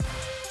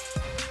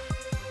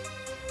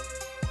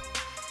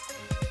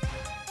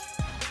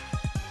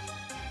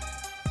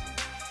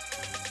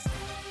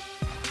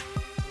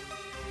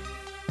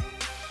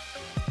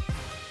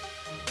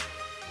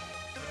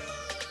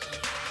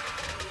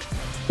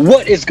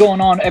What is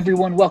going on,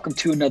 everyone? Welcome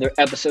to another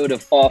episode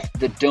of Off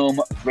the Dome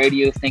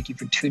Radio. Thank you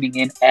for tuning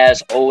in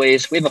as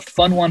always. We have a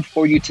fun one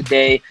for you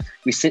today.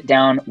 We sit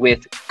down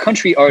with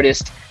country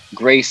artist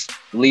Grace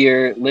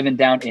Lear, living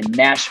down in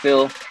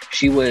Nashville.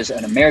 She was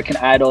an American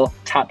Idol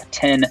top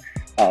 10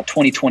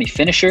 2020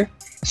 finisher.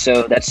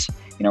 So that's,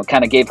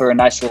 kind of gave her a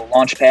nice little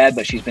launch pad,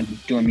 but she's been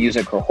doing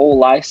music her whole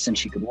life since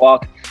she could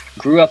walk.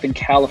 Grew up in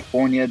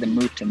California, then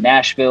moved to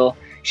Nashville.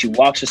 She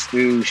walks us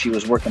through, she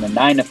was working a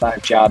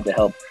 9-to-5 job to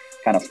help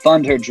kind of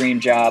fund her dream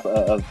job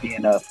of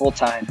being a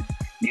full-time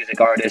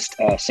music artist,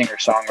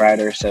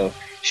 singer-songwriter. So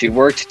she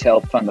worked to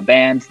help fund the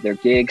band, their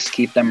gigs,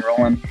 keep them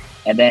rolling.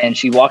 And then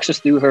she walks us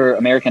through her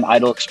American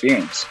Idol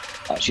experience.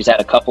 She's had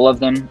a couple of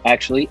them,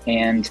 actually.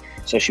 And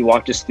so she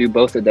walked us through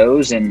both of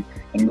those and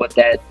what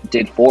that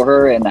did for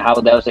her and how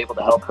that was able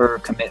to help her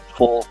commit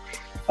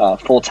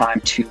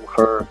full-time to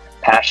her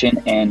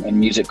passion and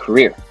music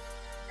career.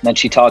 And then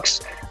she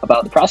talks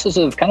about the process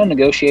of kind of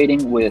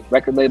negotiating with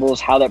record labels,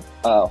 how that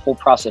whole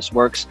process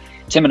works.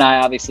 Tim and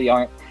I obviously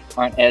aren't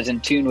as in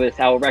tune with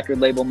how a record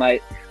label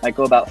might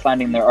go about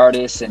finding their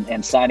artists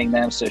and signing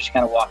them. So she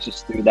kind of walks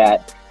us through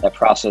that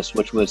process,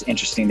 which was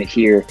interesting to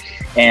hear.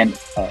 And,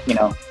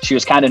 she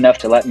was kind enough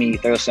to let me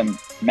throw some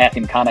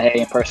Matthew McConaughey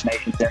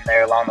impersonations in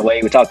there along the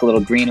way. We talked a little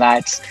green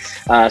lights.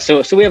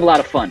 So we have a lot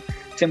of fun.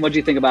 Tim, what do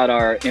you think about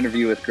our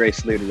interview with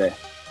Grace Lear today?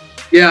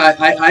 Yeah,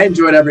 I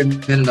enjoyed every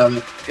minute of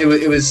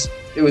it.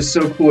 It was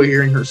so cool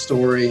hearing her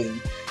story,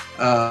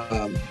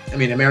 and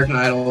American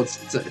Idol,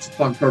 it's a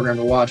fun program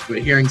to watch, but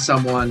hearing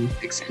someone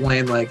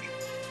explain like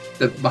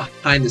the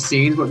behind the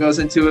scenes, what goes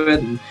into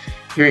it, and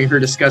hearing her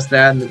discuss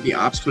that and the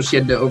obstacles she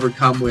had to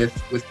overcome with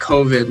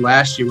COVID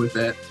last year with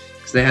it,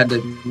 because they had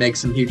to make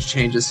some huge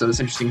changes. So it's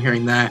interesting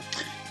hearing that.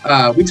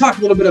 We talked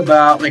a little bit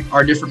about like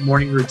our different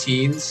morning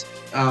routines.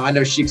 I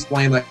know she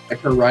explained like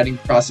her writing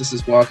process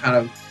as well, kind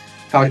of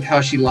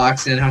how she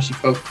locks in, how she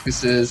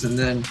focuses. And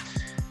then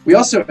we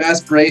also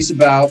asked Grace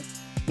about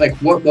like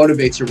what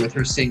motivates her with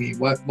her singing,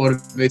 what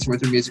motivates her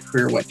with her music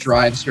career, what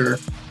drives her.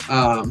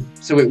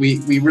 So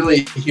we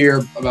really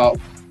hear about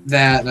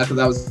that, and I thought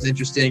that was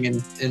interesting,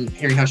 and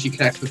hearing how she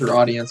connects with her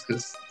audience,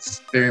 because it's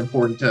very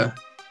important to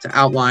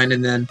outline.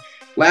 And then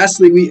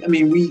lastly, we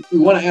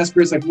want to ask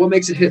Grace like what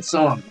makes a hit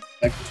song,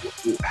 like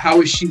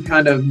how is she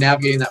kind of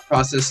navigating that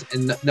process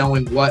and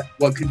knowing what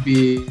could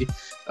be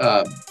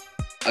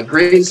a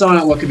great song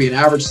and what could be an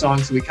average song.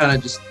 So we kind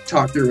of just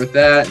talked through with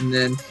that, and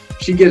then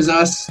she gives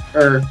us,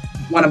 or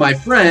one of my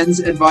friends,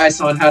 advice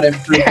on how to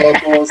improve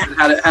vocals and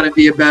how to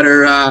be a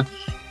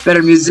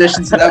better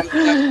musician. So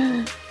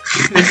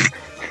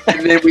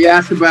and then we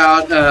asked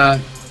about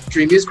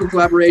dream musical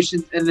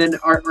collaborations, and then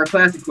our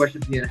classic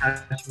question at the end,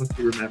 how she wants to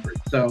be remembered.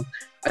 So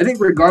I think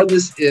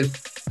regardless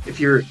if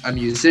you're a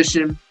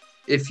musician,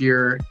 if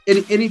you're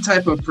any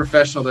type of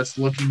professional that's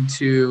looking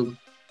to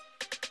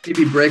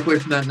maybe break away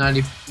from that 9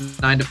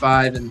 to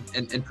 5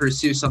 and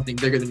pursue something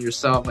bigger than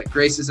yourself, like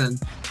Grace is an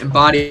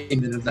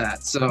embodiment of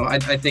that. So I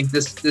think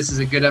this is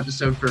a good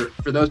episode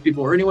for those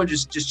people, or anyone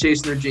just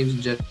chasing their dreams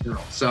in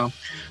general. So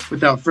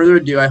without further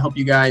ado, I hope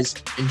you guys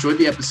enjoyed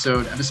the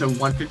episode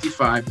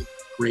 155 with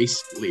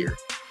Grace Lear.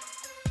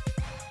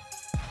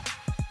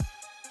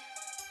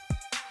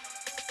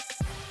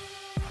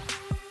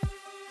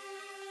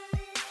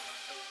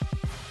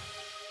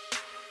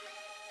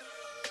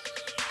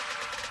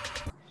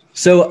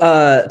 So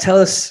tell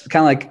us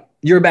kind of like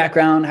your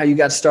background, how you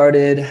got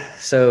started.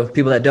 So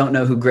people that don't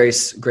know who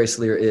Grace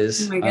Lear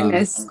is. Oh my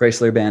goodness.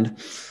 Grace Lear Band.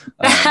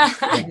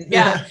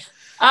 Yeah.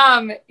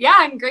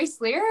 I'm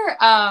Grace Lear.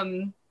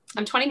 I'm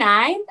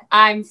 29.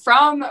 I'm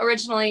from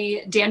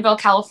originally Danville,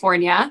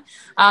 California.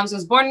 So I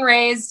was born and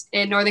raised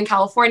in Northern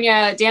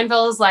California.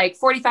 Danville is like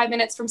 45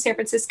 minutes from San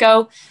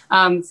Francisco.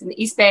 It's in the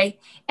East Bay.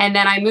 And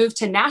then I moved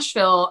to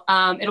Nashville.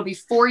 It'll be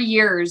 4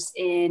 years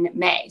in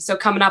May. So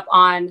coming up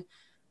on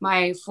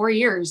my 4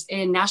 years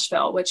in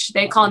Nashville, which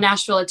they call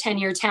Nashville a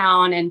 10-year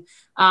town.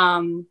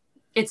 And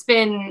it's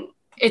been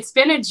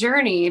a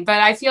journey, but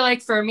I feel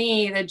like for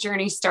me, the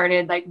journey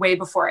started like way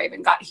before I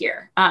even got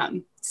here.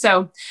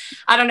 So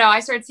I don't know. I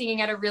started singing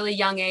at a really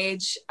young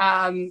age,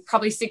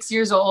 probably 6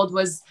 years old.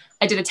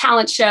 I did a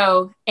talent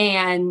show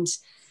and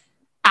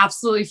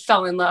absolutely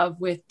fell in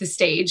love with the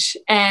stage.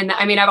 And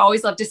I've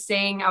always loved to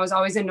sing. I was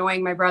always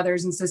annoying my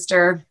brothers and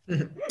sister.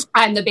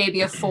 I'm the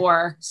baby of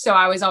 4. So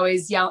I was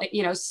always yelling,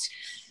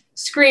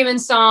 screaming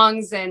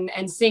songs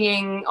and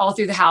singing all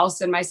through the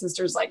house. And my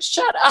sister's like,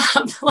 shut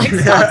up, like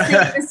stop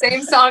singing the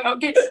same song.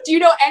 Okay. Do you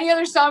know any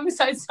other song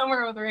besides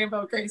Somewhere Over the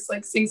Rainbow, Grace?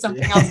 Like sing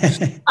something else.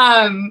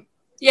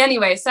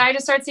 Anyway, so I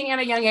just started singing at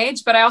a young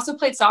age, but I also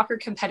played soccer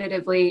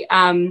competitively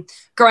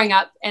growing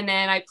up. And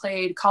then I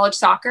played college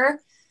soccer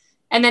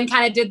and then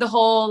kind of did the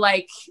whole,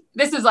 like,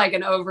 this is like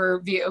an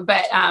overview,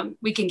 but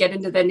we can get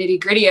into the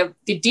nitty gritty of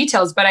the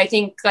details. But I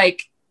think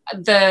like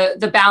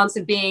the balance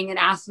of being an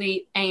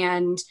athlete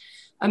and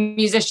a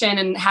musician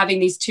and having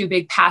these two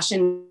big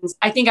passions,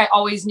 I think I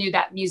always knew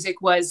that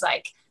music was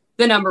like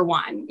the number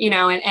one,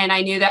 and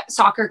I knew that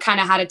soccer kind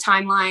of had a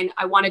timeline.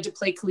 I wanted to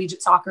play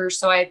collegiate soccer.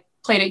 So I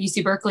played at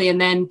UC Berkeley and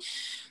then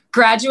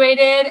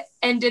graduated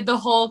and did the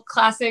whole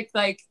classic,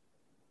 like,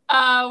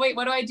 wait,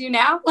 what do I do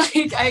now?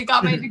 Like, I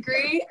got my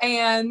degree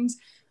and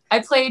I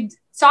played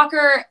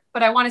soccer,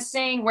 but I want to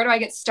sing. Where do I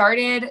get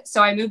started?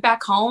 So I moved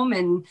back home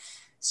and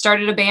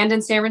started a band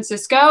in San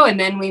Francisco. And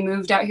then we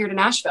moved out here to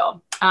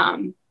Nashville.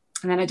 And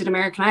then I did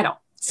American Idol.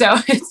 So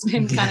it's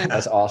been kind of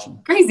that's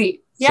awesome.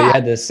 Crazy. Yeah. So you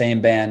had the same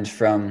band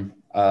from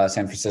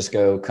San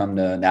Francisco come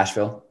to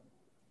Nashville?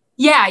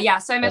 Yeah.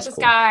 So I met That's this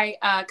cool. guy,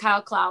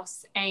 Kyle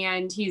Klaus,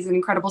 and he's an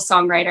incredible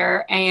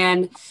songwriter.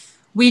 And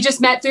we just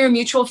met through a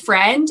mutual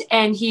friend,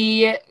 and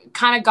he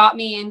kind of got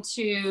me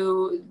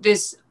into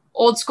this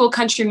old school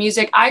country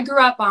music. I kind of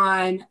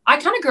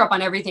grew up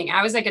on everything.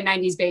 I was like a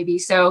 90s baby.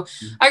 So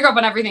I grew up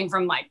on everything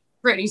from like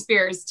Britney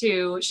Spears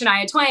to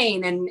Shania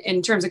Twain, and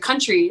in terms of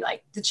country,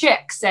 like the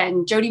Chicks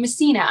and Jody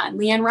Messina and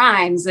Leanne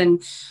Rimes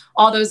and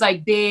all those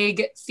like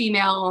big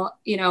female,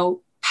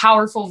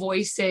 powerful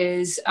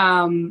voices,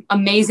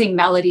 amazing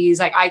melodies.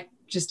 Like I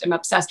just am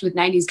obsessed with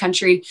 90s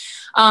country.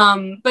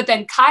 But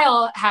then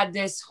Kyle had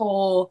this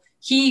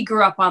he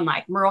grew up on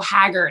like Merle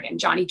Haggard and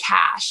Johnny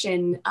Cash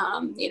and,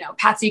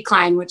 Patsy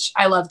Cline, which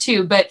I love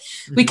too. But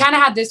we kind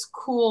of had this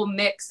cool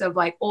mix of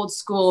like old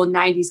school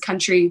 90s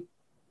country.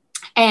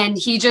 And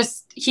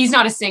he's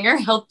not a singer.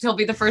 He'll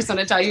be the first one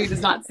to tell you he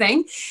does not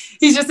sing.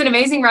 He's just an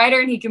amazing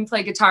writer, and he can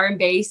play guitar and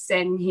bass,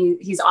 and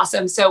he's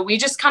awesome. So we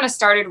just kind of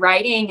started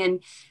writing.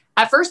 And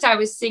at first I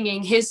was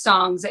singing his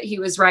songs that he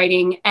was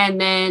writing. And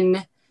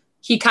then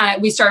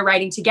we started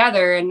writing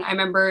together. And I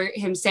remember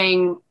him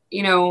saying,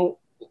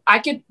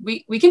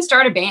 we can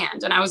start a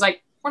band. And I was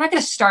like, we're not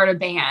going to start a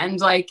band.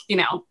 Like,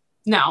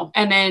 no.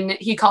 And then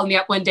he called me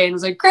up one day and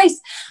was like,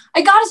 Grace,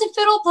 I got us a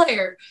fiddle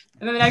player.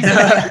 And then the next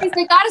day, Grace,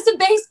 I got us a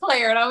bass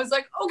player. And I was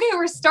like, okay,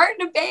 we're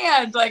starting a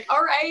band. Like,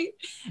 all right.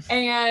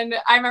 And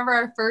I remember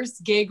our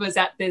first gig was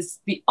at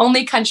the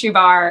only country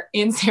bar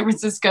in San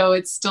Francisco.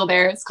 It's still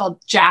there. It's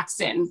called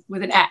Jackson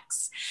with an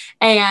X.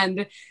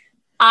 And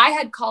I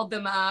had called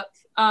them up,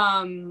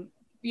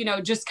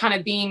 just kind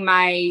of being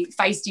my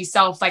feisty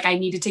self. Like I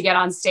needed to get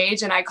on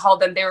stage, and I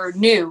called them. They were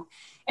new.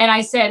 And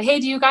I said,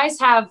 hey, do you guys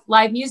have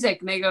live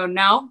music? And they go,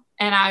 no.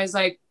 And I was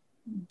like,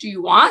 do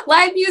you want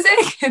live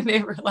music? And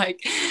they were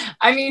like,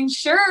 I mean,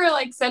 sure,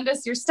 like send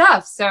us your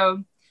stuff.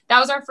 So that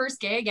was our first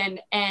gig,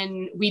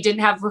 and we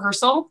didn't have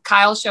rehearsal.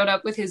 Kyle showed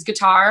up with his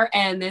guitar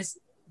and this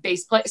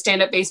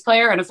stand-up bass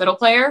player and a fiddle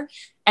player,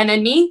 and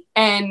then me,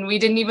 and we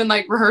didn't even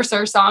like rehearse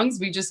our songs.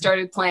 We just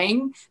started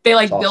playing. They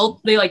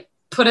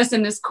put us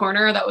in this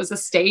corner that was a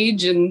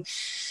stage, and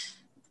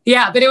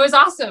yeah, but it was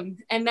awesome.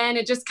 And then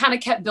it just kind of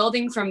kept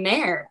building from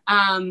there.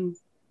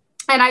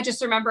 And I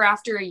just remember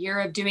after a year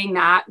of doing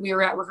that, we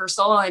were at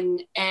rehearsal,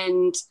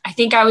 and I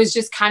think I was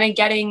just kind of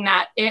getting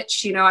that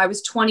itch. I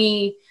was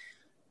 20,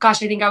 I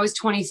think I was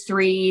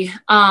 23,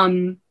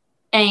 and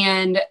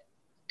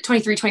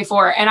 23,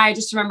 24. And I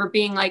just remember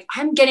being like,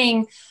 I'm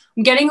getting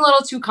a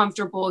little too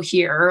comfortable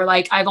here.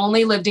 Like I've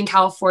only lived in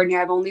California.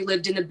 I've only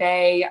lived in the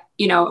Bay,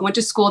 I went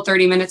to school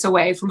 30 minutes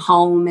away from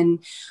home, and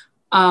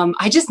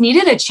I just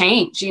needed a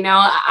change.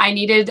 I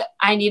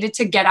needed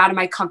to get out of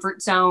my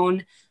comfort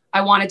zone.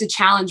 I wanted to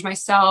challenge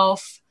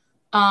myself.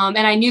 And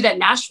I knew that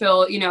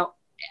Nashville,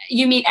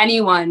 you meet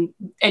anyone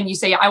and you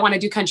say, I want to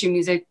do country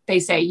music. They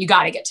say, you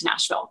got to get to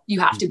Nashville.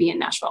 You have to be in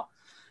Nashville.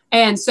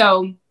 And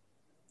so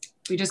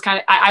we just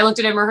I looked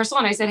at him in rehearsal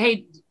and I said,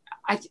 hey,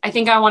 I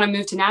think I want to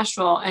move to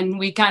Nashville. And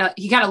he kind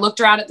of looked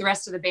around at the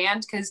rest of the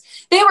band, because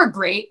they were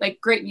great, like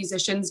great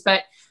musicians,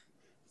 but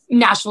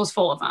Nashville's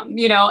full of them,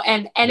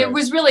 and right. It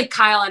was really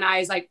Kyle and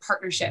I's like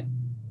partnership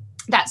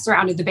that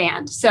surrounded the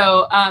band.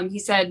 So he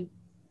said,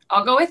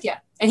 I'll go with you.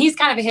 And he's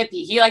kind of a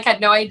hippie. He like had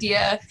no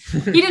idea.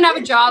 He didn't have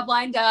a job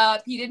lined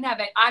up. He didn't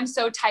have it. I'm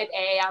so type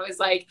A. I was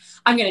like,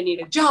 I'm going to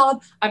need a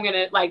job. I'm going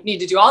to like need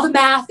to do all the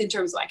math in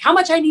terms of like how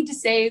much I need to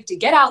save to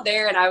get out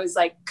there. And I was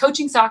like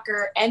coaching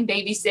soccer and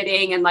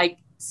babysitting and like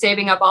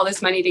saving up all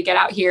this money to get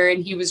out here.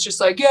 And he was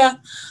just like, yeah,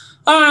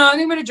 I don't know. I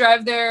think I'm going to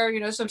drive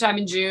there, sometime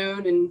in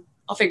June, and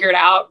I'll figure it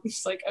out.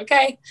 It's like,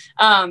 okay.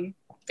 But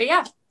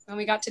yeah, when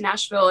we got to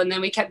Nashville, and then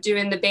we kept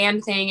doing the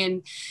band thing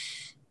and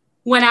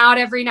went out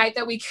every night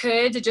that we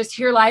could to just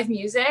hear live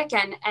music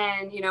and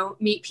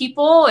meet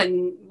people,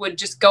 and would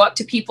just go up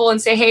to people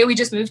and say, hey, we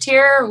just moved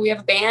here. We have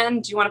a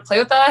band. Do you want to play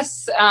with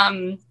us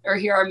or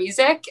hear our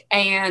music?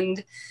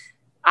 And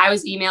I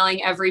was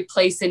emailing every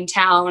place in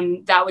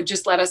town that would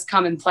just let us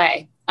come and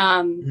play.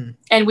 And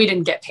we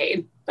didn't get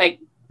paid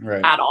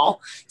at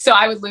all. So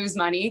I would lose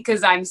money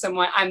because I'm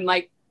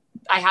like,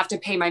 I have to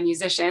pay my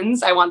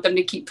musicians. I want them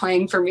to keep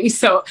playing for me.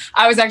 So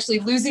I was actually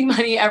losing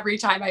money every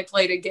time I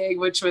played a gig,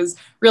 which was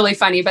really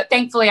funny. But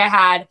thankfully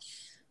I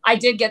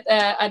did get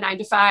a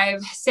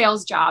 9-to-5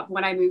 sales job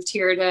when I moved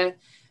here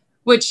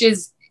which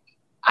is,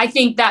 I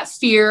think that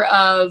fear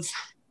of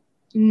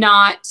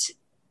the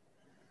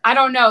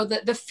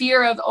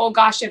fear of, oh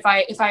gosh, if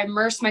I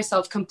immerse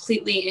myself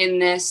completely in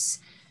this,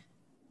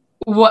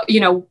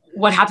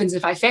 what happens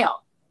if I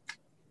fail?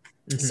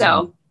 Mm-hmm.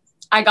 So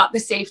I got the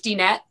safety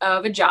net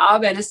of a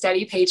job and a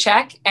steady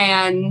paycheck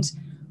and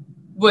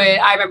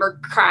I remember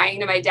crying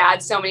to my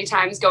dad so many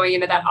times going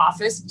into that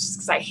office just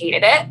because I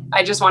hated it.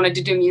 I just wanted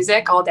to do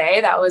music all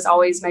day. That was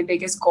always my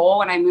biggest goal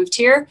when I moved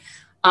here.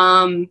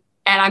 And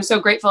I'm so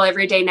grateful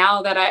every day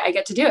now that I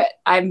get to do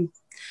it.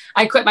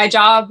 I quit my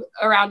job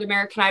around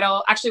American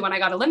Idol. Actually, when I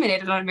got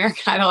eliminated on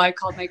American Idol, I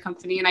called my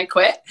company and I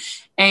quit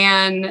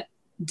and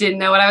didn't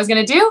know what I was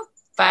going to do.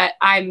 But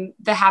I'm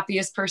the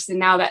happiest person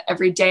now that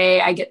every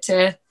day I get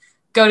to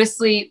go to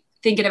sleep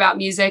thinking about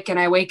music and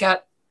I wake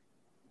up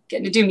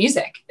getting to do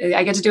music.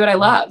 I get to do what I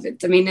love.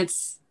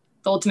 It's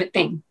the ultimate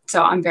thing.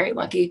 So I'm very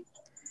lucky.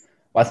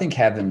 Well, I think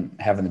having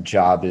a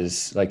job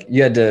is like,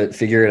 you had to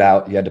figure it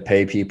out. You had to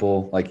pay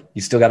people, like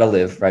you still got to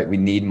live, right? We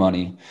need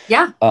money.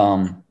 Yeah.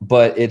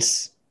 But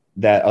it's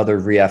that other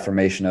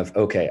reaffirmation of,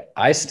 okay,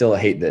 I still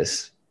hate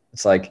this.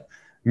 It's like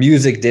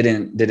music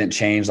didn't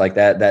change, like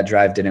that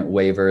drive didn't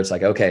waver. It's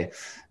like, okay,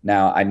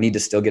 now I need to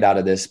still get out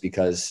of this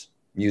because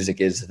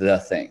music is the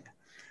thing.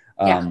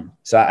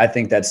 So I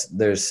think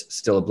there's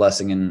still a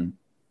blessing in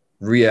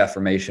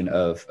reaffirmation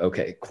of,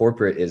 okay,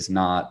 corporate is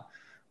not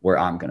where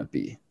I'm going to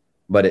be,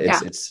 but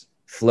it's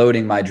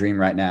floating my dream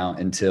right now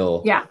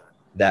until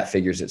that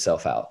figures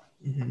itself out.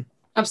 Mm-hmm.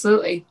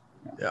 Absolutely.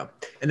 Yeah.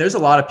 And there's a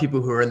lot of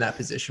people who are in that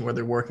position where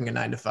they're working a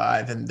 9 to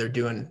 5 and they're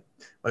doing,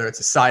 whether it's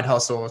a side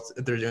hustle,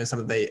 if they're doing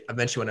something they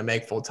eventually want to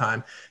make full time.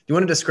 Do you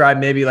want to describe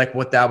maybe like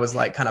what that was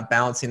like, kind of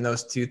balancing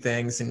those two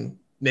things, and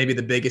maybe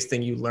the biggest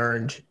thing you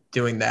learned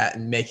doing that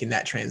and making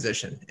that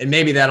transition? And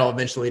maybe that'll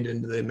eventually lead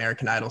into the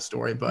American Idol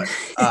story, but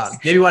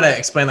maybe you want to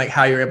explain like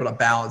how you're able to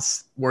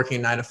balance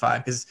working 9 to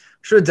 5, because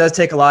I'm sure it does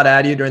take a lot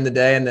out of you during the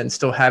day, and then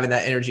still having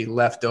that energy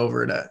left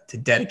over to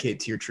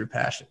dedicate to your true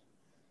passion.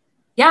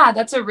 Yeah,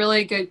 that's a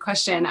really good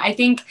question. I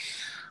think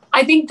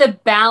the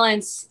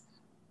balance,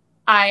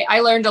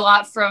 I learned a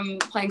lot from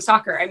playing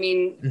soccer. I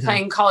mean,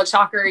 playing college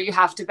soccer, you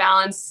have to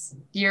balance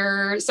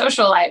your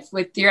social life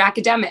with your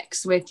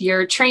academics, with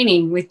your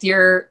training, with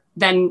your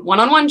then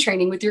one-on-one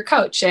training with your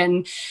coach,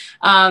 and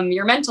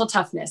your mental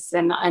toughness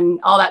and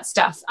all that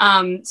stuff.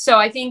 So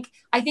I think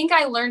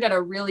I learned at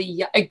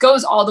it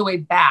goes all the way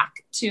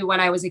back to when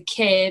I was a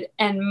kid,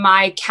 and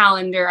my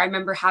calendar, I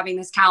remember having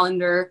this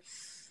calendar,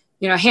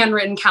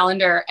 handwritten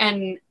calendar.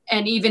 And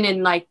even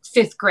in like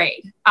 5th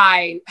grade,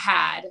 I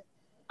had,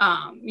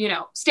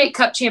 state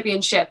cup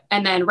championship.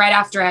 And then right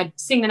after I'd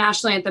sing the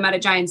national anthem at a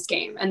Giants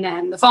game. And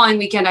then the following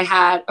weekend I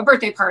had a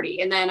birthday party.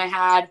 And then I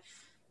had,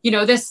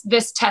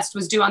 this test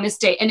was due on this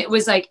date. And it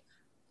was like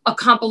a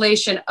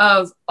compilation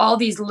of all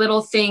these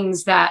little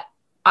things that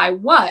I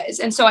was.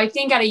 And so I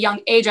think at a young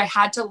age, I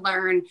had to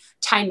learn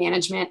time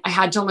management. I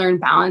had to learn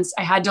balance.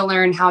 I had to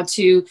learn how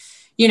to,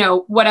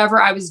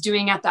 whatever I was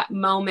doing at that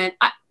moment.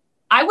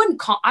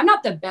 I'm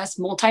not the best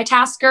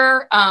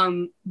multitasker,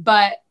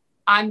 but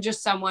I'm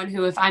just someone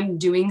who, if I'm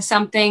doing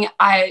something,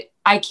 I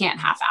can't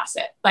half-ass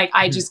it. Like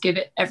I just give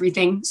it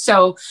everything.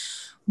 So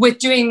with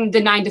doing the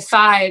 9 to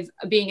 5,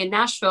 being in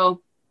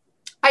Nashville,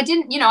 I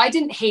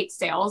didn't hate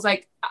sales.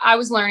 Like I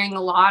was learning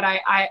a lot.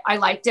 I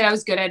liked it. I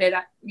was good at it.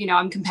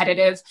 I'm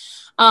competitive.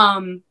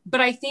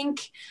 But I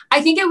think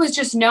it was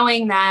just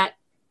knowing that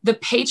the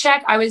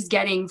paycheck I was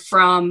getting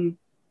from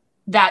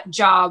that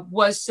job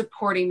was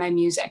supporting my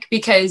music,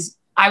 because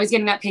I was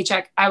getting that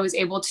paycheck. I was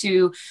able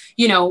to,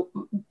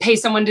 pay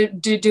someone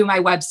to do my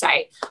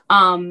website,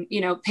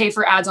 pay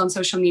for ads on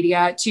social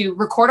media, to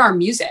record our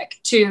music,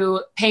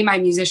 to pay my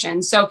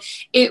musicians. So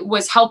it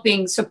was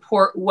helping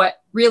support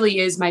what really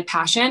is my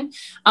passion.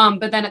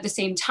 But then at the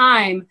same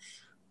time,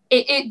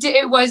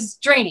 it was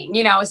draining,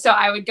 so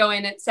I would go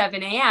in at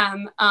 7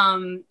 a.m.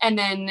 And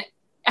then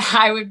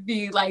I would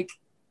be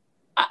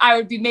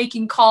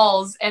making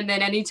calls. And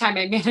then anytime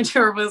my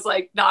manager was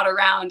like not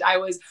around, I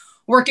was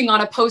working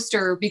on a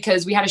poster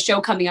because we had a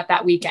show coming up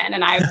that weekend.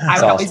 And I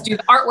would always do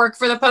the artwork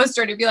for the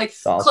poster, to be like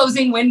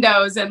closing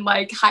windows and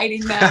like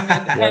hiding them.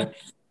 And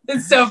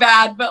it's so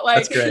bad. But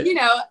like,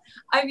 that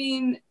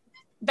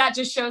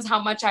just shows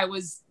how much I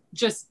was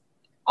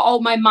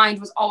my mind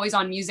was always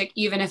on music,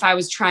 even if I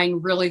was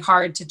trying really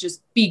hard to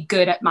just be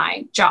good at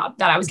my job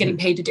that I was getting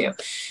paid to do.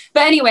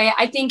 But anyway,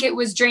 I think it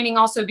was draining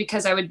also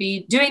because I would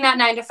be doing that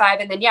 9 to 5.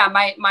 And then,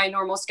 my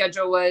normal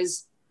schedule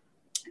was,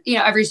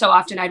 every so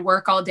often I'd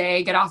work all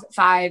day, get off at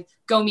 5,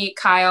 go meet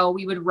Kyle.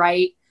 We would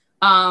write.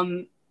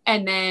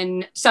 And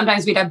then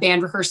sometimes we'd have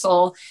band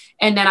rehearsal.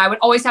 And then I would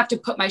always have to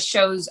put my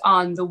shows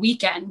on the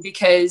weekend,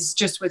 because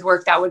just with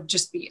work, that would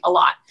just be a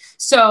lot.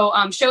 So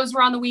shows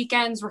were on the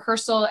weekends,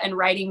 rehearsal and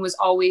writing was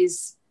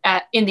always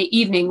in the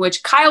evening,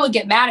 which Kyle would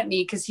get mad at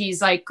me because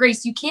he's like,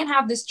 Grace, you can't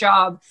have this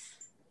job.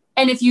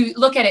 And if you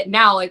look at it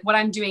now, like what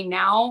I'm doing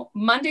now,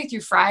 Monday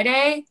through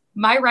Friday,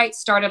 my writes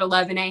start at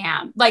 11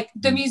 a.m. Like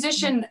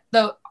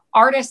the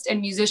artist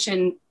and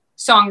musician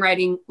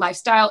songwriting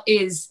lifestyle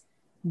is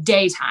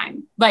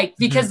daytime, like,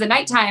 because the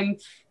nighttime,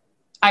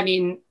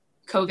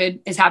 COVID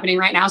is happening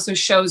right now, so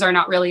shows are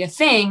not really a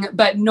thing,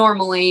 but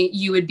normally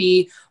you would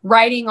be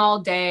writing all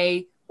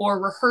day or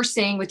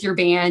rehearsing with your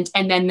band.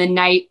 And then the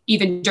night,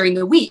 even during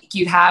the week,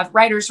 you'd have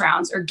writers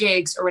rounds or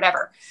gigs or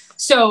whatever.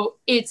 So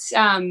it's,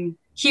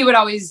 he would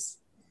always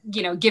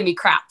give me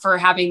crap for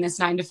having this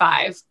 9 to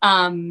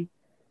 5.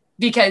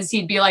 Because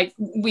he'd be like,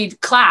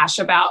 we'd clash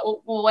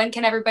about, well, when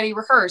can everybody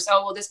rehearse?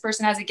 Oh, well, this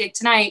person has a gig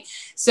tonight,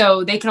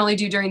 so they can only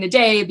do during the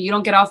day, but you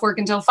don't get off work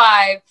until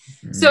 5.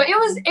 Mm-hmm. So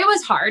it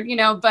was hard,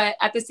 but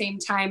at the same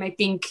time, I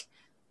think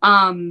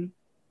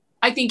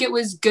it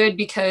was good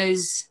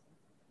because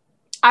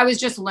I was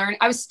just learning.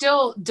 I was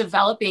still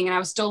developing, and I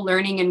was still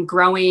learning and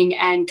growing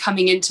and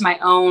coming into my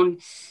own,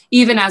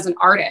 even as an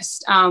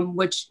artist,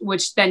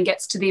 which then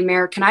gets to the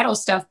American Idol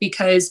stuff,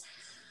 because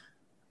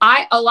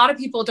a lot of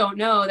people don't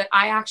know that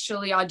I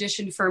actually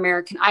auditioned for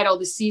American Idol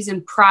the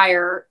season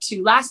prior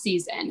to last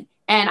season,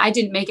 and I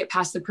didn't make it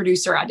past the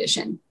producer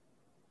audition,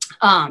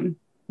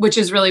 which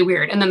is really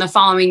weird. And then the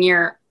following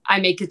year, I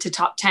make it to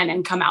top 10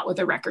 and come out with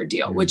a record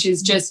deal, mm-hmm. which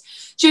is just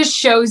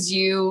shows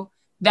you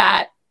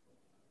that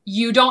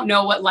you don't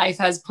know what life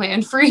has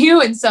planned for you.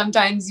 And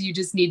sometimes you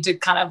just need to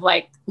kind of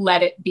like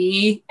let it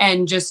be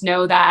and just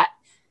know that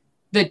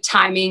the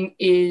timing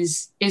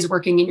is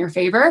working in your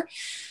favor.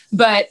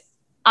 But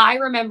I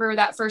remember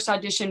that first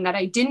audition that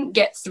I didn't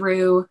get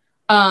through.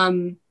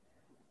 I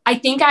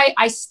think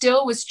I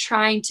still was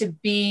trying to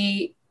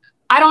be,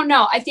 I don't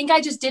know. I think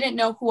I just didn't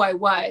know who I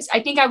was.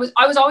 I think I was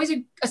always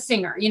a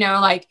singer,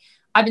 like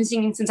I've been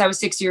singing since I was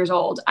 6 years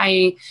old.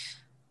 I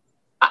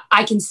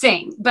can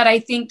sing, but I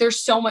think there's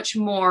so much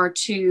more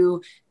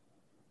to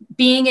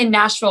being in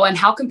Nashville and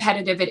how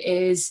competitive it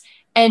is,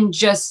 and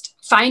just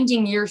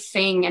finding your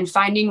thing and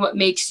finding what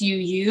makes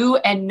you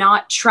and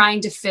not trying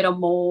to fit a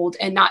mold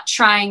and not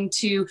trying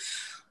to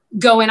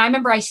go in. I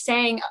remember I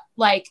sang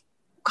like,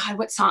 God,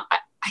 what song?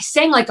 I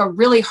sang like a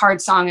really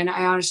hard song, and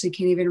I honestly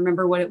can't even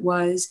remember what it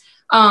was.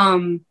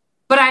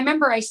 But I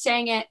remember I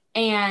sang it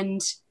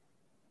and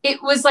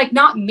it was like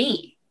not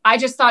me. I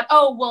just thought,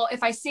 oh, well,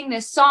 if I sing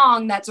this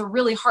song, that's a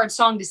really hard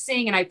song to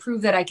sing, and I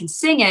prove that I can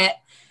sing it,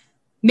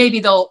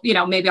 maybe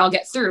maybe I'll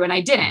get through. And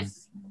I didn't.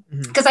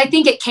 Because I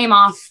think it came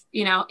off,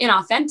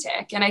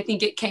 inauthentic. And I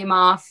think it came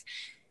off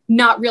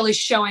not really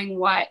showing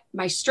what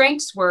my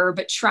strengths were,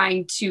 but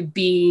trying to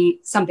be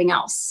something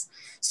else.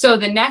 So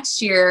the next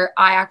year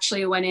I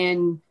actually went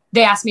in,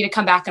 they asked me to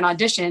come back and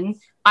audition.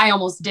 I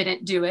almost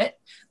didn't do it.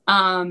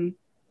 And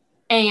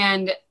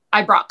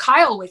I brought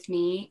Kyle with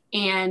me,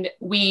 and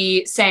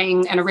we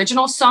sang an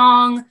original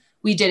song.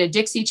 We did a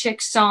Dixie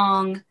Chicks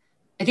song.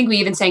 I think we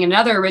even sang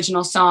another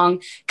original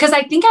song. Cause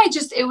I think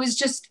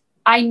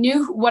I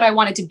knew what I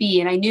wanted to be,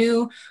 and I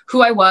knew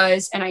who I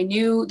was, and I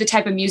knew the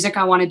type of music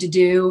I wanted to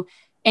do.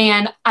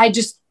 And I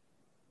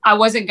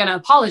wasn't going to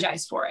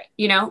apologize for it,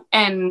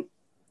 and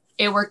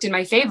it worked in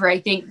my favor. I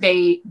think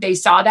they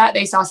saw that,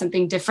 they saw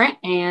something different,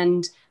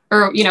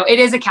 it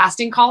is a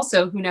casting call.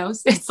 So who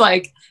knows? It's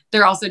like,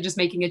 they're also just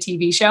making a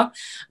TV show.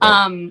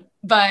 Right.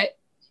 But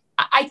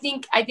I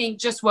think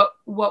just what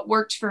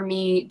worked for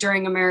me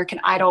during American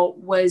Idol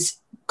was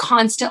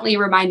constantly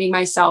reminding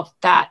myself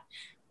that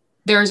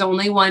there's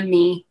only one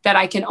me, that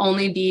I can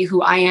only be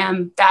who I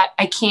am, that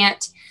I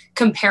can't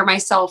compare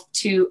myself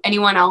to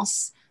anyone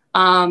else.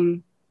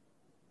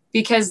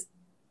 Because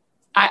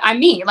I'm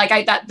me. Like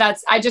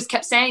I just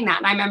kept saying that.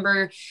 And I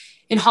remember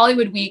in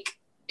Hollywood Week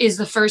is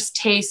the first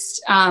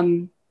taste,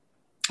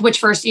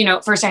 first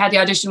I had the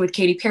audition with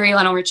Katy Perry,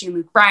 Lionel Richie, and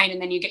Luke Bryan,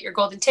 and then you get your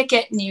golden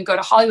ticket and you go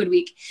to Hollywood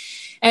Week.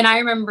 And I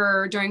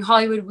remember during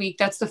Hollywood Week,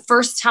 that's the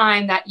first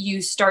time that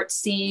you start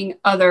seeing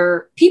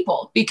other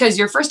people, because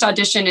your first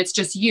audition, it's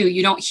just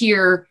you don't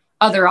hear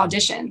other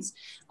auditions.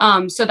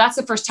 So that's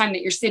the first time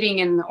that you're sitting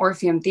in the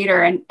Orpheum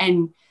Theater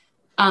and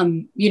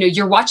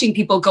you're watching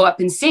people go up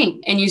and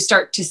sing, and you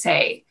start to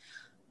say,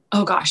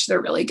 oh gosh,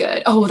 they're really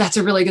good. Oh, that's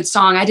a really good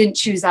song. I didn't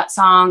choose that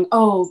song.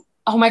 Oh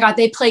my God,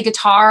 they play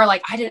guitar.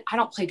 Like I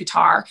don't play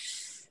guitar.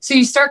 So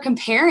you start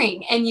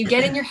comparing, and you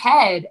get in your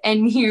head,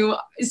 and you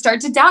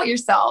start to doubt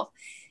yourself.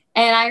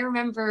 And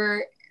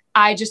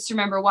I just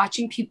remember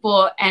watching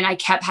people, and I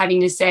kept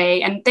having to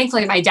say, and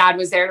thankfully my dad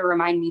was there to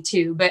remind me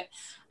too, but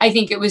I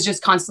think it was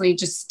just constantly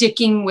just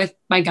sticking with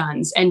my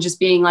guns and just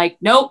being like,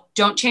 nope,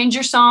 don't change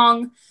your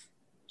song.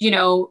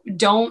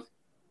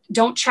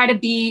 Don't try to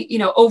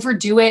be,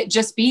 overdo it.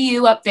 Just be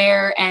you up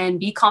there and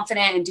be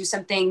confident and do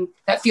something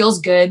that feels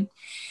good.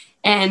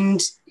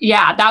 And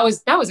yeah, that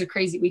was a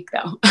crazy week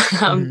though.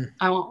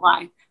 I won't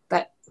lie,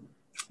 but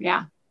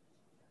yeah.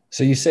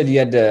 So you said you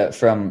had to,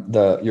 from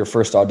your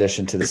first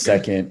audition to the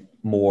second,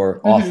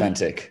 more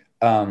authentic.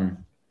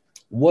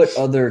 What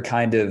other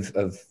kind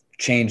of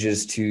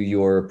changes to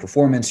your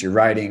performance, your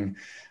writing,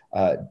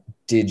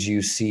 did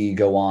you see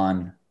go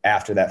on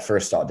after that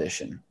first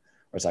audition?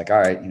 Where it's like, all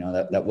right,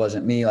 that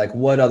wasn't me. Like,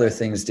 what other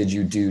things did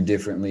you do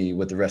differently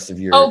with the rest of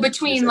your?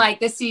 Between like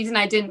this season,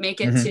 I didn't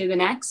make it to the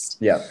next.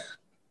 Yeah.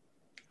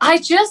 I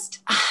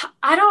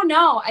don't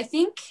know. I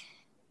think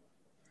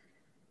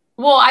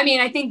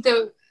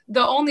the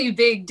only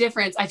big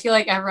difference, I feel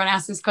like everyone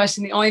asks this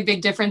question. The only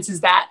big difference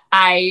is that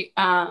I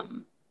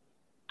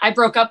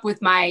broke up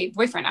with my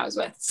boyfriend I was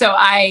with. So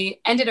I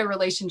ended a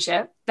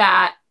relationship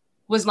that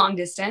was long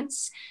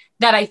distance,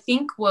 that I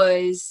think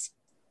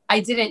I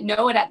didn't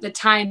know it at the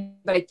time,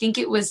 but I think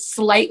it was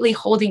slightly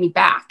holding me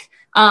back.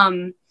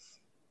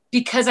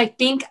 because I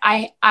think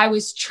I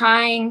was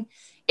trying,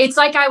 it's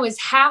like I was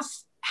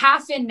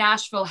half in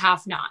Nashville,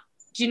 half not.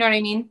 Do you know what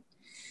I mean?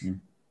 Mm.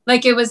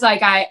 Like, it was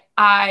like,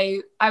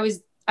 I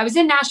was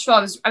in Nashville.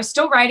 I was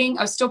still writing.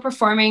 I was still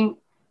performing.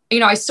 You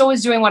know, I still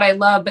was doing what I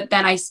love, but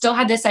then I still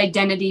had this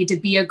identity to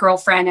be a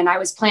girlfriend. And I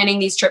was planning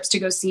these trips to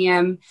go see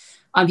him.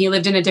 He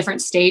lived in a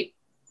different state.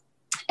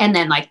 And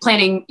then like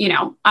planning, you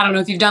know, I don't know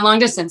if you've done long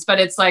distance, but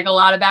it's like a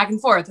lot of back and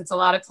forth. It's a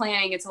lot of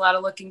planning. It's a lot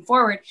of looking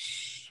forward.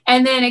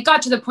 And then it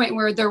got to the point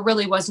where there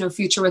really was no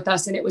future with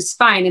us, and it was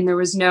fine. And there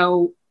was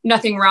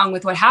nothing wrong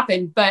with what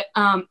happened. But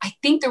I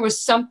think there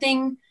was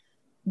something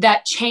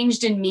that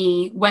changed in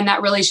me when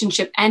that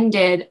relationship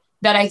ended,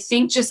 that I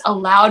think just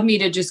allowed me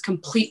to just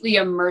completely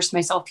immerse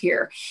myself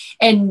here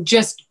and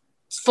just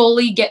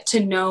fully get to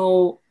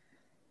know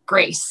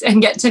Grace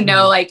and get to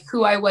know like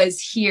who I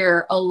was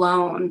here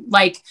alone,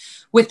 like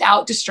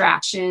without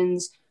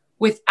distractions,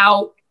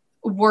 without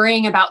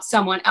worrying about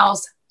someone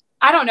else.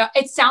 I don't know.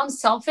 It sounds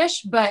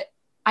selfish, but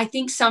I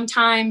think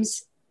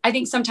sometimes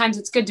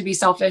it's good to be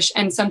selfish,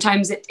 and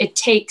sometimes it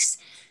takes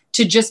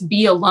to just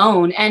be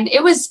alone. And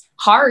it was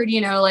hard,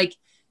 you know, like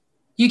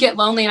you get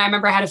lonely. And I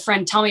remember I had a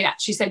friend tell me that.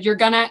 She said, you're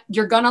gonna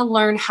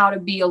learn how to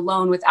be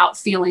alone without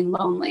feeling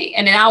lonely.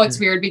 And now it's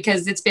weird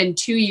because it's been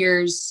 2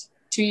 years,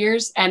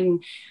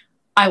 and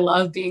I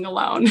love being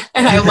alone.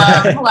 And I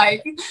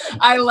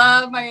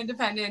love my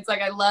independence.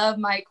 Like, I love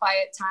my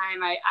quiet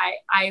time.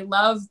 I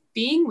love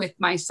being with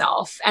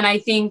myself. And I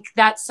think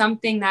that's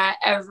something that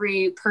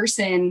every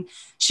person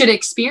should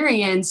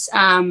experience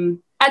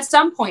at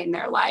some point in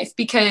their life,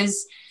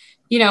 because,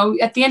 you know,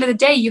 at the end of the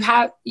day,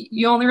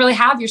 you only really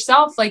have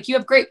yourself. Like, you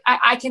have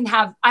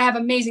I have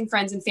amazing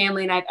friends and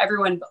family, and I have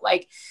everyone, but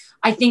like,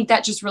 I think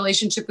that just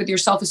relationship with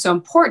yourself is so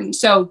important.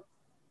 So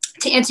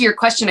to answer your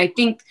question, I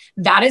think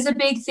that is a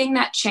big thing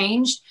that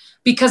changed,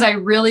 because I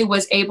really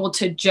was able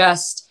to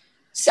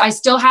I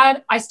still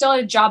had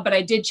a job, but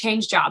I did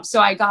change jobs.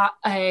 So I got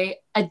a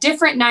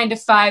different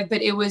 9-to-5,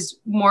 but it was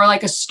more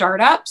like a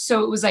startup.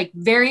 So it was like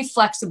very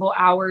flexible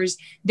hours.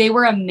 They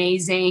were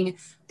amazing.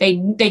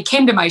 They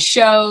came to my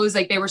shows.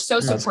 Like, they were so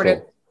supportive.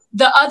 Cool.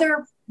 The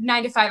other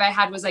 9-to-5 I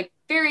had was like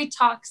very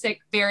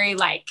toxic, very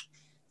like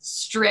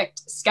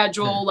strict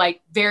schedule,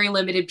 like very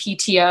limited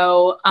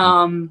PTO.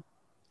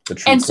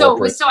 And so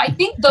I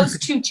think those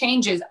two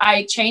changes,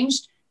 I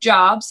changed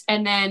jobs,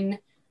 and then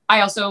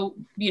I also,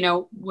 you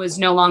know, was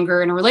no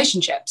longer in a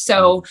relationship.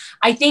 So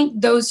I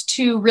think those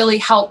two really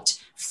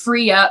helped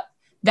free up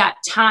that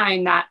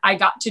time that I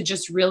got to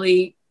just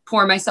really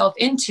pour myself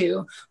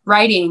into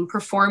writing,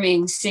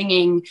 performing,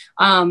 singing,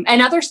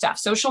 and other stuff,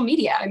 social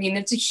media. I mean,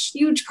 it's a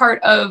huge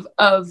part of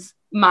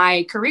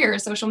my career,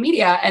 social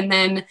media. And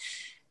then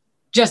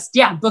just,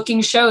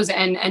 booking shows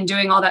and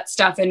doing all that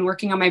stuff and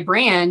working on my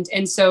brand.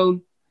 And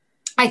so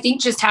I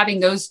think just having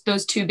those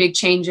two big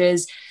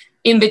changes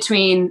in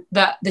between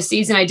the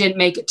season I didn't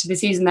make it to the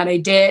season that I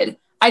did,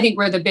 I think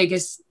were the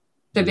biggest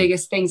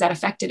things that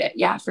affected it.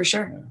 Yeah, for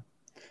sure.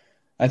 Yeah.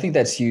 I think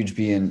that's huge,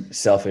 being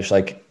selfish.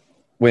 Like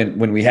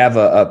when we have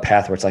a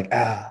path where it's like,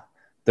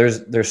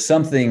 there's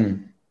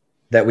something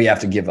that we have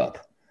to give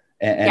up,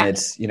 and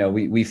it's, you know,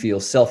 we feel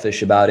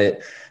selfish about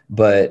it.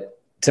 But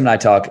Tim and I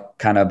talk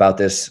kind of about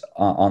this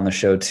on the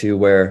show too,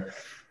 where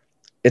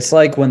it's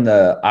like when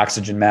the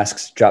oxygen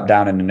masks drop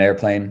down in an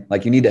airplane,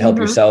 like you need to help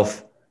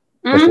yourself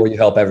before you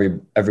help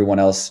everyone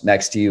else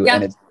next to you.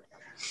 And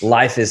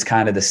life is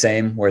kind of the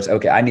same, where it's,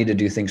 okay, I need to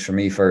do things for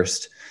me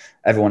first.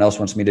 Everyone else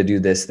wants me to do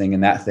this thing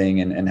and that thing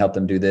and help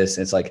them do this.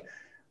 And it's like,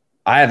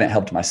 I haven't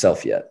helped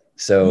myself yet.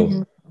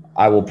 So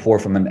I will pour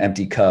from an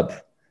empty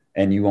cup,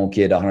 and you won't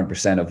get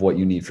 100% of what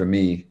you need from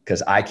me,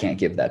 because I can't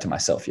give that to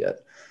myself yet.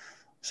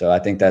 So I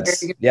think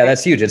that's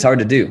huge. It's hard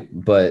to do,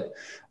 but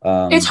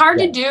it's hard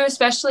to do,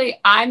 especially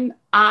I'm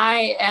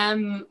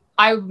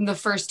the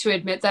first to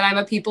admit that I'm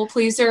a people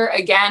pleaser.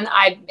 Again,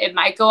 it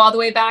might go all the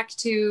way back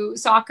to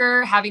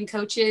soccer, having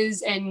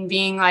coaches and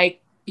being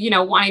like, you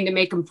know, wanting to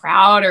make them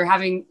proud, or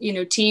having, you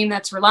know, team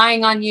that's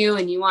relying on you,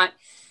 and you want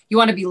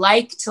to be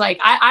liked.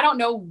 Like, I don't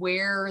know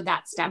where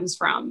that stems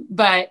from,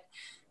 but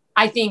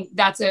I think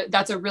that's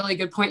a really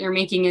good point you're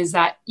making, is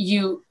that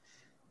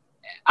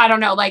I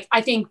don't know, like,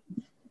 I think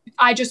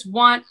I just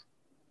want,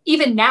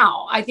 even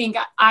now, I think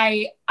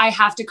I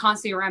have to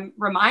constantly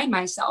remind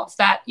myself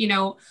that, you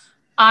know,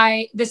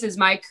 this is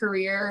my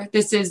career.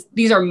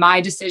 These are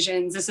my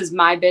decisions. This is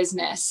my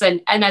business.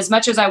 And as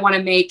much as I want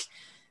to make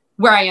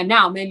where I am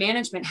now, my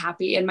management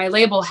happy, and my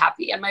label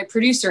happy, and my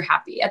producer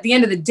happy, at the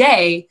end of the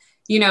day,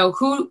 you know,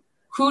 who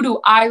do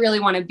I really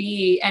want to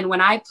be? And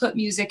when I put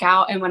music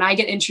out, and when I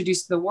get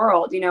introduced to the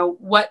world, you know,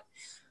 what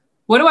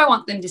do I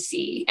want them to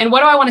see? And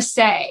what do I want to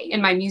say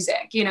in my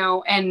music, you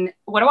know, and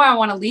what do I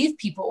want to leave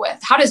people with?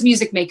 How does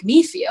music make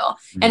me feel?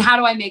 And how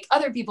do I make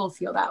other people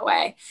feel that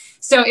way?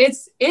 So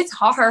it's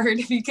hard,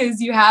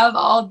 because you have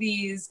all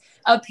these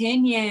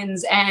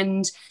opinions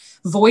and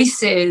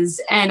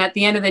voices. And at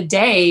the end of the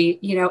day,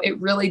 you know, it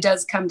really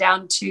does come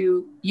down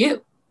to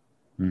you.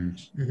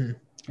 Yeah.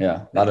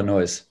 A lot of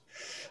noise.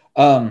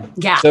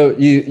 Yeah. So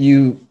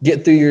you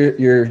get through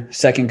your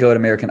second go at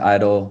American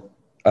Idol.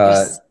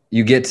 Yes.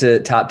 You get to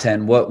top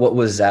 10. What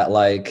was that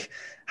like?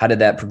 How did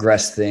that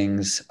progress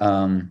things?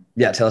 Tell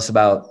us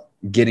about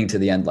getting to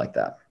the end like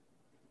that.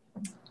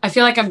 I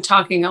feel like I'm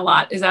talking a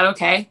lot. Is that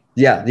okay?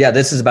 Yeah.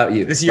 This is about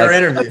you. This is your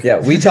interview. Yeah,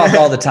 we talk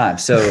all the time.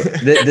 So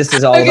this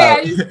is all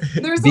about.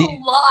 There's a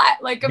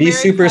lot. Like be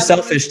super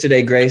selfish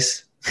today,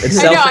 Grace.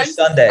 It's Selfish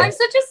Sunday. I'm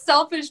such a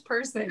selfish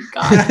person.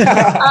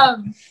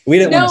 God. We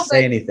didn't want to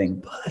say anything,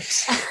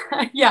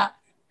 but yeah,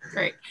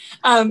 great.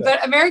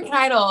 But American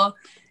Idol,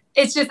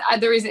 it's just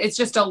it's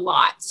just a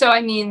lot. So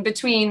I mean,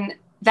 between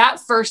that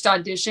first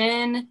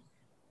audition,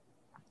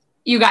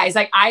 you guys,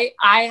 like I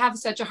have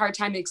such a hard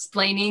time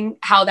explaining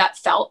how that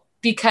felt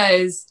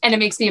and it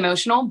makes me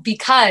emotional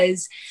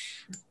because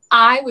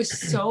I was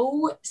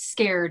so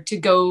scared to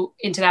go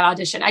into that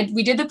audition.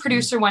 We did the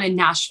producer one in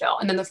Nashville.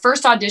 And then the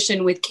first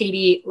audition with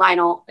Katie,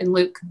 Lionel, and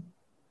Luke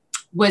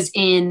was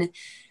in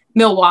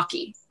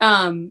Milwaukee.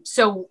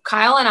 So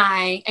Kyle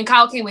and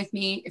Kyle came with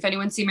me. If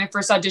anyone's seen my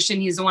first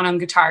audition, he's the one on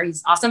guitar.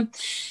 He's awesome.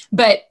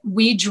 But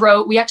we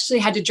actually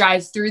had to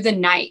drive through the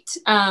night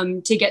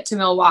to get to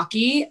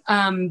Milwaukee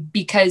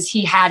because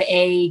he had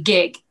a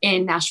gig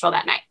in Nashville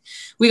that night.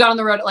 We got on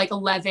the road at like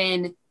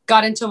 11,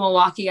 got into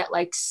Milwaukee at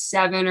like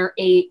 7 or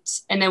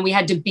 8. And then we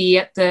had to be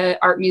at the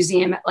art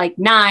museum at like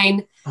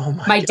 9.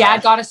 Oh my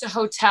dad got us a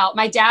hotel.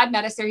 My dad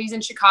met us there. He's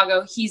in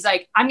Chicago. He's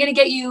like, I'm going to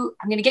get you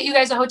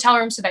guys a hotel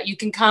room so that you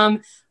can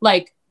come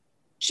like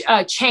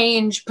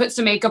change, put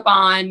some makeup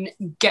on,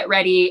 get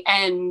ready.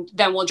 And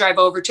then we'll drive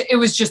over it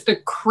was just the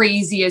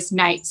craziest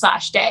night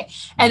 / day.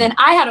 And then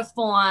I had a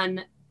full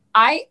on,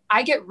 I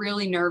get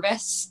really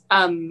nervous.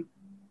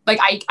 Like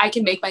I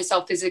can make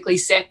myself physically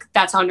sick.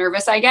 That's how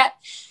nervous I get.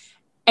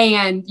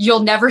 And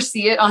you'll never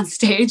see it on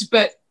stage,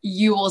 but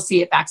you will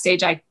see it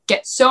backstage. I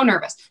get so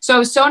nervous. So I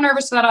was so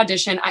nervous for that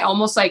audition. I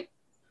almost like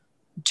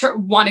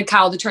wanted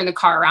Kyle to turn the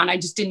car around. I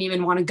just didn't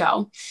even want to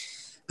go.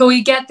 But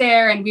we get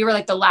there and we were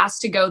like the last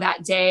to go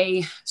that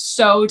day.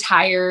 So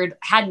tired,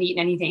 hadn't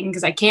eaten anything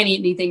because I can't eat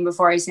anything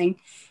before I sing.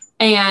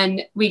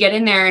 And we get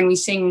in there and we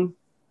sing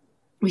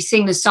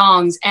the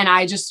songs. And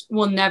I just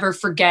will never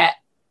forget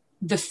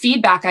the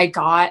feedback I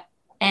got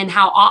and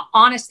how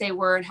honest they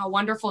were and how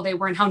wonderful they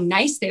were and how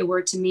nice they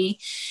were to me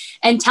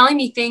and telling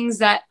me things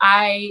that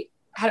I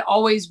had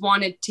always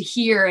wanted to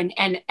hear and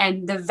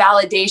the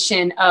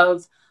validation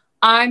of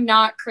I'm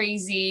not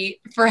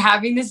crazy for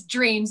having this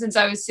dream since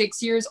I was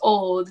 6 years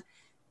old.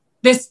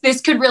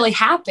 This could really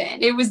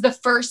happen. It was the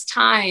first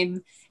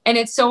time. And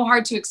it's so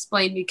hard to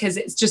explain because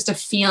it's just a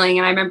feeling.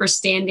 And I remember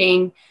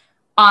standing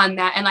on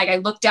that and like, I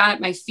looked down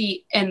at my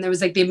feet and there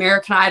was like the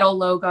American Idol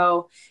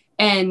logo.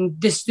 And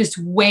this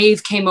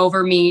wave came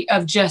over me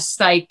of just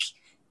like,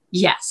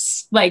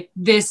 yes, like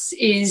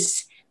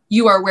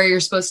you are where you're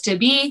supposed to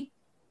be.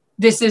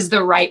 This is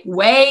the right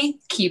way.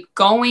 Keep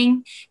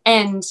going.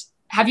 And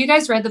have you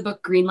guys read the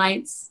book Green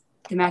Lights?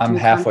 I'm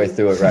halfway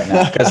through it right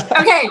now.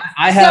 Okay.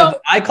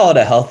 I call it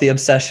a healthy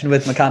obsession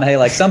with McConaughey.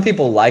 Like some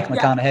people like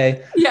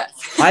McConaughey.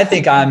 Yes. I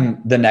think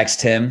I'm the next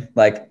Tim.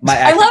 Like my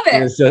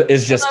acting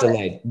is just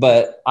delayed,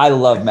 but I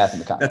love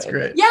Matthew McConaughey. That's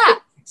great. Yeah.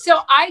 So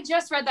I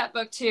just read that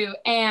book too.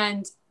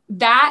 And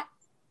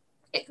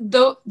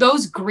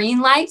those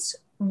green lights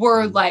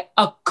were like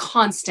a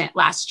constant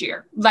last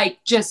year.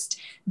 Like just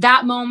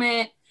that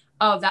moment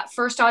of that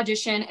first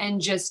audition and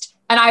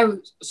I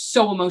was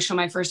so emotional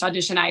my first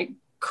audition. I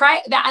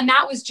cried and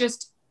that was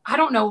just, I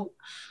don't know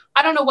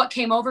what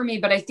came over me,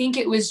 but I think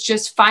it was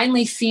just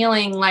finally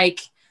feeling like,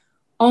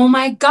 oh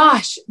my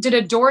gosh, did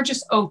a door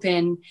just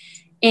open?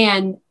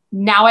 And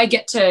now I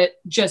get to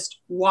just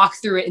walk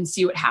through it and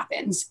see what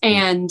happens.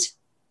 And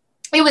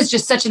it was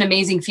just such an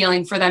amazing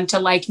feeling for them to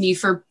like me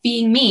for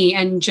being me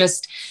and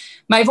just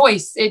my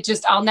voice.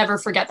 I'll never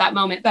forget that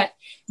moment, but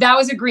that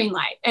was a green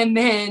light. And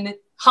then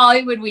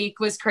Hollywood Week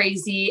was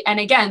crazy. And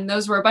again,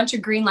 those were a bunch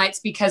of green lights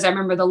because I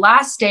remember the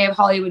last day of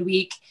Hollywood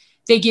Week,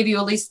 they give you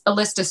a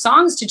list of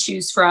songs to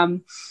choose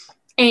from.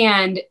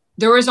 And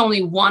there was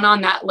only one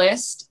on that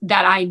list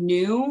that I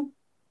knew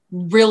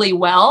really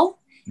well.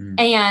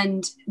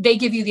 And they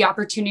give you the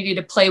opportunity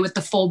to play with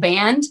the full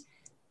band.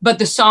 But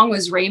the song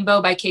was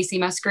Rainbow by Casey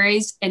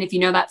Musgraves. And if you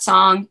know that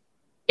song,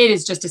 it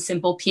is just a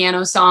simple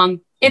piano song.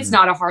 It's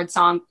not a hard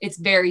song. It's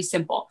very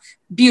simple.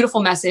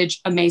 Beautiful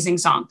message, amazing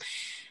song.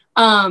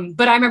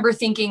 But I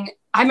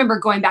remember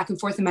going back and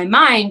forth in my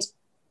mind,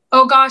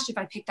 oh gosh, if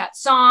I pick that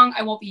song,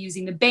 I won't be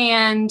using the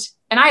band.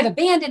 And I have a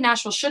band in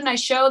Nashville. Shouldn't I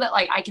show that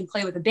like I can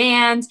play with a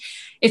band?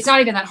 It's not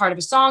even that hard of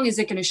a song. Is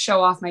it going to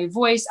show off my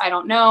voice? I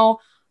don't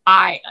know.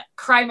 I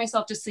cried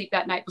myself to sleep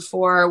that night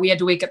before. We had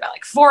to wake up at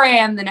like 4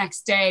 a.m. the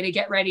next day to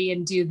get ready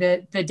and do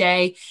the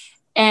day.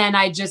 And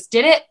I just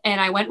did it and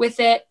I went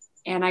with it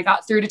and I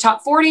got through to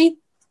top 40,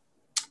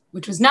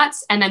 which was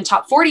nuts. And then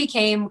top 40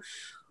 came,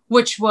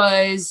 which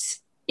was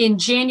in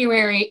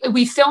January.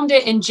 We filmed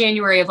it in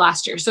January of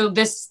last year. So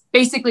this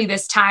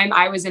time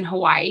I was in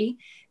Hawaii,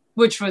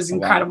 which was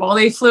incredible. Wow.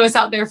 They flew us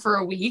out there for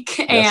a week.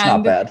 That's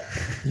not bad.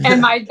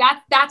 And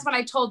that's when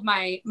I told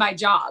my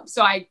job.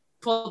 So I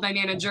pulled my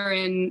manager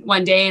in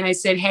one day and I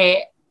said,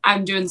 hey,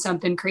 I'm doing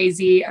something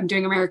crazy. I'm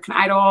doing American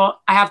Idol.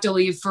 I have to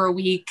leave for a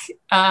week.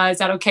 Is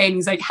that okay? And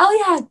he's like, hell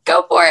yeah,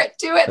 go for it.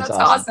 Do it. That's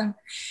awesome.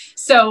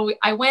 So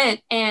I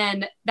went,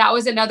 and that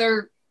was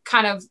another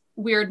kind of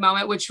weird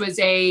moment, which was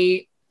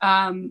there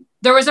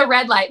was a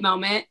red light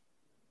moment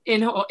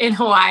in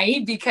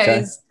Hawaii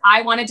because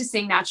I wanted to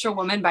sing Natural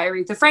Woman by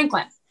Aretha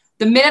Franklin.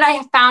 The minute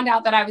I found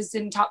out that I was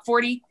in top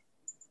 40,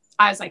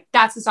 I was like,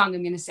 that's the song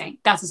I'm going to sing.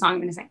 That's the song I'm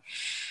going to sing.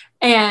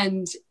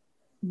 And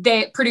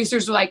the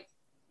producers were like,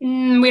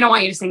 we don't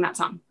want you to sing that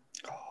song.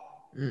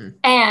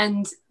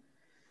 And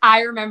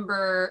I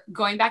remember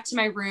going back to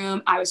my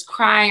room. I was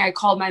crying. I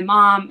called my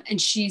mom and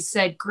she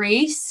said,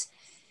 Grace,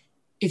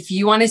 if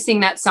you want to sing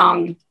that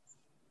song,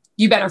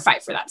 you better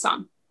fight for that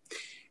song.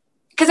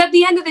 Because at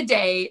the end of the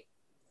day,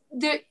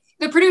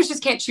 the producers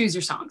can't choose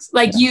your songs.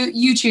 Like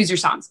you choose your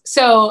songs.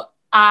 So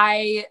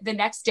the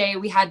next day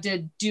we had to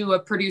do a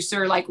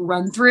producer like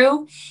run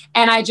through,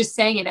 and I just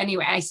sang it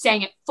anyway. I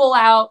sang it full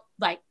out,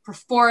 like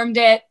performed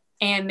it.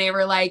 And they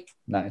were like,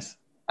 nice.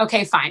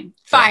 Okay, fine.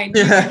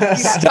 Do that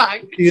song.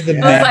 I was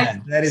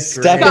like, that is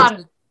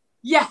great.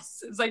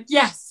 Yes. It was like,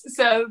 yes.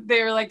 So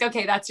they were like,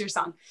 okay, that's your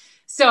song.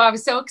 So I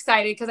was so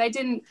excited because I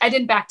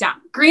didn't back down.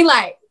 Green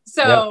light.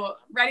 So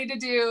ready to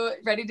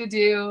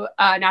do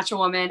Natural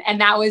Woman. And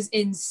that was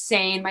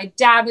insane. My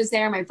dad was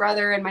there. My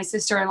brother and my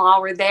sister-in-law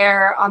were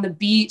there on the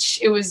beach.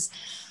 It was,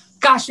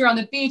 we were on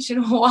the beach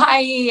in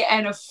Hawaii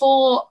and a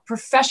full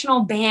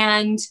professional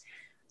band.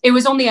 It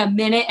was only a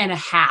minute and a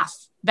half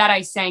that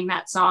I sang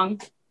that song.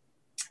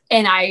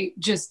 And I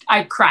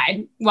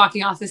cried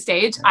walking off the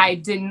stage. I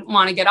didn't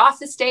want to get off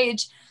the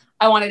stage.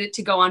 I wanted it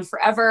to go on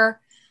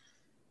forever.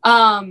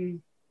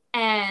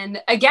 And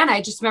again,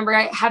 I just remember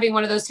having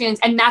one of those feelings,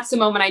 and that's the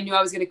moment I knew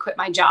I was going to quit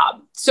my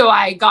job. So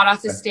I got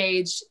off the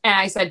stage and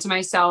I said to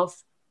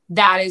myself,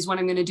 that is what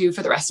I'm going to do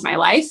for the rest of my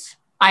life.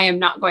 I am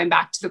not going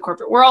back to the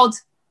corporate world.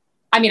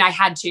 I mean, I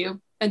had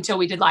to until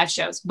we did live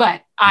shows,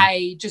 but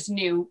I just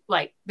knew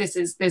like, this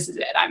is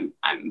it.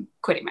 I'm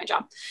quitting my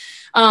job.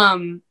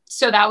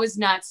 So that was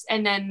nuts.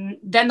 And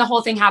then the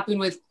whole thing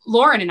happened with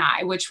Lauren and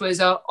I, which was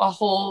a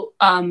whole,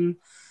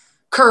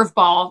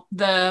 curveball,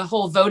 the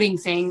whole voting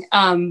thing,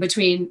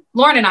 between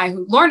Lauren and I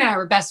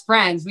were best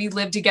friends. We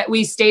lived together.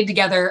 We stayed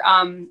together,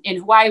 in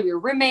Hawaii. We were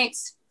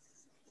roommates.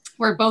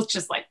 We're both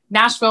just like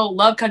Nashville,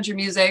 love country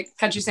music,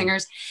 country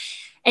singers.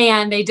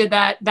 And they did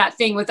that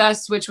thing with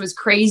us, which was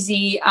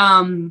crazy.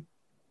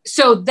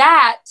 So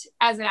that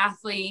as an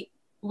athlete,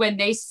 when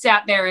they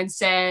sat there and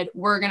said,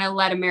 we're going to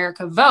let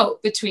America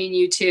vote between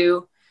you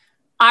two,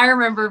 I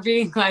remember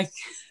being like,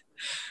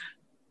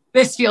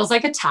 this feels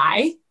like a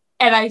tie.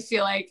 And I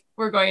feel like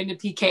we're going to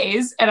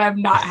PKs and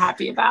I'm not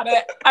happy about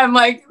it. I'm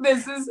like,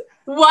 this is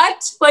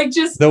what? Like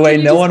just the way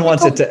no one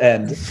wants it to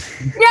end.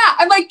 Yeah.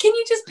 I'm like, can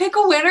you just pick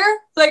a winner?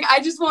 Like,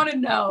 I just want to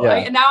know. Yeah.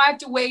 And now I have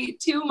to wait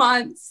 2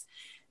 months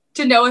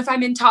to know if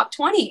I'm in top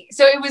 20.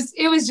 So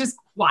it was just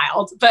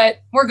wild,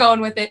 but we're going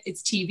with it.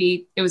 It's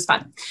TV. It was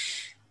fun.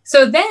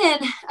 So then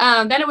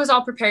it was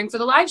all preparing for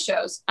the live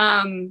shows.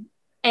 And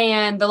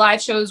the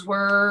live shows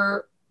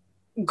were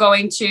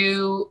going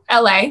to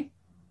LA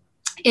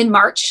in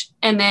March.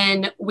 And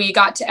then we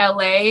got to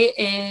LA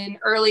in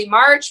early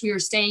March. We were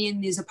staying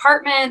in these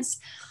apartments.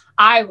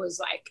 I was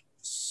like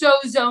so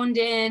zoned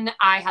in.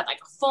 I had like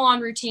a full-on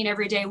routine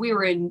every day. We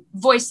were in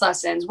voice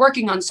lessons,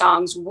 working on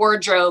songs,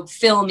 wardrobe,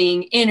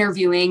 filming,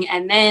 interviewing.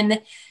 And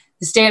then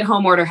the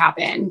stay-at-home order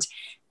happened.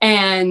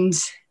 And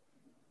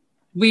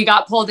we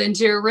got pulled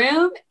into a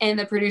room and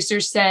the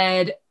producer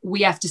said,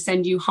 we have to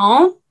send you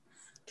home.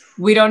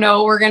 We don't know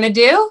what we're going to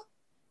do,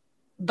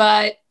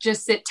 but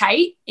just sit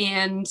tight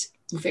and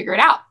we'll figure it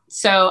out.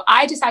 So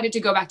I decided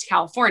to go back to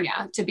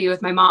California to be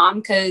with my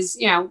mom because,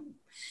 you know,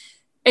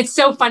 it's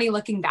so funny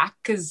looking back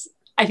because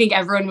I think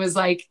everyone was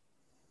like,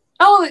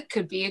 oh, it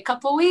could be a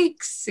couple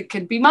weeks. It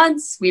could be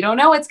months. We don't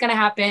know what's going to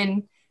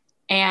happen.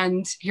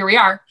 And here we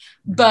are.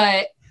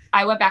 But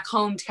I went back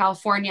home to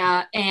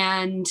California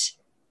and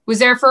was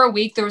there for a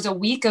week. There was a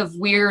week of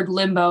weird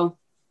limbo.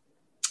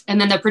 And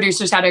then the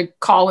producers had a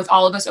call with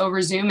all of us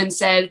over Zoom and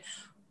said,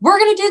 we're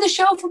going to do the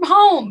show from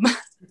home.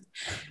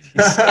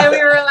 And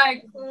we were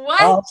like,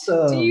 what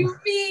awesome. Do you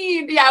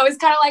mean? Yeah, it was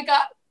kind of like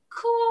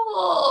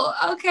cool.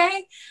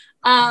 Okay.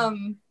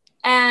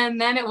 And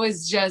then it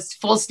was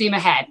just full steam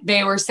ahead.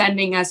 They were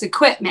sending us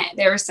equipment.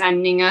 They were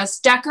sending us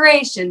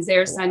decorations. They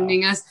were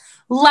sending us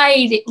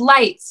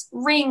lights,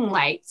 ring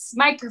lights,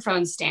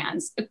 microphone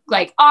stands,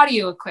 like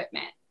audio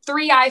equipment,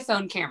 3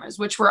 iPhone cameras,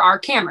 which were our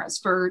cameras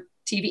for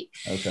TV.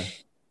 Okay.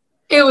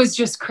 It was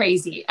just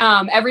crazy.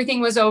 Everything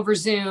was over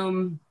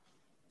Zoom.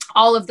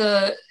 All of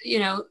the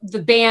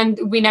band,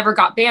 we never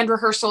got band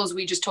rehearsals.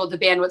 We just told the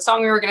band what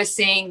song we were going to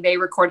sing. They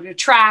recorded a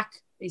track.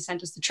 They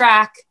sent us the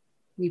track.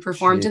 We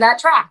performed to that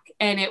track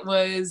and it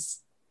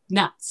was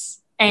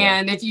nuts.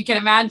 And if you can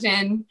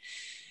imagine,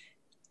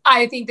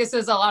 I think this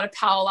is a lot of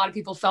how a lot of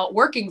people felt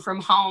working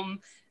from home.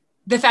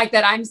 The fact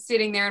that I'm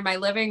sitting there in my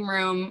living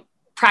room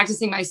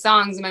practicing my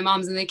songs and my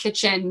mom's in the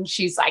kitchen.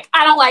 She's like,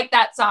 I don't like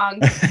that song.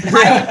 I don't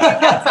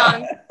like that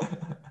song.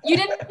 you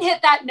didn't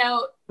hit that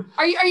note.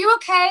 Are you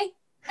okay?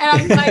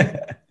 And I'm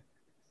like,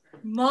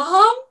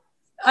 Mom,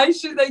 I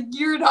should, like,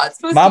 you're not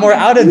supposed Mom, to. we're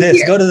out of this.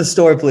 Here. Go to the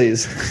store,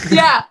 please.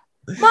 Yeah.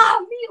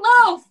 Mom,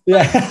 meatloaf.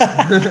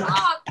 Yeah.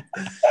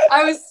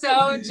 I was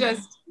so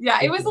just, yeah,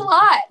 it was a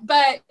lot.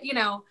 But, you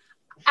know,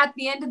 at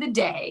the end of the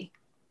day,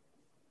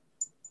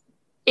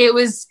 it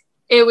was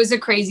a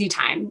crazy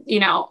time. You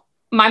know,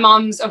 my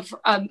mom's a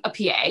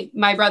PA,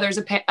 my brother's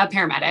a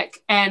paramedic.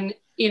 And,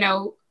 you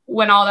know,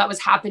 when all that was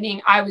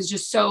happening, I was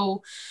just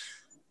so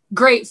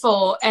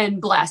grateful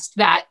and blessed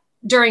that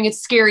during a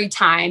scary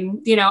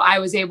time, you know, I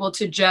was able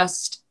to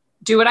just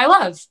do what I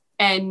love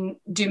and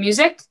do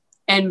music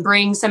and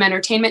bring some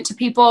entertainment to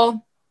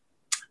people.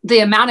 The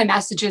amount of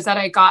messages that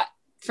I got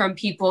from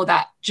people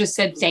that just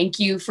said, thank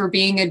you for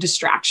being a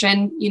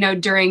distraction, you know,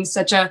 during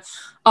such a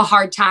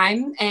hard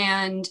time.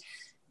 And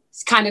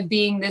it's kind of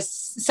being this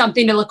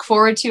something to look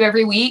forward to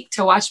every week,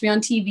 to watch me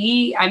on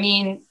TV. I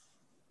mean,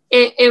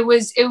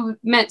 it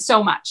meant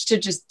so much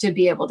to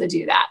be able to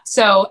do that.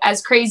 So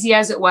as crazy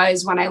as it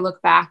was, when I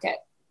look back at,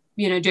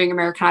 you know, doing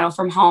American Idol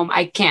from home,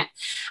 I can't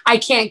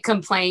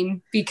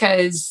complain,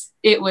 because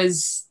it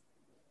was,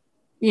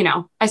 you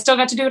know, I still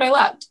got to do what I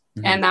loved,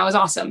 and that was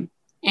awesome.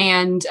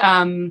 And,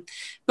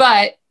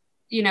 but,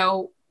 you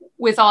know,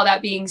 with all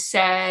that being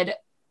said,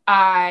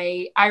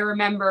 I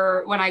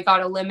remember when I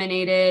got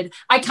eliminated,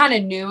 I kind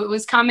of knew it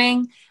was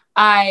coming.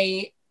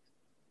 I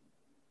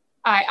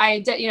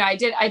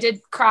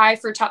did cry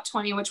for top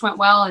 20, which went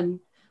well. And,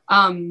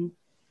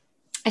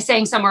 I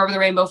sang Somewhere Over the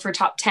Rainbow for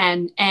top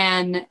 10,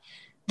 and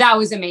that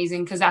was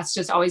amazing, because that's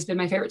just always been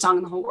my favorite song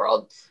in the whole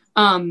world.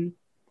 But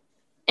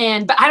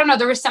I don't know,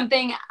 there was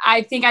something,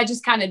 I think I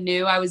just kind of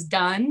knew I was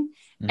done.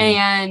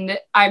 And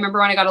I remember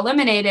when I got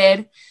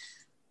eliminated,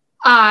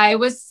 I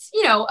was,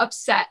 you know,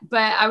 upset, but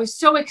I was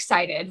so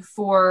excited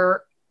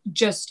for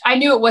just, I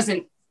knew it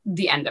wasn't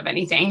the end of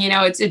anything, you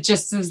know, it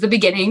just was the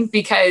beginning,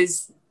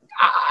 because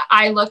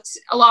I looked,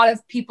 a lot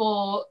of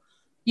people,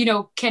 you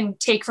know, can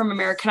take from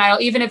American Idol,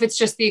 even if it's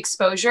just the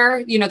exposure,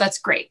 you know, that's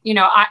great. You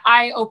know,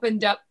 I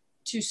opened up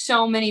to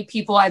so many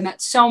people. I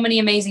met so many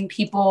amazing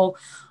people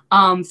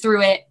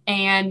through it,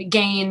 and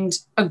gained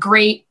a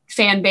great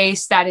fan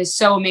base that is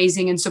so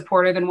amazing and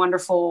supportive and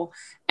wonderful,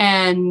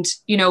 and,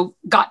 you know,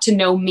 got to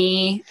know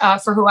me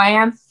for who I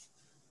am.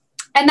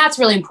 And that's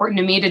really important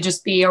to me, to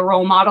just be a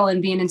role model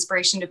and be an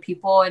inspiration to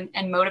people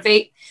and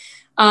motivate.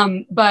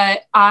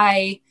 But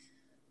I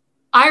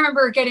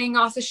remember getting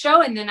off the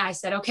show, and then I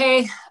said,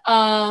 okay,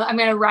 I'm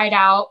going to ride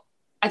out.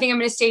 I think I'm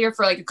going to stay here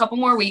for like a couple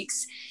more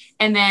weeks.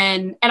 And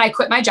I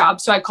quit my job.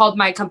 So I called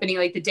my company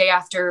like the day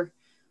after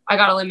I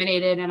got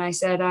eliminated, and I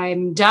said,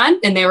 I'm done.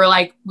 And they were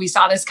like, we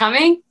saw this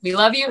coming. We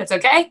love you. It's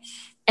okay.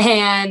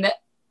 And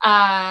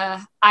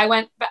I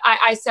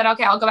said,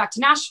 okay, I'll go back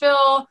to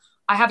Nashville.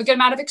 I have a good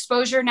amount of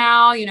exposure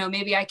now. You know,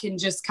 maybe I can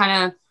just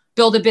kind of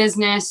build a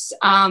business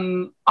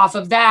off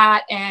of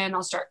that. And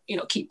I'll start, you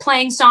know, keep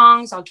playing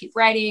songs. I'll keep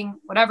writing,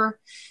 whatever.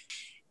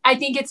 I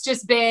think it's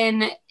just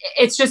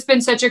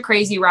been such a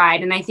crazy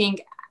ride. And I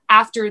think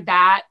after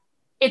that,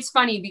 it's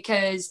funny,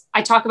 because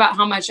I talk about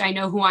how much I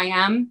know who I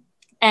am.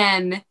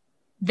 And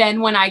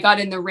then when I got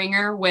in the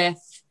ringer with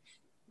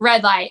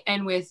Red Light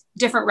and with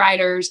different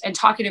writers and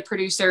talking to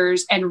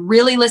producers and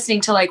really listening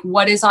to like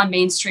what is on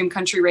mainstream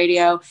country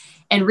radio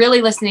and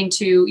really listening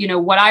to, you know,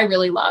 what I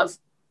really love,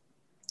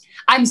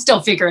 I'm still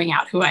figuring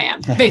out who I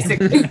am,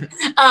 basically.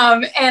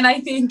 And I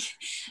think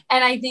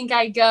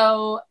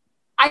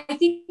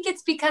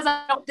it's because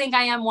I don't think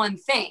I am one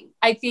thing.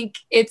 I think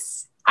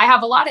I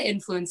have a lot of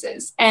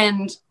influences,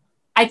 and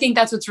I think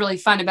that's what's really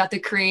fun about the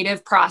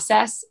creative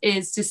process,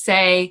 is to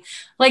say,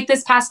 like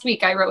this past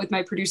week, I wrote with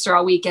my producer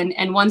all week,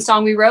 and one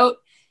song we wrote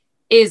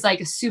is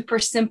like a super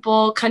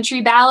simple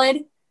country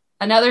ballad.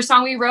 Another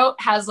song we wrote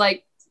has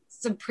like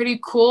some pretty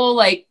cool,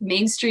 like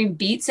mainstream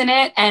beats in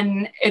it.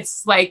 And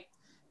it's like,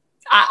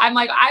 I'm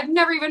like, I've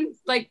never even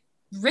like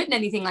written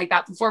anything like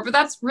that before, but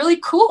that's really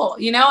cool,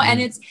 you know?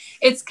 And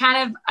it's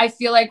kind of, I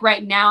feel like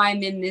right now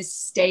I'm in this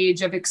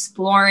stage of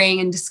exploring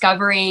and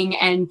discovering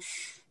and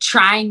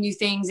trying new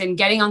things and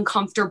getting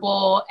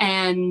uncomfortable.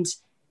 And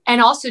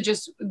also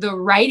just the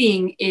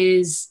writing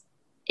is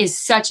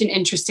such an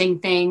interesting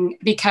thing,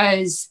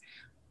 because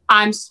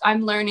I'm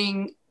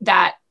learning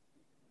that,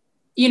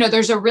 you know,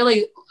 there's a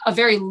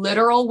very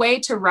literal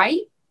way to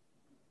write,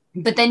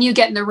 but then you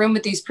get in the room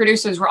with these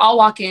producers, we're all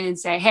walk in and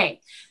say,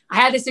 hey, I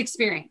had this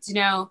experience, you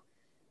know,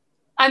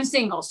 I'm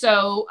single.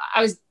 So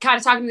I was kind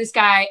of talking to this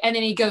guy, and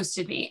then he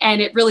ghosted me,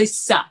 and it really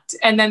sucked.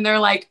 And then they're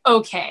like,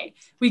 okay,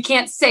 we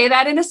can't say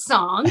that in a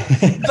song,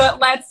 but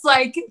let's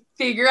like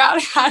figure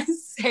out how to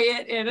say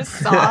it in a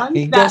song.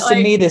 He ghosted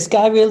me. This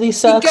guy really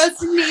sucks. He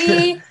ghosted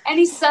me and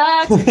he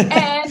sucks,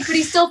 but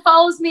he still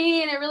follows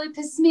me, and it really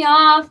pisses me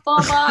off,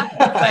 blah, blah.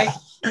 Like,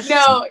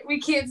 no, we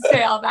can't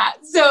say all that.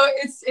 So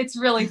it's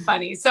really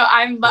funny. So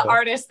I'm the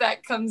artist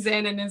that comes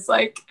in and is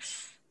like,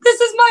 this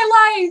is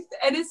my life.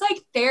 And it's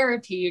like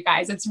therapy, you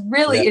guys. It's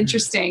really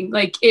interesting.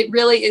 Like, it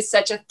really is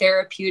such a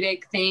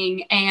therapeutic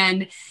thing.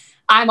 And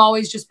I'm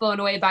always just blown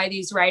away by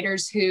these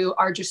writers who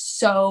are just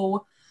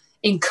so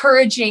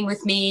encouraging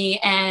with me,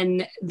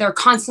 and they're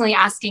constantly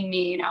asking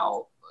me,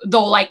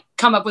 they'll like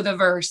come up with a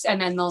verse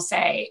and then they'll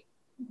say,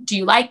 do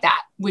you like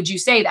that? Would you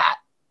say that?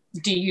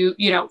 Do you,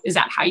 is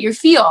that how you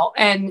feel?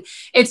 And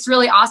it's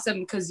really awesome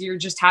because you're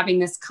just having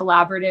this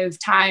collaborative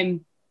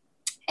time.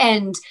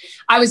 And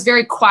I was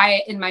very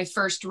quiet in my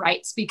first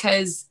writes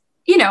because,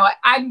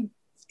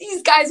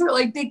 these guys are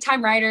like big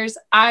time writers.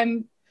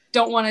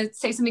 Don't want to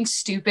say something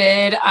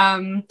stupid.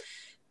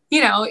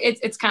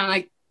 It's kind of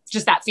like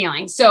just that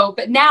feeling. So,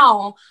 but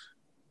now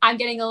I'm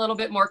getting a little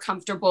bit more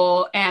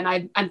comfortable,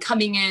 and I'm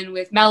coming in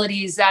with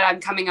melodies that I'm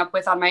coming up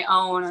with on my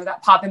own, or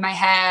that pop in my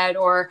head,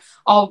 or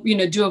I'll,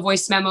 do a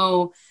voice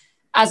memo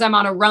as I'm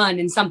on a run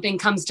and something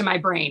comes to my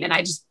brain and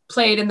I just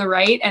play it in the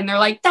right. And they're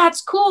like,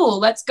 that's cool.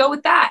 Let's go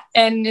with that.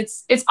 And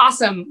it's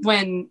awesome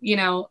when,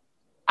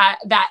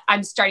 that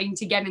I'm starting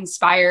to get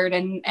inspired,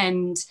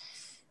 and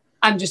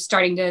I'm just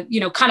starting to,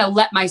 kind of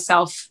let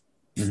myself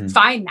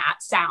find that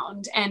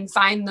sound and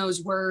find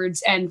those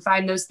words and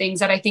find those things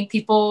that I think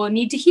people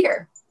need to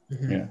hear.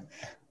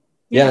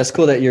 Yeah. It's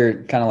cool that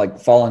you're kind of like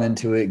falling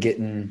into it,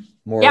 getting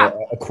more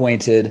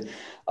acquainted.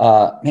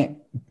 Man,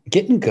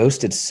 getting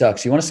ghosted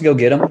sucks. You want us to go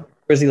get him? Where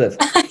does he live?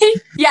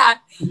 Yeah.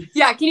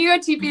 Can you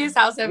go to TP's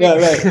house? Yeah,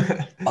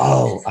 right.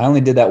 Oh, I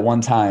only did that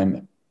one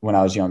time when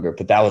I was younger,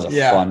 but that was a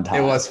fun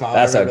time. It was fun.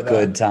 That's a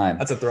good time.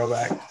 That's a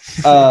throwback.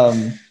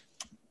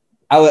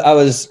 I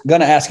was going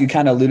to ask, you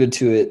kind of alluded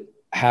to it,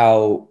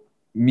 how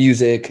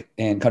music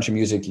and country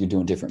music, you're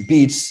doing different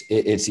beats.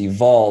 It's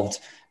evolved.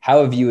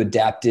 How have you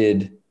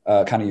adapted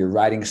kind of your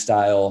writing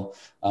style?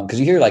 Because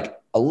you hear like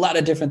a lot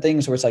of different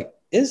things where it's like,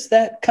 is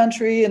that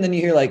country? And then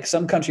you hear like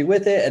some country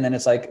with it. And then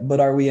it's like, but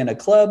are we in a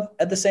club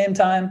at the same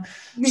time?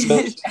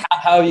 So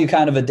how have you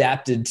kind of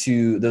adapted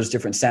to those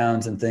different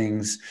sounds and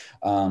things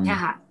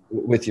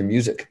with your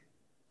music?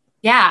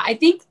 Yeah, I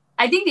think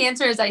the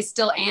answer is I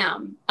still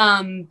am,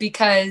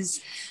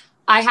 because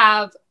I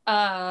have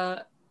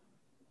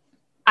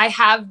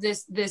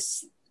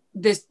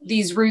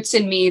these roots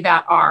in me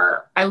that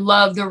I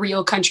love the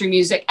real country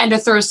music. And to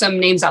throw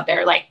some names out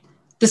there, like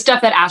the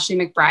stuff that Ashley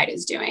McBryde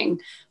is doing,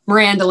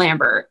 Miranda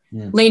Lambert,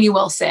 Lainey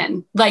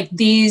Wilson, like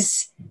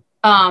these,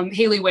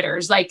 Haley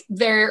Witters, like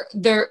they're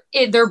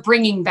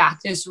bringing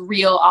back this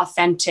real,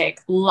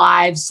 authentic,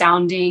 live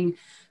sounding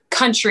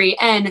country.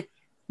 And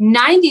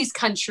 90s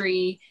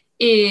country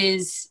I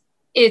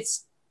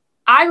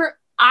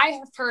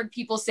have heard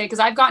people say, because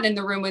I've gotten in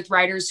the room with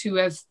writers who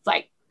have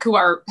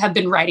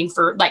been writing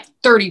for like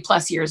 30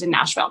 plus years in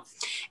Nashville.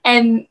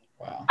 And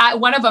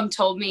one of them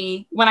told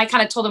me, when I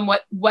kind of told him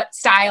what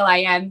style I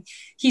am,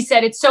 he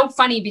said, it's so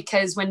funny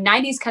because when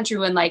 90s country,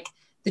 when like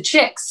the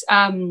Chicks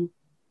and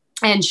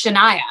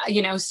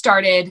Shania,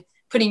 started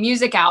putting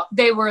music out,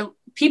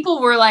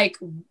 people were like,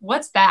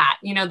 what's that?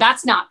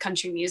 That's not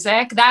country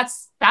music.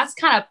 That's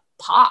kind of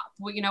pop.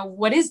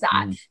 What is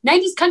that?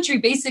 90s country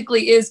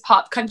basically is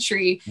pop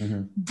country,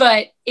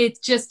 but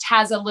it just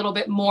has a little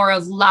bit more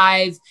of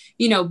live,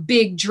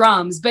 big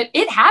drums, but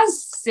it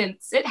has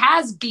synths, it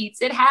has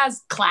beats, it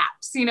has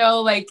claps,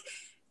 like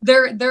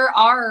there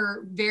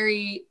are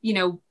very,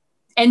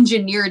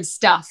 engineered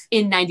stuff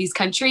in 90s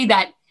country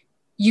that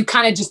you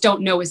kind of just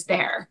don't know is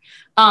there,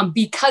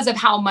 because of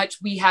how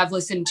much we have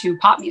listened to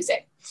pop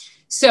music.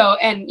 So,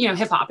 and,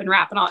 hip hop and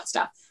rap and all that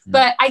stuff.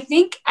 But I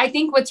think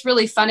what's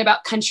really fun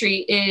about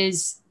country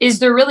is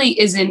there really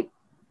isn't,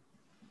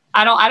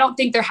 I don't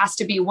think there has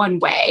to be one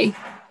way.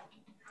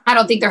 I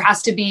don't think there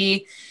has to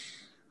be,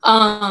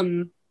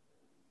 one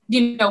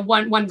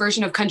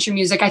version of country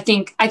music. I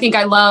think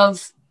I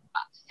love,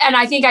 and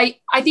I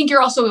think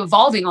you're also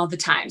evolving all the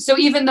time. So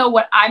even though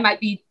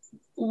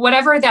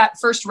whatever that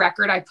first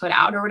record I put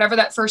out, or whatever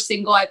that first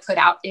single I put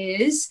out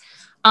is,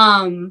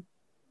 I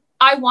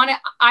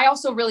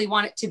also really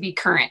want it to be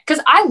current,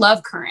 because I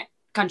love current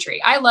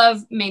country. I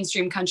love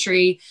mainstream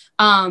country.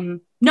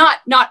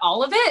 Not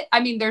all of it. I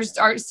mean, there's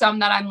some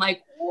that I'm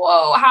like,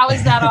 whoa, how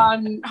is that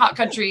on Hot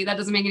Country? That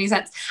doesn't make any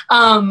sense.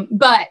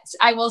 But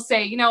I will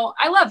say,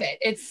 I love it.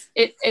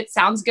 It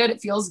sounds good.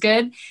 It feels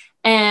good.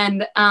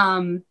 And,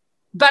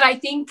 but I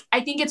think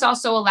it's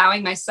also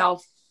allowing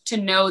myself to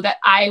know that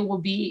I will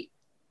be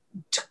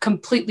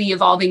completely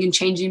evolving and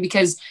changing,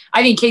 because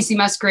I think Kacey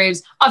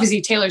Musgraves, obviously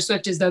Taylor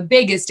Swift is the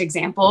biggest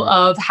example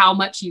of how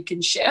much you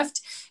can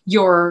shift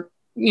your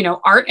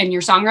art and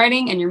your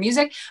songwriting and your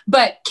music.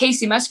 But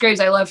Kacey Musgraves,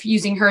 I love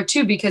using her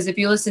too, because if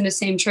you listen to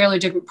Same Trailer,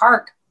 Different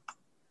Park,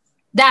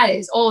 that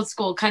is old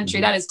school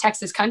country. That is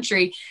Texas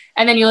country.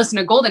 And then you listen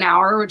to Golden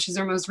Hour, which is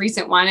their most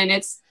recent one, and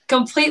it's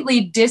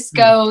completely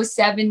disco,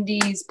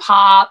 70s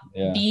pop,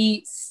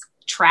 beats,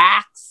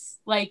 tracks,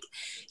 like,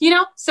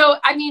 so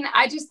I mean,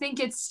 I just think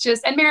it's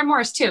just, and Maren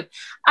Morris too.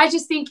 I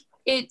think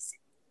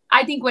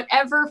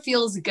whatever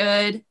feels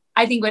good.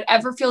 I think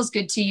whatever feels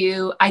good to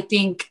you. I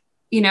think,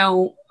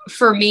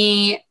 for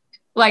me,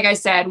 like I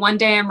said, one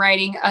day I'm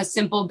writing a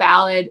simple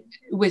ballad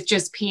with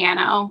just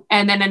piano.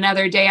 And then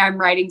another day I'm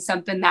writing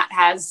something that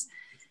has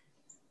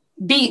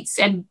beats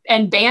and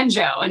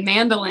banjo and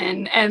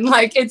mandolin, and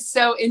like it's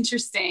so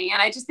interesting.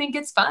 And I just think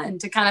it's fun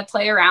to kind of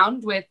play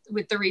around with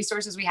the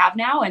resources we have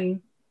now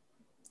and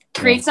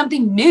create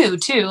something new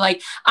too.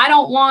 Like I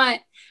don't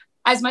want,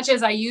 as much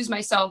as I use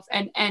myself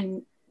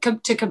and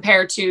to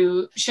compare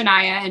to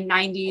Shania and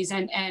 90s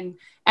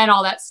and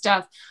all that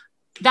stuff,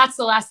 that's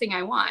the last thing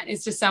I want,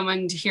 is just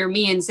someone to hear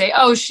me and say,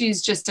 oh,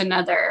 she's just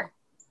another,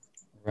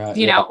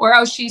 you know, or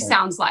oh, she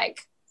sounds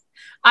like.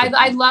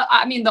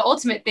 I mean, the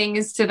ultimate thing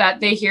is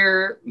that they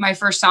hear my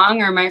first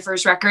song or my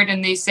first record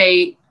and they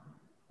say,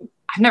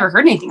 I've never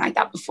heard anything like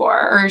that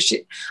before. Or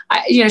she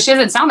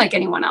doesn't sound like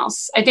anyone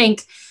else. I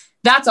think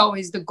that's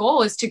always the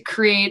goal, is to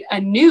create a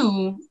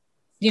new,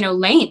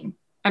 lane.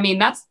 I mean,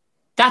 that's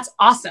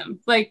awesome.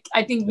 Like,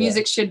 I think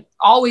music should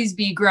always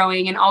be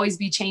growing and always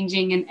be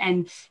changing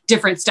and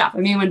different stuff. I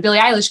mean, when Billie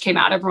Eilish came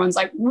out, everyone's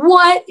like,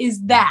 what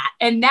is that?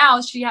 And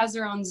now she has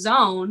her own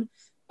zone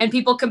and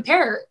people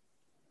compare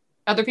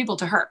other people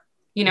to her,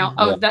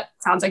 that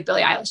sounds like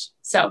Billie Eilish.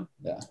 So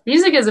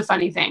music is a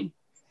funny thing.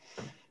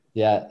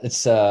 Yeah,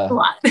 it's a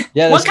lot.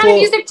 Yeah, what kind of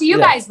music do you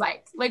guys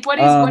like? Like, what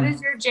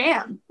is your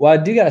jam? Well, I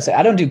do gotta say,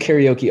 I don't do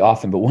karaoke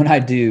often, but when I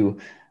do,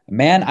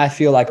 man, I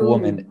Feel Like a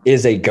Woman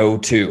is a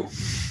go-to.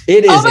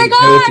 It is a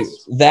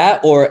go-to.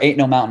 That or Ain't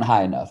No Mountain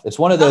High Enough. It's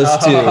one of those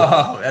two.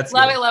 That's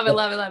love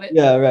it.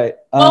 Yeah, right.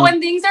 Well,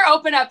 when things are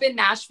open up in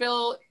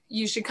Nashville,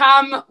 you should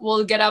come.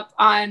 We'll get up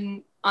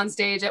on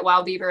stage at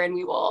Wild Beaver and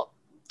we will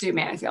do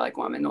Man, I Feel Like a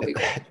Woman. It'll be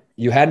cool.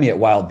 You had me at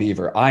Wild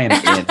Beaver. I am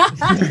in.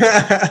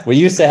 We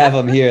used to have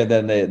them here,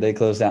 then they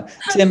closed down.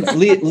 Tim,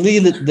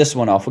 lead this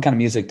one off. What kind of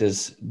music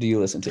do you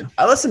listen to?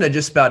 I listen to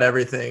just about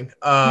everything.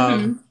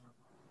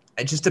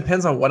 It just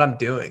depends on what I'm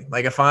doing.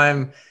 Like if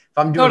I'm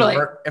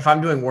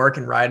doing work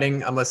and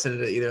writing, I'm listening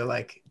to either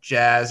like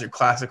jazz or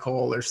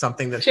classical or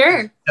something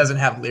that doesn't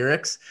have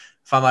lyrics.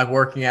 If I'm like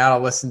working out, I'll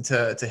listen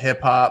to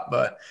hip hop.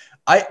 But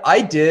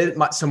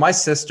my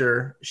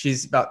sister,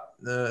 she's about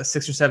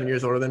 6 or 7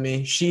 years older than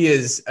me. She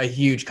is a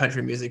huge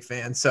country music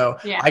fan. So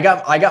I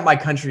got my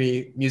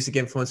country music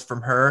influence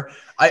from her.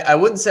 I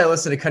wouldn't say I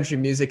listen to country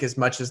music as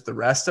much as the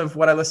rest of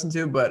what I listen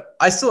to, but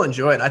I still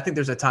enjoy it. And I think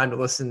there's a time to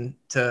listen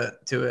to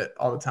it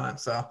all the time.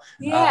 So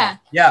I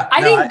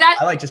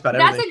like just about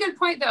everything. That's a good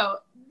point though,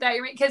 that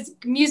you're, because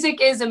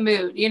music is a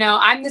mood.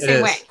 I'm the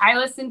same way.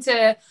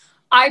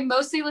 I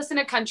mostly listen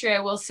to country, I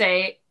will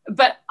say,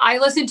 but I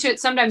listen to it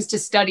sometimes to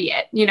study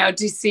it,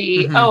 to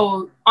see,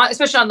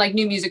 especially on like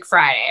New Music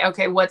Friday.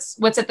 Okay. What's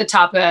at the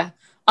top of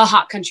a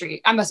hot country?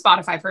 I'm a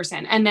Spotify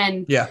person. And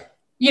then,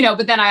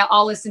 but then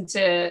I'll listen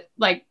to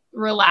like a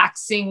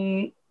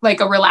relaxing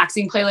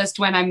playlist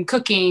when I'm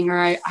cooking, or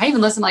I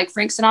even listen to like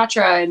Frank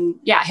Sinatra and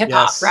hip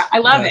hop. Yes. I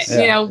love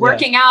it.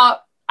 Working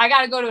out, I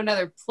got to go to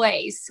another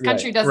place.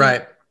 Country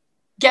doesn't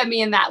get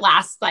me in that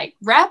last like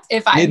rep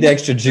if I need the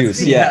extra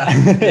juice. Yeah.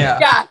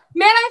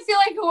 Man, I Feel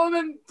Like a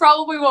Woman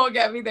probably won't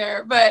get me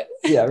there, but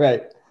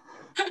right.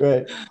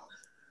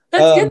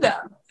 That's good though.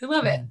 I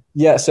love it.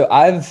 Yeah. So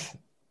I've,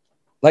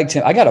 like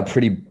Tim, I got a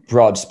pretty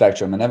broad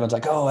spectrum, and everyone's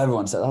like, oh,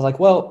 everyone says. I was like,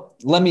 well,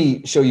 let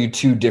me show you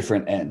two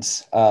different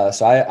ends.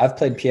 So I've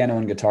played piano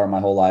and guitar my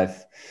whole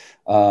life.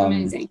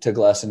 Took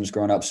lessons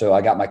growing up. So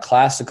I got my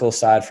classical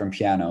side from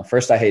piano.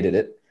 First, I hated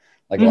it,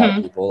 like a lot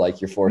of people,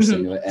 like you're forced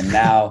into it. And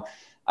now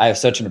I have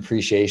such an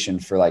appreciation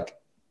for like,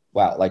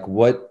 wow, like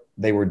what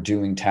they were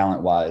doing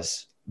talent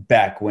wise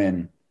back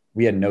when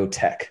we had no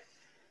tech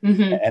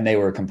and they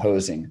were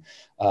composing.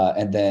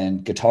 And then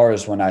guitar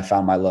is when I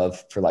found my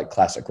love for like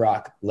classic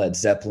rock, Led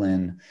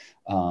Zeppelin,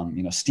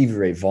 Stevie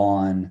Ray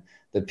Vaughan,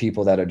 the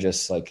people that are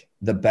just like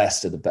the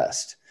best of the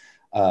best.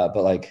 But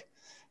like,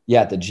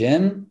 at the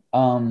gym,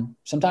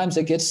 sometimes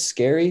it gets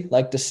scary,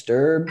 like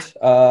Disturbed,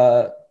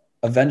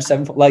 Avenged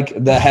Sevenfold,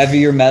 like the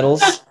heavier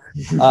metals.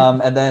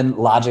 And then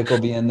Logic will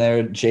be in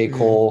there, J.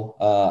 Cole.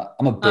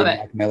 I'm a big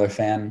Mac Miller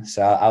fan,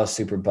 so I was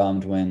super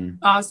bummed when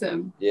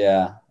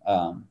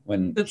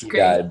when he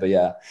died.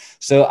 But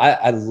so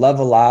I love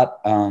a lot.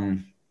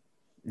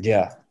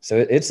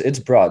 So it's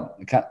broad.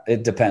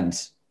 It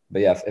depends.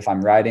 But if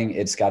I'm writing,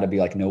 it's got to be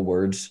like no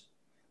words.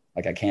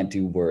 Like I can't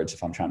do words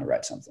if I'm trying to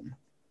write something,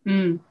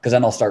 because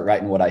then I'll start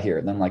writing what I hear,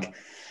 and then like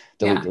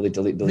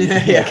delete.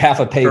 Like half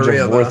a page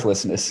of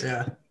worthlessness.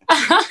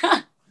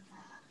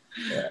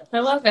 I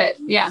love it.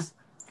 Yeah.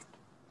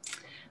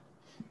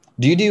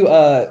 Do you do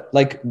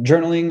like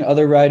journaling,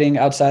 other writing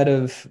outside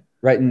of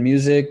writing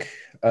music?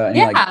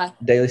 Any like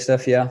daily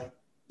stuff? Yeah.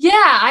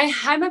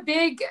 I'm a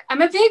big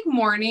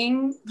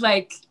morning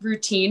like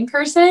routine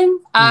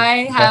person.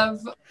 I have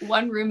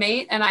one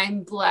roommate and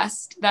I'm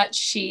blessed that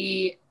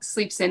she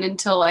sleeps in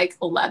until like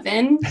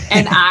 11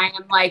 and I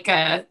am like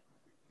a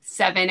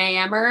 7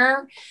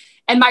 a.m.er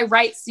and my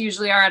writes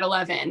usually are at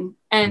 11.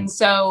 And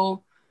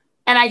so,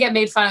 and I get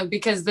made fun of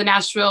because the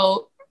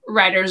Nashville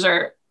writers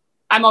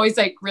I'm always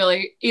like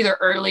really either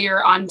early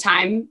or on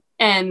time.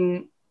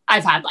 And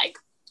I've had like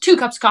 2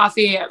 cups of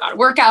coffee. I got a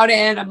workout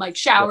in. I'm like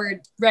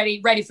showered,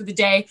 ready for the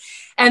day.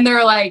 And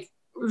they're like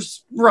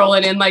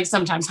rolling in, like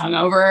sometimes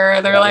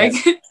hungover. They're like,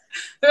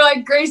 They're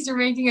like, Grace, you're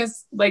making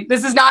us like,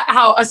 this is not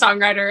how a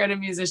songwriter and a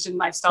musician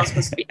lifestyle is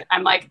supposed to be.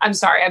 I'm like, I'm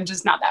sorry, I'm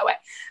just not that way.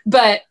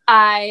 But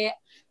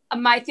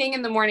my thing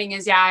in the morning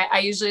is, I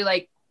usually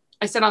like,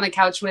 I sit on the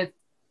couch with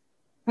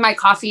my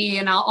coffee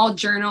and I'll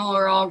journal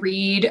or I'll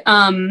read.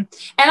 And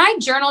I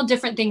journal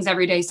different things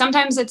every day.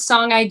 Sometimes it's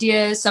song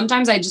ideas.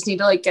 Sometimes I just need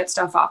to like get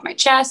stuff off my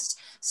chest.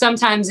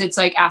 Sometimes it's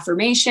like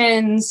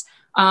affirmations.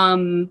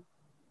 I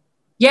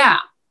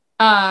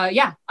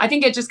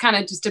think it just kind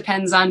of just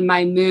depends on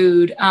my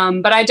mood.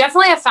 But I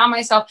definitely have found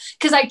myself,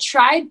 because I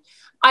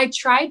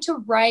tried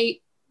to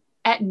write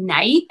at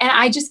night and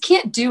I just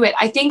can't do it.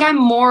 I think I'm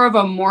more of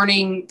a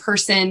morning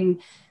person,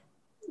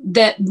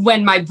 that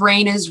when my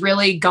brain is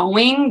really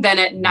going, than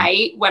at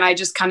night when I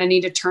just kind of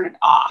need to turn it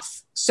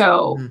off.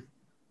 So,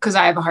 because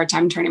I have a hard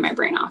time turning my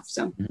brain off.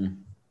 So,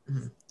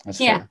 That's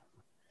yeah. fair.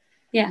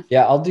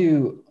 Yeah. I'll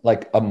do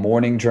like a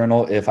morning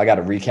journal if I got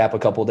to recap a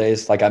couple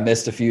days. Like I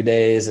missed a few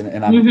days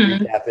and I'm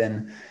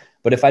recapping.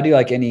 But if I do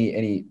like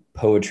any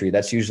poetry,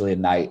 that's usually a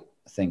night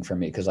thing for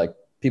me. Cause like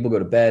people go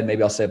to bed,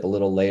 maybe I'll stay up a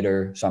little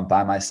later. So I'm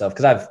by myself.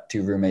 Cause I have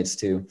 2 roommates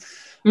too.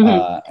 And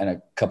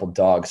a couple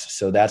dogs.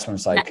 So that's when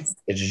it's like,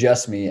 it's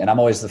just me. And I'm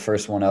always the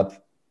first one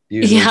up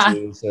usually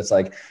too. So it's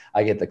like,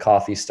 I get the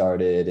coffee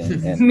started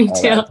and Me all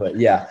too. that.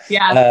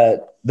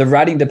 But the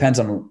writing depends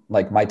on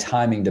like my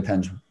timing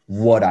depends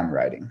what I'm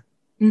writing.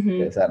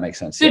 If that makes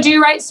sense. So do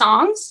you write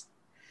songs?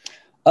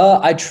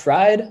 I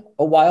tried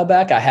a while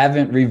back. I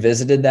haven't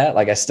revisited that.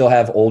 Like I still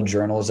have old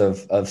journals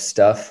of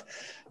stuff.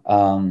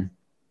 I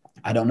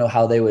don't know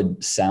how they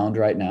would sound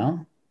right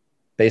now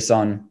based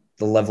on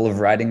the level of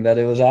writing that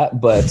it was at,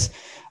 but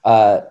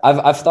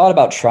I've thought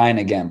about trying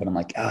again, but I'm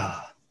like,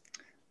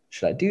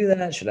 should I do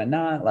that? Should I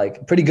not?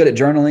 Like pretty good at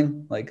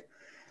journaling. Like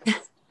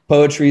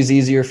poetry is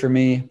easier for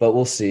me, but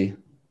we'll see.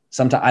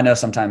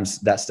 Sometimes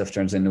that stuff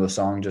turns into a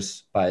song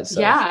just by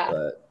itself. Yeah.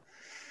 But,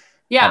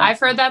 I've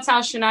heard that's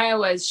how Shania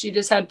was. She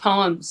just had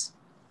poems.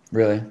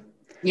 Really?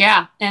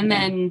 Yeah. And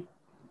then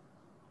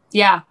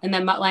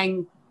Mutt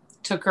Lange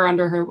took her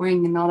under her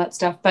wing and all that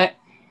stuff. But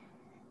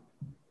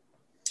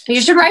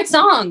you should write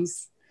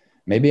songs.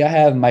 Maybe I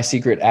have my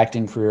secret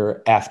acting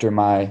career after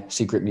my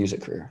secret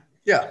music career.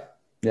 Yeah.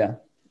 Do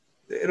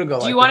It'll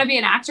go. you want to be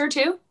an actor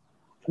too?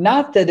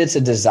 Not that it's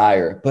a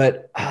desire,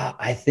 but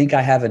I think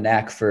I have a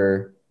knack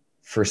for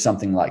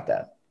something like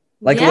that.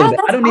 Like a little bit.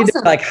 I don't need to be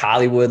like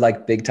Hollywood,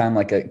 like big time,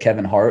 like a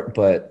Kevin Hart,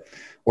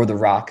 or The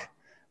Rock.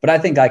 But I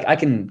think like I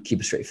can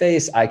keep a straight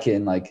face. I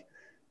can like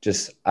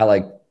I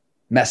like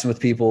messing with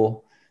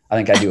people. I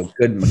think I do a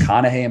good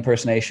McConaughey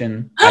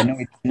impersonation. I know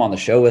I'm on the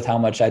show with how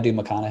much I do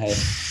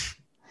McConaughey.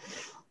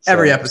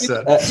 Every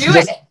episode.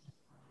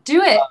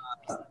 Do it.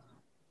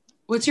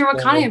 What's your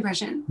McConaughey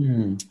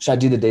impression? Should I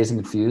do the Dazed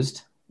and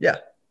Confused? Yeah.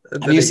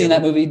 Have you seen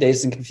that movie,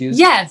 Dazed and Confused?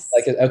 Yes.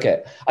 Like,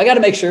 okay. I got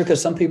to make sure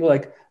because some people are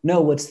like, no,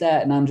 what's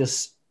that? And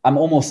I'm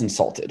almost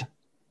insulted.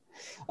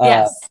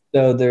 Yes.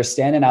 So they're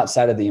standing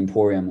outside of the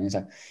Emporium and he's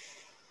like,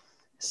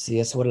 see,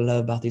 that's what I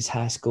love about these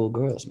high school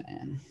girls,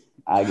 man.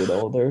 I get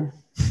older.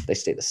 They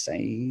stay the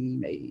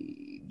same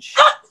age.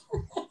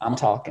 I'm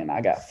talking,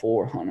 I got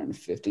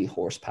 450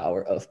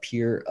 horsepower of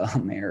pure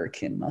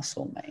American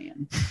muscle,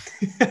 man.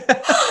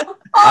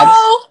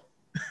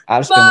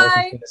 I've just been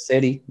working for the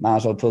city. Might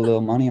as well put a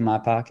little money in my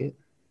pocket.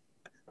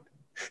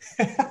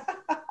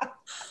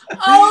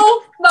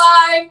 Oh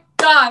my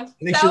God. I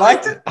think she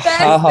liked it.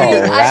 All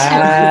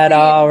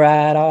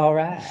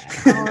right.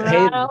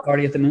 Hey, the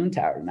party at the Moon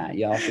Tower tonight.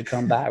 Y'all should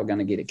come by. We're going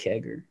to get a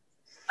kegger.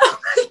 Oh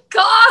my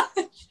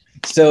God.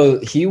 So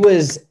he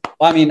was,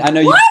 I mean, I know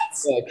you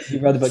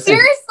read the book.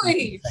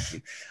 Seriously. Thank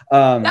you.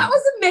 That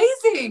was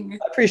amazing.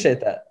 I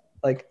appreciate that.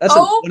 Like, that's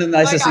one of the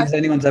nicest things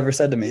anyone's ever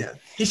said to me. Yeah.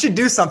 He should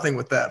do something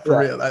with that for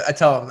real. I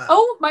tell him that.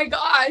 Oh my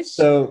gosh.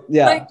 So,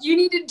 yeah. Like, you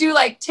need to do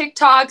like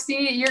TikToks.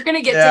 You're going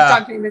to get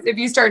TikTok famous if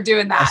you start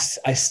doing that.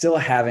 I still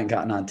haven't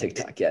gotten on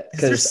TikTok yet.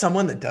 Is there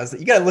someone that does that?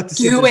 You got to look to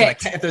see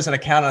if there's an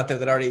account out there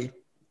that already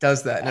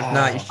does that. And if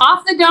not, you should.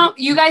 Off the Dome.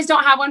 You guys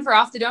don't have one for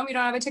Off the Dome? You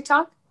don't have a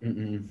TikTok?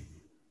 Mm-mm.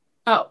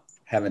 Oh.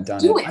 Haven't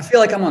done it. I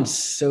feel like I'm on I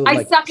suck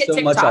at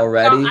TikTok. much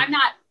already. No, I'm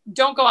not.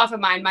 Don't go off of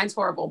mine. Mine's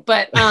horrible.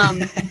 But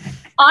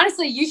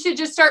honestly, you should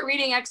just start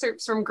reading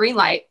excerpts from Green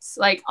Lights,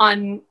 like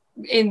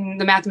in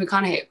the Matthew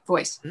McConaughey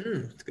voice.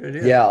 That's a good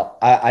idea. Yeah,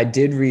 I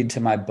did read to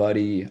my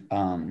buddy,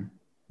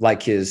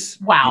 like his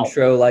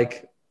intro,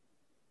 like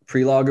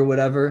prelogue or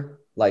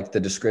whatever, like the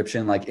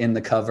description, like in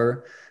the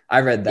cover.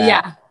 I read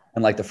that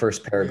and like the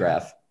first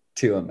paragraph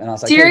to him, and I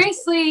was like,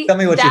 seriously, hey, tell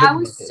me what that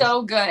was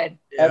so good.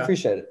 I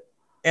appreciate it.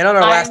 And on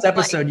our last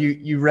episode,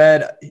 he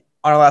read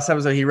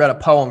a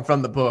poem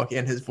from the book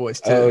in his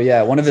voice too. Oh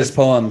yeah, one of his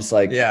poems,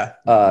 like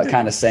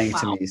kind of sang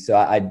to me. So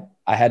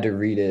I had to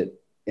read it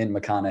in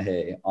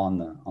McConaughey on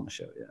the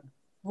show. Yeah.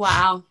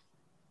 Wow,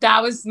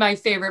 that was my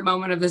favorite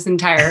moment of this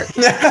entire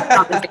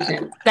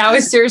conversation. That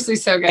was seriously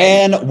so good.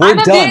 And I'm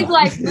a big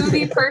like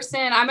movie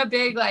person. I'm a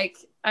big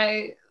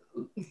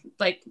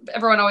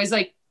everyone always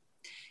like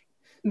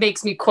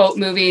makes me quote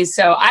movies.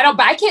 So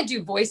I can't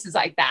do voices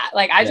like that.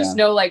 Like I just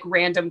know like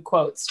random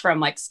quotes from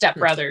like Step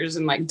Brothers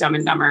and like Dumb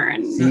and Dumber.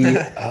 And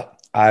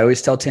I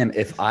always tell Tim,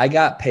 if I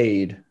got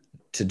paid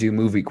to do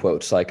movie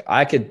quotes, like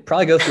I could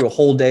probably go through a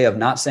whole day of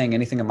not saying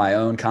anything of my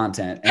own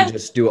content and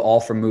just do it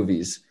all from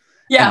movies.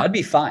 Yeah. I'd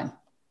be fine.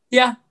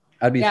 Yeah.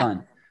 I'd be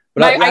fine.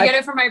 But I get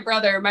it from my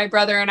brother. My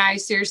brother and I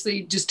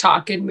seriously just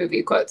talk in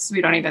movie quotes.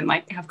 We don't even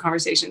like have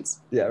conversations.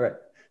 Yeah, right.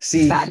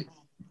 See,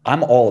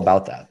 I'm all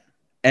about that.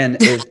 And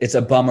it's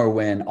a bummer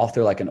when I'll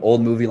throw like an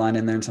old movie line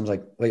in there and someone's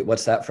like, wait,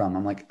 what's that from?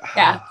 I'm like,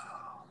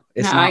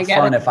 it's not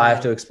fun if I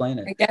have to explain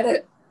it. I get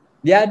it.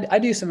 Yeah, I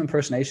do some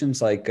impersonations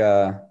like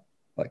a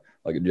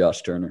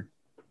Josh Turner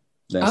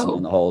dancing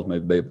in the halls,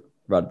 maybe babe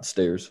right up the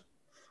stairs.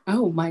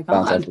 Oh my God.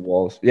 Bounce off the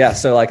walls. Yeah.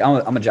 So like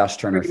I'm a Josh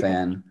Turner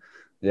fan.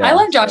 Yeah, I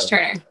love Josh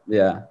Turner.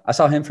 Yeah. I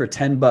saw him for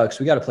 $10.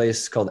 We got a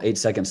place called 8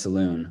 Second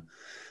Saloon.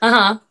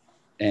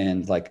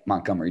 And like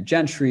Montgomery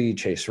Gentry,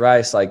 Chase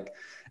Rice, like,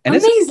 and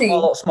amazing.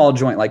 It's a small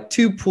joint, like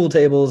 2 pool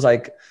tables,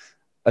 like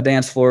a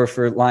dance floor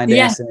for line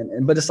dancing,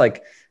 but it's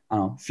like, I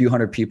don't know, a few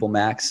hundred people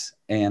max.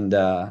 And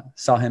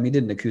saw him, he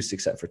did an acoustic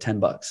set for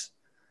 $10.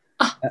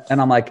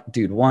 And I'm like,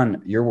 dude,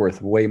 1, you're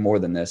worth way more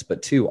than this,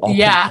 but 2, all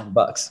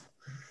 $10.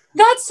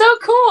 That's so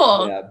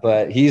cool. Yeah,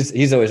 but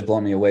he's always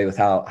blown me away with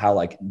how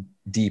like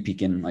deep he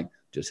can like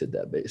just hit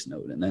that bass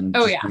note and then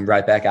come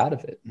right back out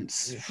of it.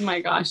 Oh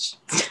my gosh.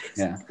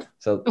 Yeah.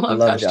 So I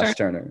love Josh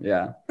Turner.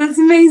 Yeah. That's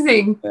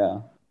amazing.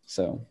 Yeah.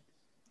 So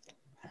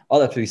all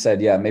that to be said,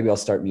 maybe I'll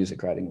start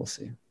music writing. We'll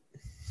see.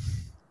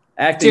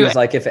 Acting is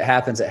like, if it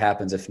happens, it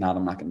happens. If not,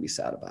 I'm not going to be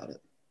sad about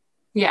it.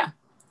 Yeah,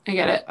 I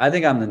get it. I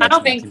think I'm the next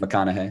Matthew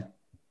McConaughey.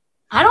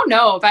 I don't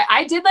know. If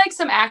I did like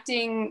some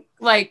acting,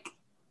 like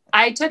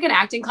I took an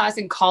acting class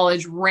in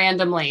college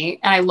randomly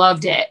and I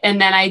loved it.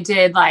 And then I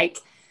did like,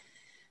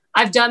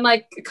 I've done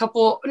like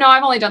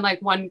I've only done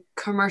like 1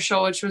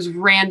 commercial, which was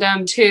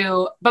random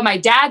too. But my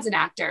dad's an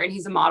actor and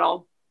he's a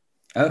model.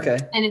 Okay.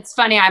 And it's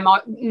funny.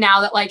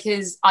 Now that like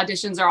his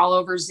auditions are all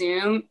over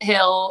Zoom,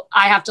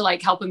 I have to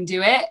like help him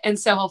do it. And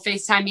so he'll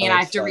FaceTime me and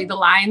I have to read the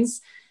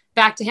lines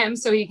back to him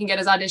so he can get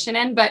his audition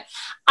in. But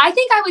I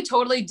think I would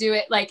totally do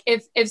it. Like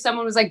if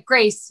someone was like,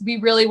 Grace, we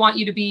really want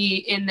you to be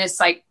in this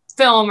like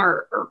film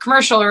or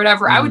commercial or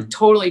whatever, I would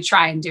totally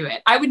try and do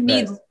it. I would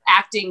need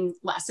acting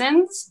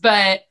lessons,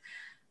 but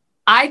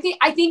I think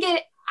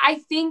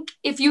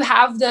if you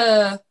have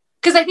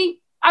because I think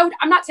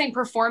I'm not saying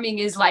performing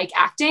is like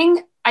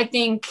acting. I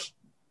think,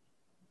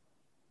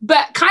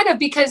 but kind of,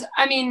 because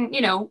I mean,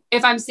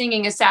 if I'm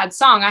singing a sad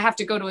song, I have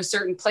to go to a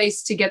certain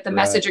place to get the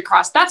message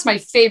across. That's my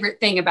favorite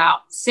thing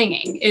about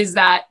singing, is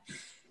that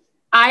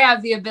I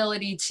have the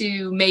ability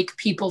to make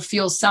people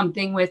feel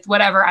something with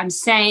whatever I'm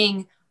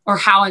saying or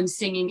how I'm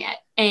singing it.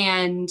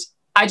 And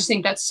I just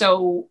think that's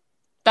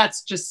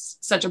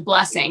just such a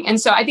blessing. And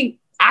so I think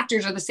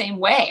actors are the same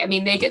way. I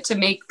mean, they get to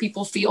make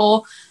people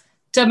feel,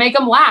 to make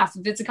them laugh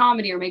if it's a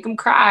comedy, or make them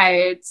cry.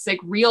 It's like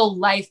real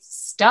life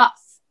stuff.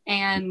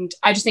 And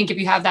I just think if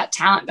you have that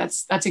talent,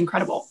 that's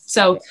incredible.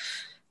 So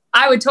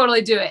I would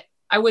totally do it.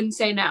 I wouldn't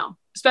say no,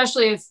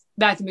 especially if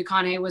Matthew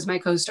McConaughey was my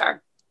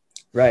co-star.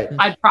 Right.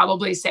 I'd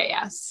probably say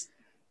yes.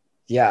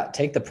 Yeah.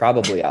 Take the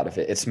probably out of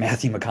it. It's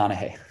Matthew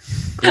McConaughey.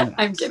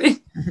 I'm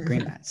kidding.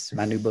 Green Lights.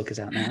 My new book is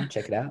out now.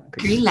 Check it out.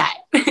 Green Light.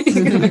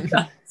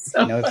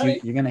 So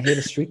if you're going to hit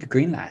a streak of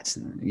green lights,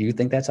 and you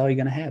think that's all you're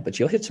going to have, but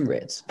you'll hit some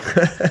reds.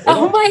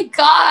 Oh my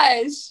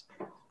gosh.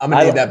 I'm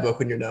going to need that book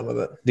when you're done with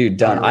it. Dude,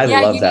 done. I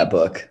love that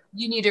book.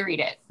 You need to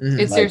read it.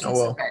 It's seriously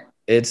so good.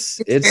 It's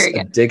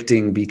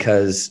addicting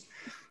because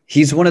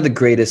he's one of the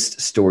greatest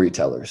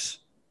storytellers.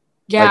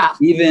 Yeah.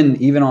 Like,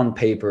 even on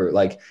paper,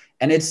 like,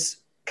 and it's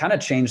kind of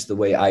changed the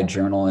way I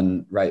journal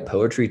and write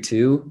poetry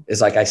too, is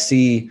like, I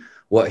see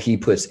what he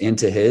puts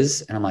into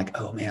his, and I'm like,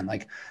 oh man,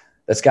 like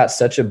that's got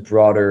such a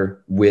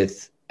broader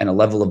width and a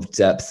level of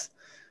depth,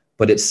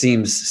 but it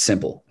seems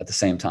simple at the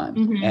same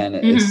time. And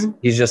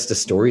he's just a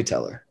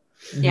storyteller.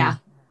 Yeah.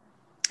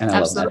 And I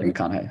love Matthew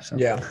McConaughey. So.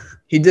 Yeah.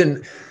 He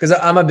didn't, because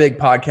I'm a big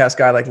podcast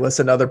guy, like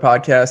listen to other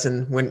podcasts.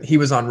 And when he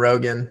was on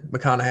Rogan,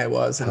 McConaughey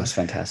was. And that was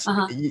fantastic.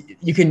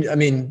 You can, I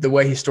mean, the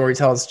way he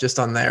storytells just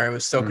on there, it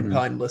was so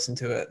compelling to listen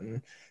to it.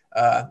 And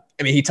I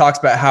mean, he talks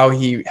about how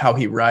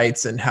he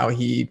writes and how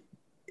he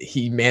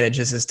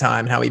manages his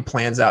time, how he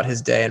plans out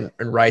his day and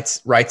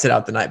writes it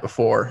out the night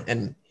before.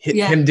 And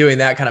him doing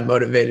that kind of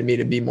motivated me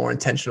to be more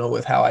intentional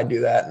with how I do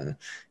that. And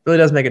really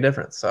does make a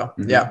difference. So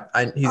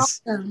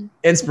he's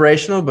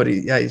inspirational, but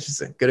he's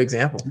just a good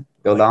example.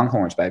 Go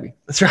Longhorns, baby.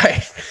 That's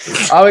right.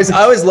 I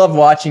always love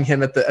watching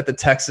him at the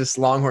Texas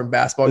Longhorn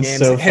basketball games.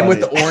 So him with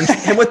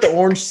the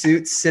orange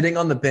suit sitting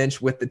on the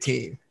bench with the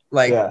team,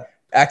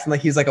 acting like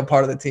he's like a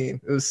part of the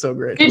team. It was so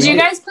great. Did you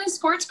guys play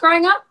sports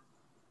growing up?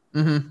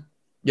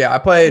 Yeah, I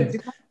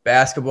played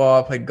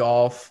basketball, I played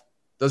golf.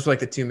 Those were like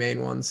the 2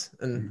 main ones,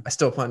 and I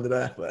still play them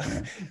today.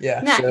 But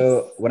yeah. Nice.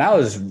 So when I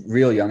was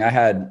real young, I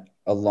had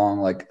a long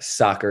like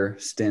soccer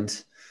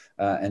stint,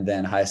 and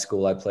then high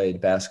school I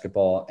played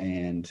basketball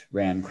and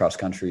ran cross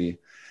country.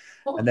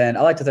 And then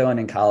I like to throw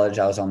in college,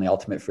 I was on the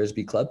ultimate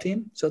Frisbee club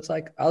team. So it's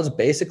like, I was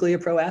basically a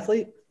pro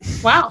athlete.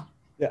 Wow.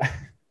 Yeah.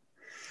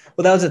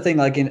 Well, that was the thing.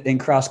 Like in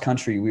cross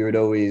country, we would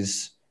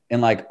always,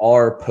 in like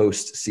our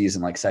post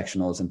season, like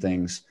sectionals and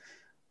things,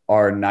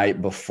 our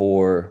night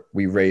before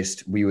we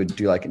raced, we would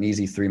do like an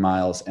easy 3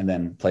 miles and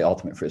then play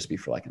ultimate Frisbee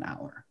for like an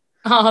hour.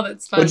 Oh,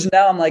 that's fun. Which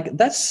now I'm like,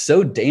 that's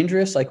so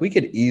dangerous. Like we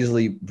could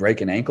easily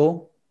break an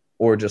ankle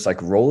or just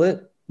like roll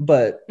it.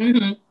 But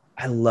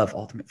I love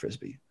ultimate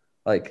Frisbee.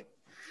 Like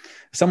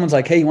if someone's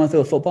like, hey, you want to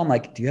throw a football? I'm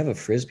like, do you have a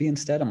Frisbee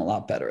instead? I'm a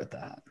lot better at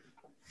that.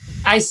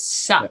 I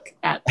suck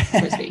at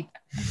Frisbee.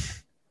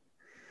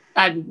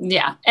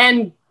 Yeah.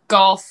 And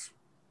golf.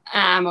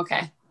 I'm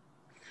okay.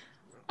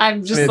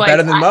 I'm just like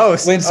better than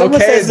most. When someone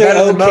says they're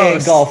okay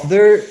at golf,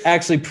 they're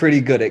actually pretty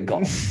good at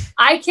golf.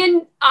 I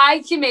can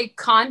make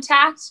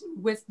contact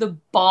with the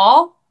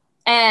ball,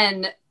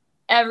 and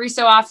every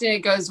so often it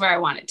goes where I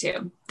want it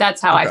to.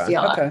 That's how I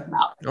feel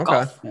about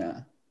golf.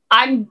 Yeah.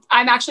 I'm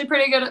actually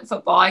pretty good at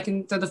football. I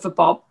can throw the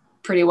football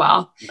pretty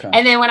well. Okay.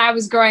 And then when I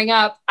was growing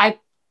up, I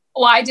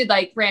did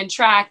like ran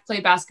track,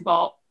 played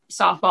basketball,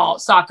 softball,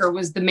 soccer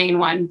was the main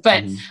one.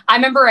 But I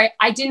remember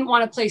I didn't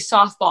want to play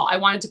softball. I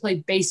wanted to play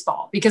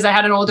baseball because I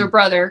had an older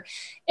brother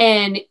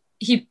and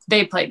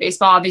they played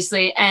baseball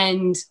obviously.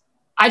 And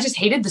I just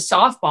hated the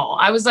softball.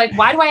 I was like,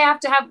 why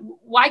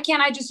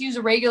can't I just use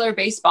a regular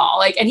baseball?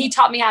 Like, and he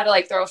taught me how to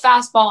like throw a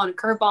fastball and a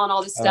curveball and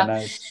all this stuff.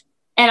 Nice.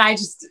 And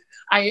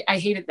I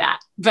hated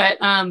that. But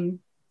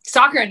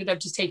soccer ended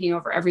up just taking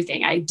over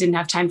everything. I didn't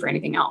have time for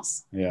anything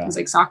else. Yeah. It was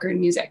like soccer and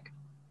music.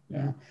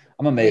 Yeah.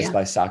 I'm amazed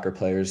by soccer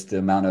players, the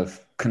amount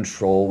of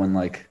control when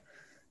like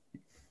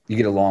you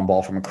get a long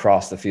ball from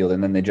across the field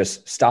and then they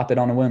just stop it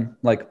on a whim.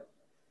 Like,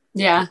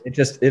 yeah,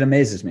 it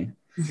amazes me.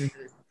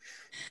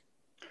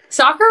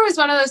 Soccer was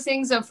one of those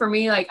things that for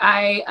me, like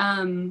I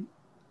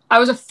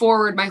was a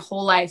forward my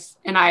whole life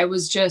and I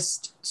was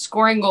just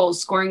scoring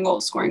goals.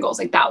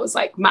 Like that was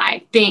like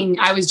my thing.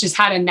 I was just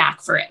had a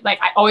knack for it. Like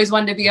I always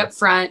wanted to be up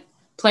front,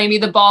 play me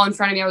the ball in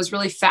front of me. I was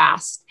really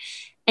fast.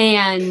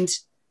 And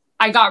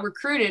I got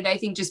recruited, I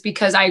think, just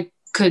because I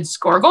could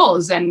score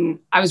goals and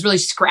I was really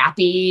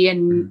scrappy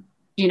and,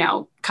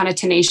 kind of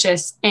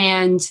tenacious.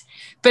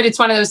 But it's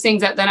one of those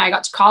things that then I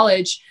got to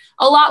college,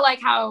 a lot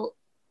like how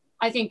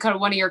I think kind of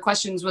one of your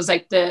questions was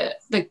like the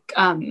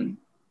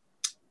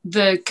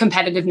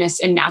competitiveness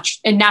in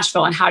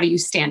Nashville and how do you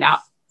stand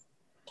out?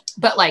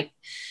 But like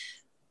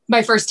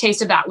my first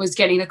taste of that was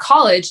getting to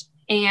college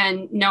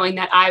and knowing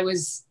that I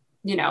was,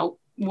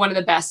 one of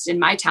the best in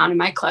my town, in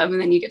my club. And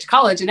then you get to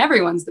college and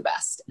everyone's the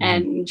best.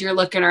 And you're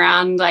looking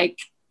around like,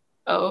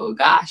 oh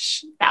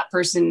gosh, that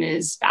person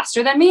is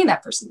faster than me.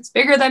 That person is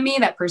bigger than me.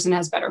 That person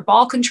has better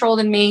ball control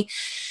than me.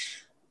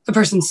 The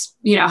person's,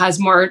 has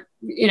more,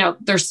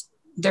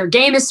 their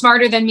game is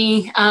smarter than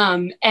me.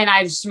 And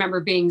I just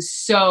remember being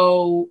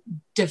so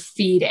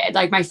defeated.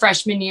 Like my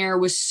freshman year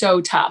was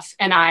so tough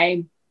and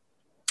I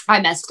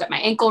messed up my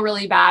ankle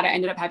really bad. I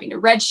ended up having to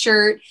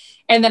redshirt.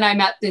 And then I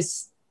met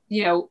this,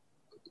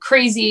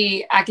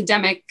 crazy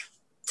academic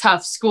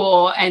tough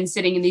school and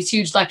sitting in these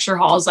huge lecture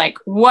halls like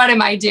what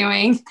am I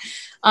doing,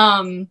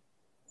 and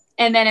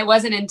then it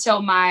wasn't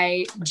until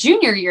my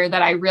junior year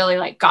that I really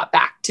like got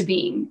back to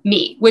being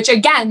me, which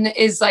again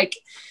is like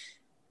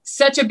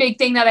such a big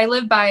thing that I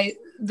live by,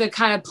 the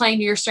kind of playing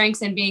to your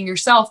strengths and being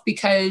yourself,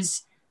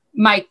 because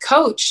my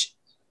coach,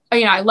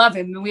 I love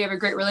him and we have a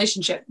great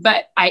relationship,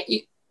 but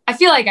I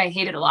feel like I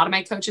hated a lot of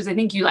my coaches. I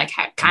think you like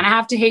kind of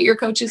have to hate your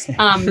coaches,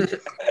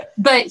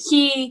 but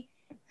he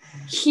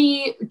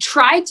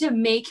tried to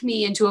make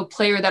me into a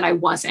player that I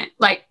wasn't.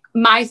 Like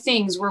my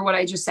things were what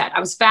I just said. I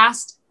was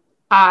fast.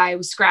 I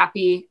was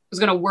scrappy. I was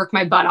going to work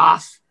my butt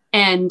off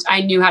and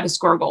I knew how to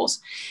score goals.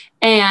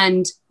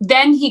 And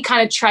then he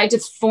kind of tried to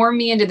form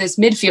me into this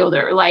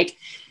midfielder, like,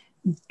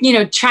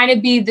 trying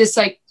to be this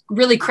like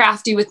really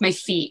crafty with my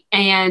feet.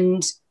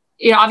 And,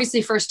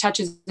 obviously first touch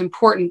is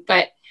important,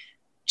 but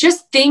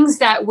just things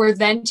that were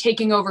then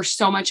taking over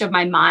so much of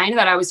my mind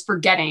that I was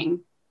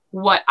forgetting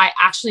what I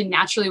actually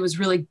naturally was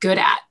really good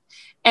at.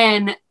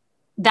 And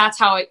that's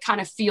how it kind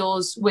of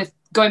feels with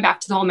going back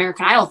to the whole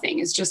American Idol thing,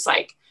 is just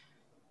like,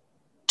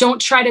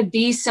 don't try to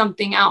be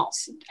something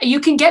else.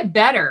 You can get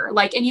better.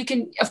 Like, and you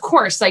can, of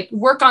course, like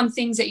work on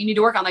things that you need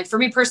to work on. Like for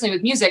me personally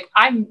with music,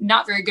 I'm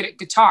not very good at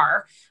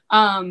guitar.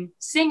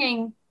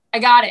 Singing, I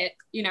got it,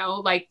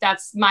 like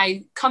that's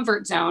my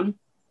comfort zone.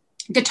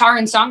 Guitar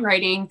and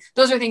songwriting,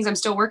 those are things I'm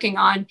still working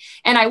on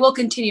and I will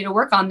continue to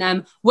work on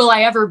them. Will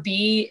I ever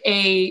be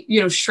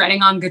a,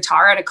 shredding on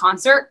guitar at a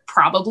concert?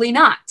 Probably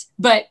not,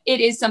 but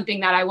it is something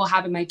that I will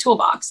have in my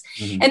toolbox.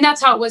 And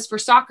that's how it was for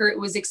soccer. It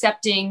was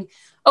accepting,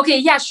 okay,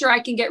 yeah, sure,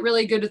 I can get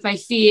really good with my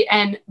feet.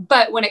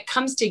 But when it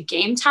comes to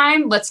game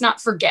time, let's not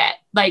forget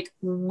like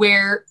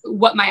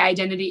what my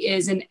identity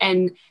is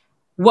and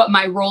what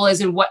my role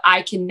is and what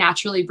I can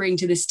naturally bring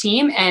to this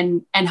team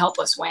and help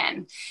us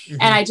win.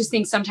 And I just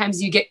think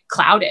sometimes you get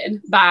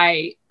clouded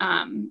by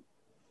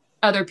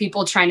other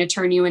people trying to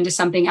turn you into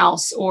something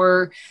else,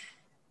 or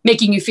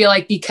making you feel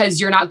like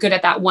because you're not good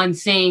at that one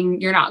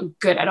thing, you're not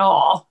good at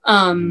all.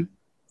 And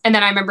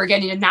then I remember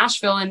getting to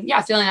Nashville and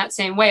feeling that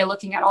same way,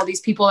 looking at all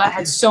these people that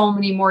had so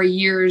many more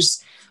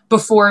years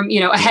before,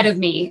 ahead of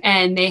me,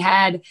 and they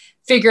had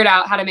figured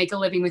out how to make a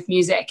living with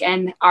music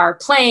and are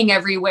playing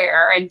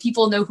everywhere, and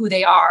people know who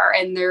they are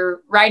and they're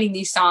writing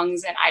these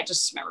songs. And I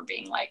just remember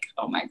being like,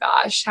 oh my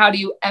gosh, how do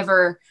you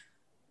ever,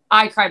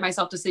 I cried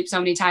myself to sleep so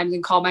many times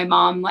and called my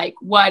mom, like,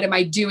 what am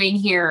I doing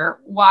here?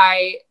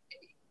 Why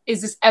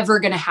is this ever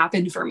going to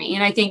happen for me?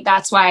 And I think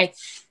that's why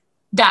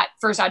that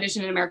first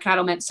audition in American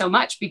Idol meant so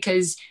much,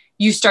 because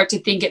you start to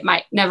think it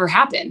might never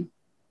happen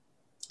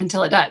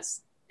until it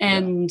does.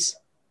 And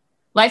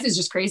life is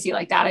just crazy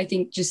like that. I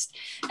think just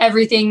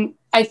everything,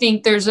 I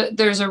think there's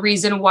a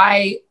reason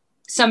why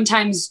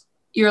sometimes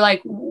you're like,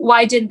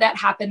 why didn't that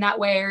happen that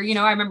way? Or,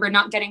 I remember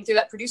not getting through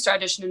that producer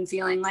audition and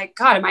feeling like,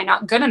 God, am I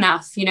not good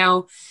enough?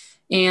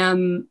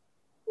 Am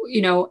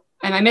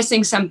I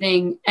missing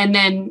something? And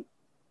then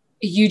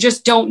you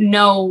just don't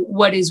know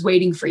what is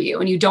waiting for you,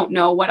 and you don't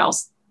know what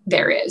else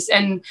there is.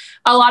 And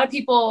a lot of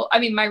people,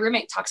 my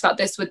roommate talks about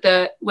this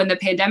when the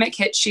pandemic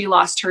hit, she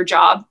lost her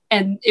job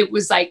and it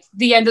was like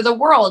the end of the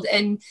world.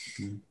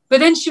 But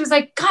then she was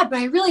like, God, but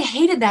I really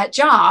hated that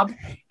job.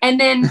 And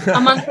then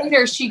a month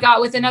later she got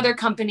with another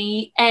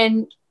company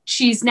and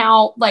she's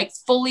now like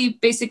fully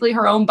basically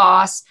her own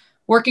boss,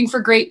 working for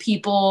great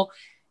people,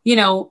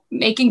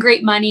 making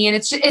great money. And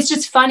it's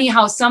just funny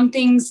how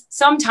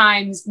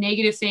sometimes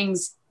negative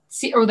things,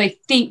 or they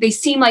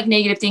seem like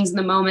negative things in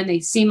the moment. They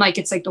seem like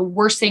it's like the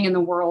worst thing in the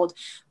world,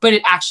 but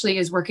it actually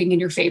is working in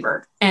your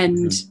favor.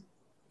 And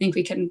I think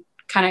we can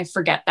kind of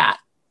forget that.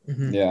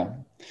 Yeah.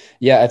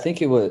 I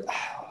think it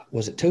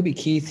was it Toby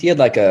Keith? He had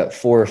like a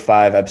 4 or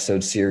 5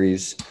 episode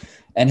series,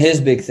 and his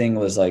big thing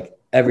was like,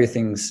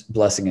 everything's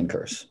blessing and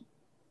curse.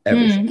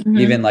 Everything,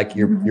 even like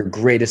your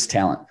greatest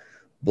talent,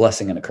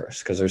 blessing and a curse,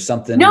 because there's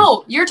something.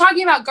 No, you're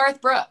talking about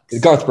Garth Brooks.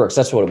 Garth Brooks,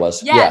 that's what it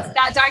was. Yes,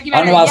 that documentary. I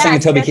don't know why I was saying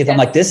Toby Keith. I'm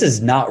like, this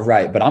is not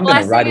right, but I'm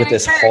going to ride with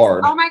this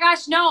hard. Oh my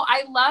gosh, no,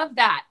 I love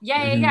that.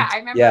 Yeah. I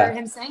remember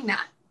him saying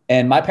that.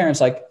 And my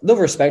parents, like, they'll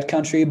respect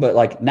country, but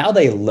like now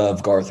they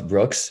love Garth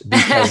Brooks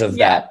because of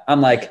that. I'm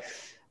like,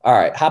 all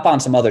right, hop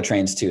on some other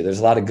trains too. There's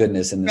a lot of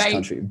goodness in this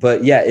country.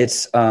 But yeah,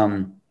 it's,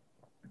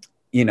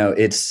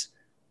 it's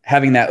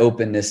having that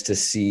openness to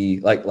see,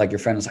 like your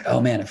friend was like,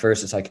 oh man, at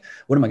first it's like,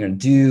 what am I going to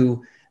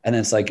do? And then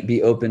it's like,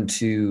 be open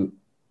to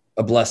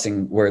a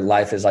blessing where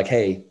life is like,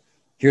 hey,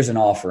 here's an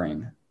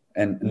offering.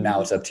 And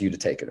now it's up to you to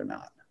take it or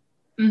not.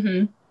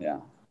 Yeah.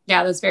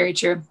 Yeah, that's very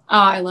true. Oh,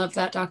 I love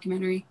that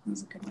documentary. That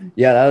was a good one.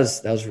 Yeah,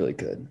 that was really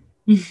good.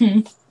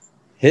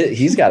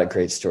 He's got a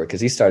great story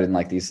because he started in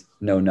like these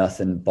know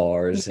nothing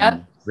bars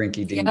and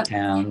rinky-dink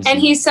towns. And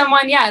he's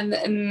someone,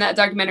 in that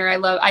documentary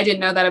I didn't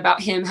know that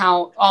about him,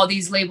 how all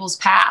these labels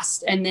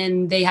passed and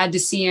then they had to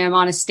see him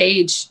on a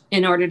stage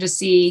in order to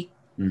see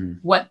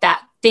what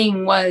that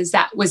thing was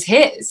that was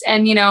his.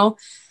 And,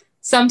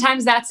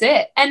 sometimes that's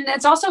it. And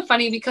it's also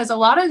funny because a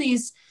lot of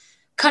these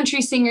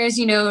country singers,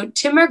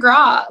 Tim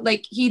McGraw,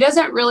 like he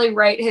doesn't really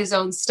write his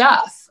own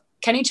stuff.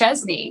 Kenny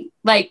Chesney,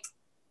 like,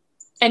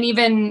 and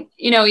even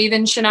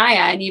Shania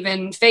and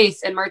even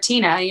Faith and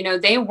Martina,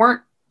 they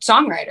weren't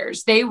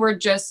songwriters. They were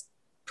just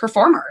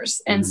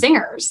performers and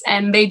singers,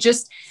 and they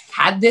just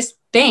had this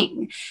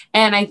thing.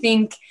 And I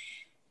think,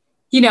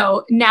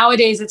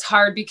 nowadays it's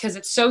hard because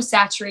it's so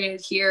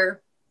saturated here.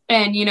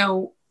 And,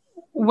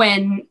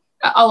 when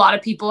a lot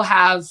of people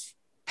have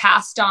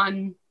passed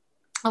on,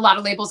 a lot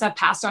of labels have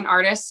passed on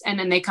artists and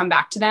then they come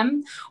back to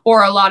them,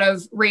 or a lot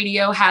of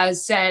radio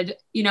has said,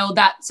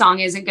 that song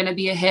isn't going to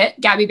be a hit.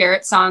 Gabby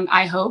Barrett's song,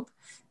 I Hope,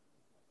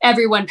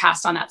 everyone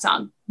passed on that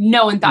song.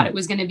 No one thought it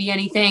was going to be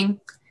anything.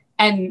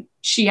 And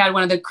she had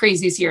one of the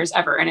craziest years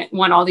ever, and it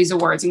won all these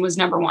awards and was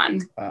number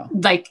one. Wow.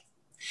 Like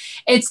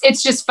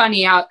it's just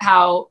funny how,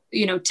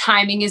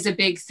 timing is a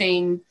big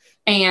thing,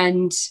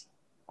 and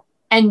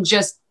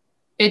just,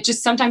 it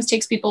just sometimes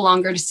takes people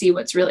longer to see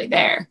what's really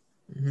there.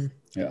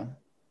 Yeah.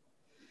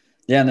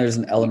 Yeah. And there's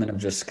an element of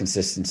just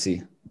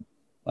consistency.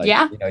 Like,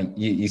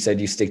 you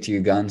said you stick to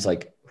your guns,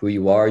 like who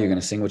you are, you're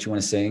going to sing what you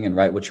want to sing and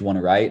write what you want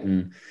to write.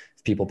 And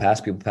if people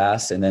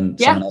pass. And then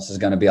someone else is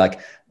going to be like,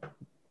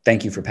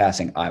 thank you for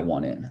passing. I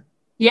want in.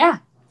 Yeah.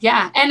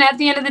 Yeah. And at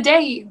the end of the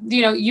day,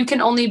 you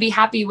can only be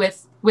happy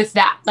with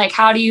that. Like,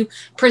 how do you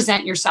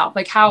present yourself?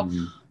 Like how,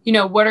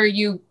 what are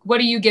you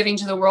giving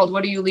to the world?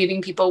 What are you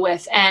leaving people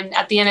with? And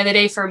at the end of the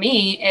day, for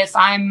me, if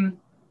I'm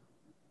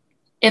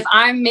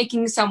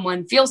making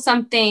someone feel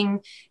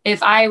something,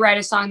 if I write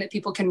a song that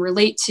people can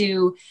relate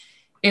to,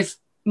 if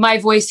my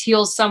voice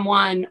heals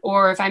someone,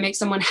 or if I make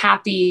someone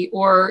happy,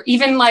 or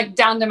even like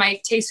down to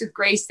my Taste with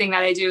Grace thing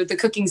that I do, the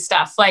cooking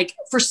stuff, like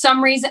for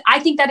some reason,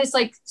 I think that is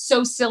like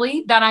so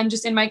silly that I'm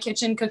just in my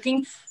kitchen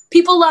cooking.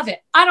 People love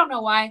it. I don't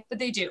know why, but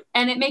they do.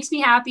 And it makes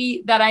me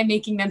happy that I'm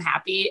making them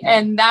happy.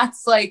 And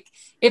that's like,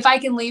 if I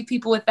can leave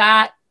people with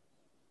that,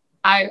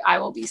 I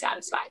will be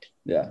satisfied.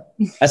 Yeah,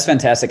 that's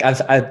fantastic.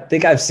 I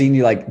think I've seen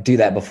you like do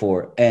that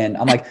before. And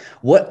I'm like,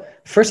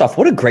 first off,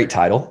 what a great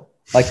title.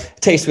 Like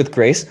Taste with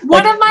Grace.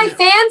 One Like, of my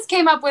fans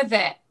came up with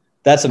it.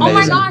 that's amazing. Oh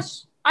my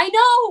gosh. I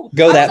know.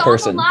 Go I that was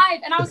person. on the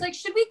live and I was like,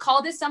 should we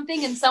call this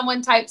something? And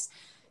someone types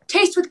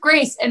Taste with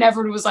Grace. And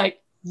everyone was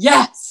like,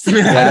 yes.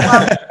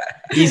 Yeah.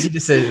 Easy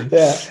decision.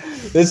 Yeah.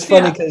 It's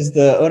funny because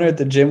the owner at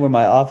the gym where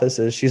my office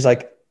is, she's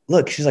like,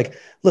 look,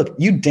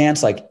 you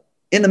dance like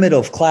in the middle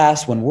of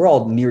class when we're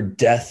all near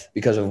death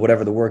because of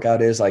whatever the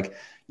workout is. Like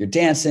you're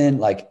dancing,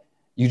 like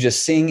you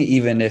just sing,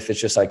 even if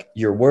it's just like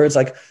your words,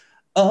 like,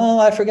 oh,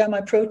 I forgot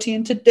my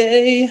protein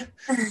today.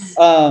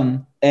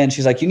 And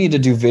she's like, you need to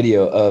do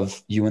video of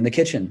you in the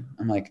kitchen.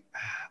 I'm like,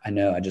 I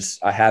know,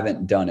 I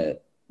haven't done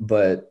it,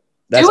 but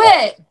that's do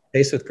it. Awesome.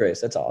 Taste with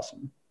Grace. That's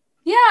awesome.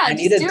 Yeah. I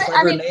need a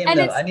clever name.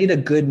 I need a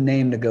good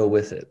name to go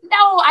with it.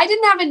 No, I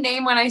didn't have a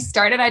name when I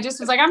started. I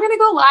just was like, I'm going to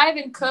go live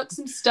and cook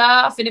some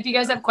stuff. And if you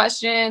guys have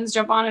questions,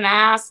 jump on and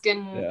ask,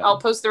 and I'll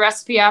post the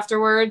recipe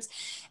afterwards.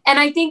 And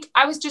I think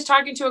I was just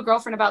talking to a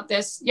girlfriend about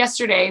this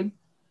yesterday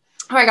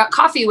who I got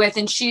coffee with,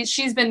 and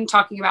she's been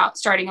talking about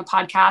starting a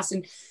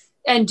podcast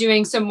and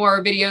doing some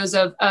more videos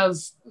of,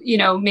 you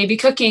know, maybe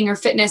cooking or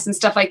fitness and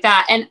stuff like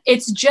that. And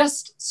it's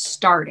just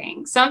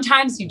starting.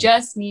 Sometimes you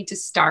just need to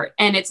start,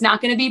 and it's not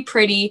going to be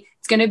pretty.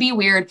 It's going to be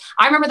weird.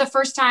 I remember the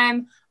first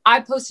time I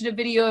posted a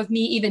video of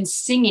me even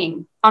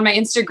singing on my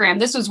Instagram.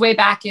 This was way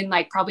back in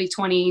like probably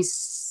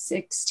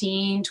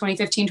 2015,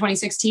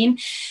 2016,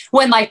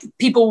 when like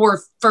people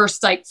were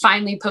first like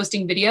finally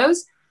posting videos,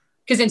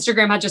 because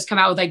Instagram had just come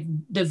out with like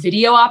the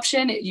video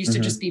option. It used to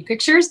just be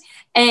pictures.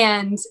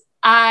 And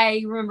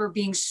I remember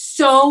being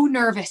so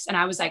nervous, and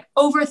I was like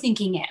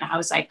overthinking it. And I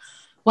was like,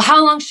 well,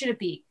 how long should it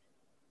be?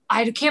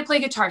 I can't play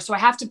guitar, so I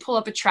have to pull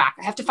up a track.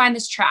 I have to find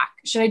this track.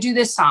 Should I do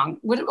this song?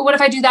 What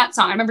if I do that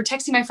song? I remember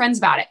texting my friends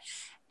about it.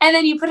 And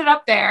then you put it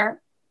up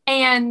there,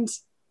 and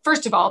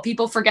first of all,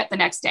 people forget the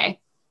next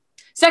day.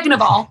 Second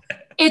of all,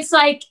 it's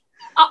like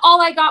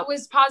all I got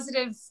was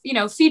positive, you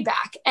know,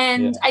 feedback.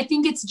 And I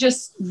think it's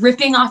just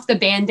ripping off the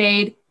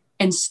Band-Aid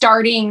and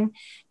starting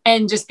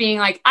and just being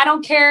like, I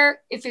don't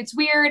care if it's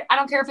weird. I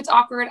don't care if it's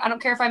awkward. I don't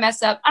care if I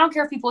mess up. I don't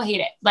care if people hate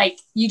it. Like,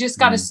 you just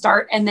got to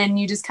start, and then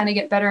you just kind of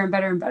get better and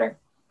better and better.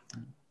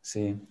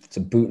 See, it's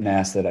a boot and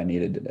ass that I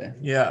needed today.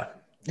 Yeah.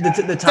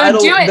 The title,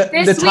 so do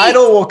it the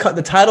title will come.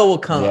 The title will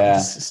come. Yeah.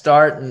 Just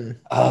start and.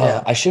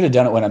 I should have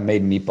done it when I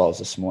made meatballs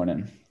this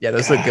morning. Yeah,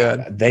 those look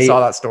good. I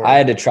saw that story. I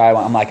had to try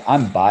one. I'm like,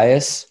 I'm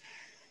biased.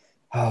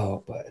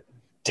 Oh, but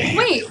damn.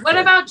 Wait, what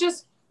about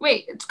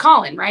it's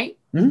Colin, right?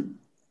 Hmm?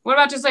 What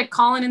about just like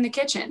Colin in the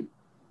kitchen?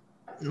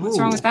 What's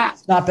wrong with that?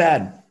 It's not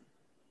bad.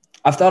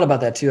 I've thought about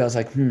that too. I was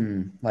like,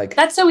 like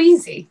that's so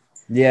easy.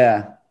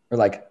 Yeah. Or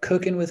like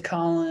cooking with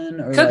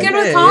Colin. Or cooking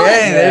like, with Colin.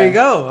 Hey, there you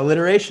go.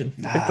 Alliteration.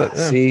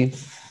 See?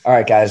 All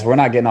right, guys, we're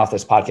not getting off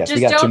this podcast.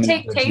 Just don't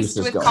take taste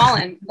with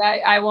Colin.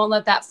 I won't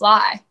let that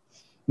fly.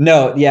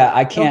 No, yeah,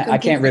 I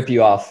can't rip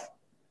you off.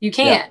 You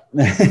can't.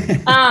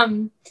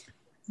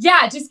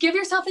 Yeah. Just give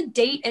yourself a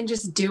date and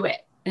just do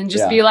it. And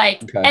just be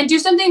like, and do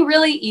something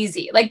really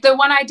easy. Like the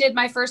one I did,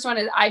 my first one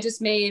is I just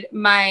made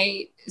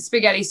my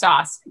spaghetti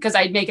sauce because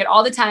I'd make it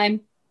all the time.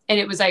 And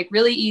it was like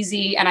really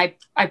easy. And I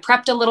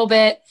prepped a little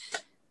bit.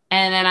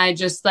 And then I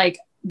just like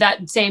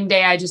that same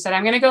day, I just said,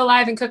 I'm going to go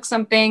live and cook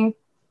something.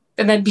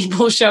 And then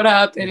people showed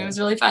up, and it was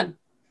really fun.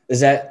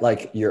 Is that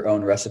like your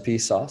own recipe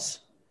sauce?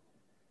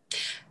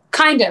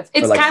 Kind of.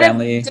 It's like kind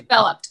family? of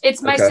developed.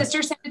 It's my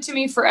sister sent it to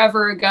me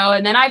forever ago.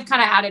 And then I've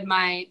kind of added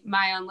my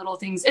own little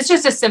things. It's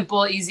just a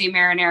simple, easy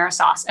marinara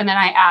sauce. And then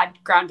I add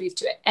ground beef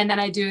to it. And then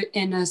I do it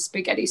in a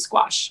spaghetti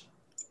squash.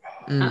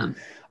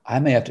 I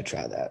may have to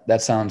try that.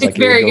 That sounds like it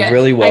very would go good.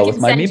 really well with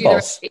my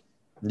meatballs.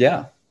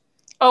 Yeah.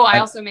 Oh, I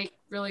also make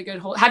really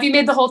good have you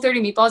made the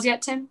Whole30 meatballs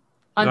yet, Tim?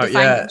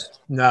 Undefined.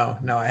 No,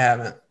 I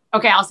haven't.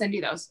 Okay, I'll send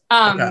you those.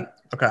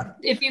 Okay.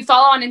 If you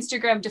follow on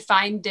Instagram,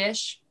 Defined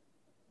Dish,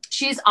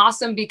 she's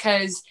awesome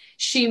because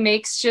she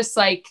makes just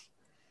like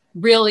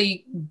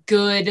really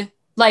good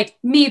like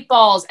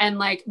meatballs and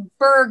like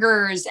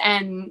burgers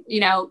and, you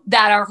know,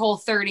 that are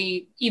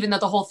Whole30, even though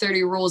the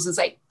Whole30 rules is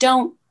like,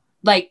 don't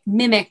like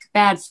mimic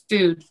bad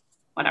food,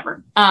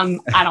 whatever.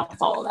 I don't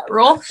follow that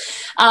rule.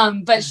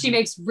 But she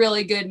makes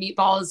really good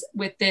meatballs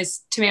with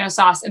this tomato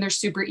sauce, and they're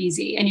super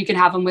easy. And you can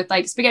have them with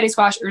like spaghetti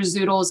squash or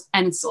zoodles,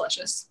 and it's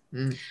delicious.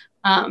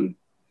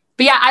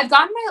 But yeah, I've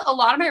gotten a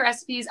lot of my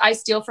recipes I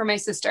steal from my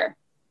sister.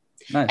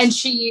 Nice. And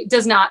she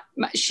does not,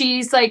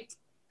 she's like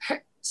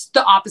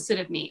the opposite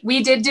of me.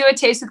 We did do a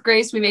Taste with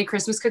Grace. We made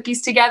Christmas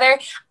cookies together.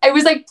 I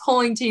was like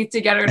pulling teeth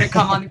to get her to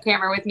come on the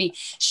camera with me.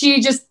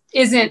 She just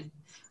isn't.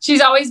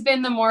 She's always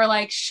been the more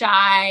like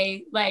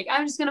shy, like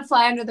I'm just going to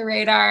fly under the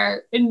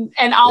radar. And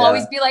I'll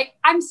always be like,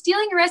 I'm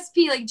stealing a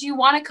recipe. Like, do you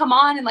want to come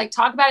on and like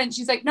talk about it? And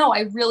she's like, no,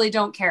 I really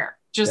don't care.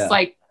 Just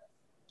like,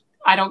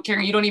 I don't care.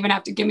 You don't even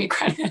have to give me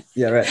credit.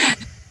 Yeah, right.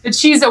 But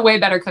she's a way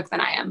better cook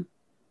than I am.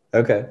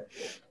 Okay.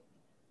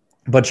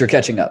 But you're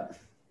catching up.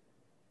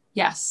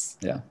 Yes.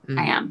 Yeah.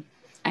 I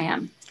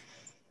am.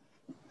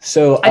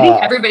 So I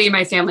think everybody in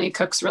my family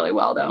cooks really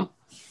well though.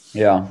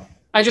 Yeah.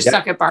 I just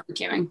suck at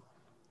barbecuing.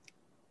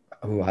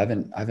 Oh, I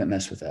haven't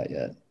messed with that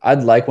yet.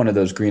 I'd like one of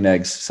those green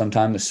eggs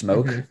sometime to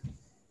smoke,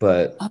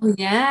 but Oh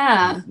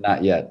yeah.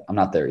 not yet. I'm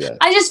not there yet.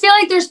 I just feel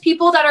like there's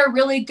people that are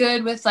really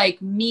good with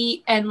like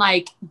meat and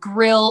like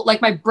grill.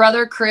 Like my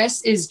brother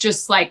Chris is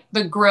just like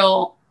the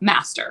grill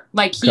master.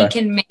 Like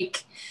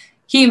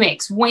he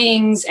makes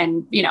wings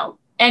and, you know,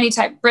 any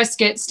type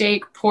brisket,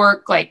 steak,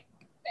 pork, like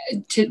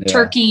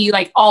turkey,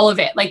 like all of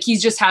it. Like he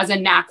just has a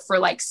knack for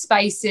like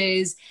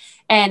spices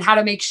and how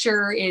to make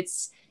sure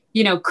it's,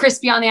 you know,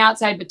 crispy on the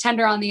outside, but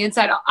tender on the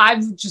inside.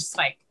 I've just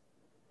like,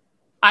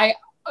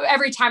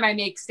 every time I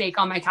make steak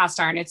on my cast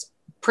iron, it's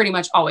pretty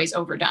much always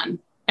overdone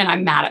and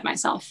I'm mad at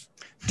myself.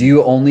 Do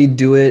you only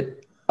do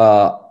it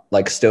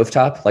like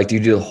stovetop? Like do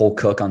you do the whole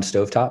cook on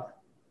stovetop?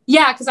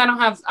 Yeah. Cause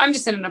I'm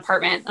just in an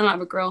apartment. I don't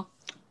have a grill.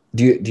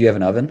 Do you have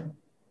an oven?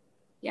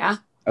 Yeah.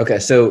 Okay.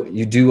 So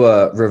you do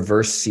a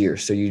reverse sear.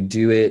 So you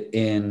do it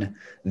in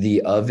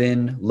the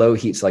oven, low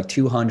heat, so like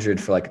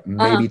 200 for like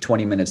maybe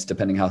 20 minutes,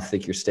 depending how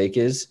thick your steak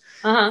is.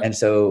 And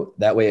so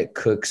that way it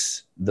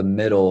cooks the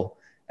middle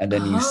and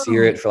then you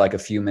sear it for like a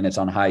few minutes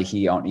on high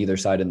heat on either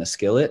side in the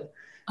skillet.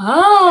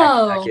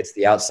 That gets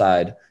the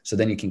outside. So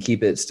then you can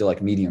keep it still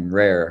like medium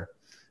rare.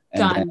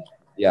 And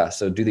then,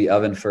 so do the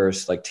oven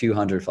first, like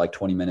 200 for like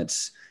 20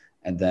 minutes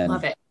and then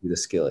do the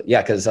skillet.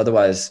 Yeah. Cause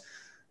otherwise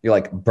you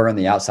like burn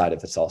the outside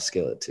if it's all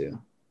skillet too.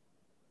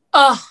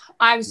 Oh,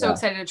 I'm so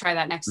excited to try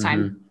that next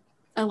time.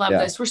 I love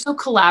this. We're so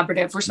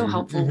collaborative. We're so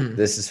helpful.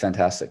 This is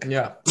fantastic.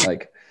 Yeah.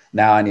 Like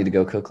now I need to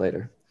go cook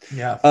later.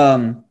 Yeah.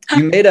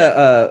 You made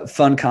a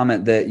fun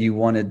comment that you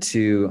wanted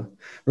to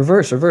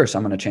reverse.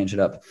 I'm going to change it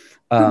up.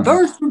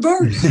 Reverse.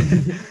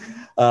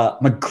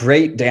 I'm a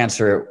great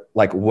dancer at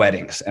like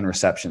weddings and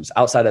receptions.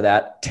 Outside of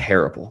that,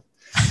 terrible.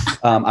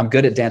 I'm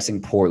good at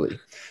dancing poorly,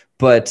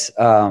 but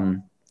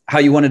how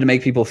you wanted to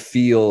make people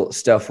feel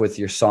stuff with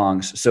your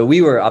songs. So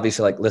we were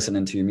obviously like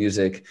listening to your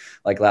music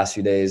like last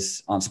few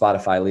days on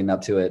Spotify leading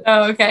up to it.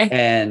 Oh, okay.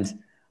 And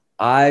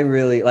I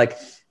really like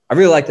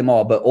them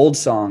all, but Old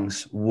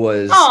Songs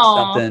was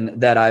something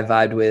that I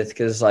vibed with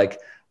because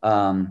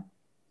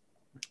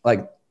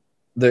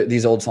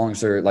these old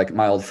songs are like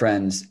my old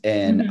friends.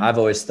 And I've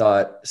always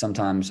thought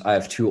sometimes I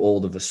have too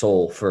old of a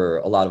soul for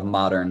a lot of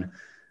modern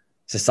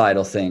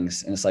societal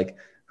things. And it's like,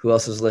 who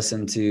else has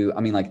listened to,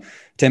 I mean, like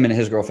Tim and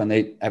his girlfriend,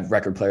 they have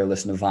record player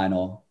listen to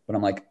vinyl, but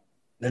I'm like,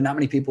 there's not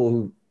many people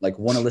who like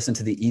want to listen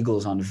to the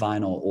Eagles on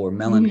vinyl or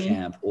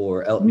Mellencamp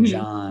or Elton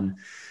John,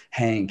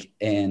 Hank.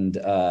 And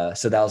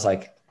so that was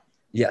like,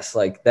 yes,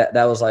 like that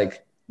was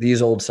like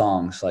these old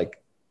songs,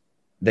 like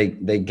they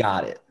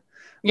got it.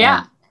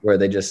 Yeah. Where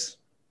they just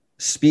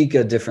speak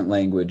a different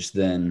language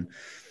than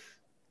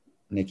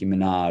Nicki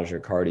Minaj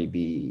or Cardi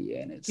B.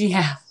 And it's, So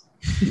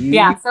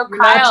you're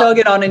Kyle, not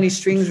tugging on any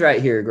strings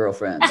right here,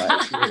 girlfriend.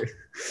 Like,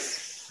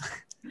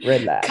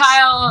 relax.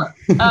 Kyle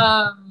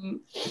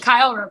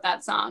wrote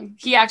that song.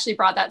 He actually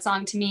brought that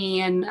song to me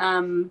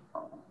and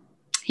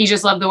he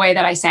just loved the way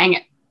that I sang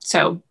it.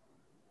 So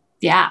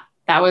yeah,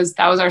 that was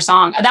our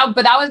song.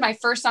 But that was my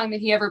first song that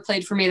he ever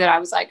played for me that I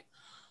was like,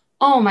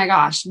 oh my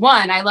gosh,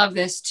 one, I love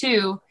this.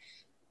 Two,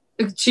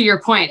 to your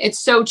point, it's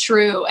so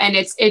true. And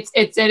it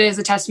is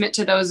a testament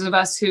to those of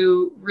us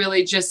who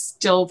really just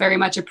still very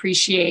much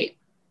appreciate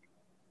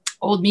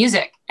old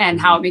music and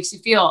how it makes you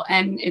feel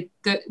and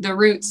the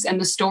roots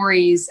and the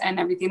stories and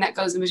everything that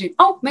goes in between.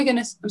 Oh my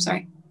goodness. I'm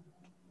sorry.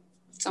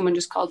 Someone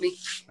just called me.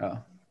 Oh,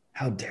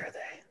 how dare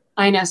they?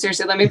 I know.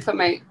 Seriously. Let me put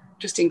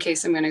just in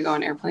case I'm going to go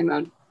on airplane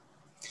mode.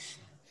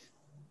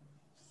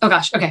 Oh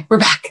gosh. Okay. We're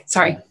back.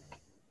 Sorry.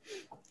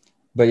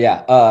 But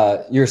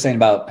yeah, you were saying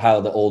about how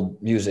the old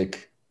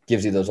music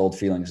gives you those old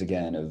feelings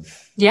again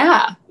of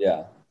yeah.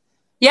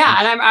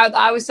 And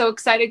I was so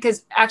excited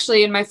because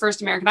actually in my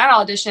first American Idol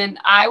audition,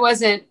 I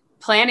wasn't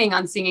planning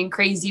on singing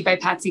Crazy by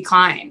Patsy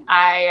Cline.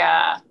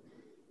 I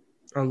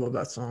love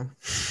that song.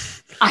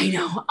 I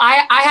know.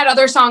 I had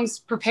other songs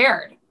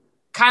prepared.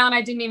 Kyle and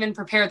I didn't even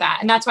prepare that.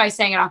 And that's why I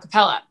sang it a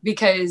cappella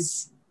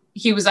because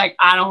he was like,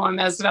 I don't want to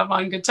mess it up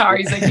on guitar.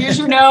 He's like, here's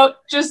your note,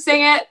 just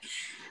sing it.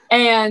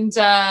 And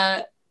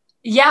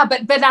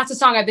but that's a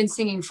song I've been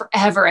singing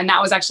forever. And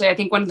that was actually, I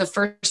think, one of the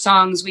first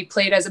songs we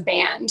played as a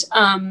band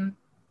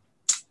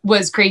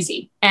was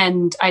Crazy.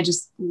 And I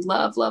just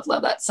love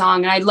that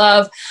song. And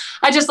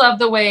I just love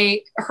the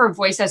way her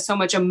voice has so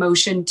much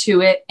emotion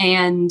to it.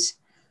 And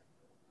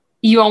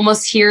you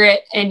almost hear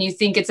it and you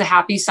think it's a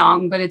happy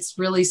song, but it's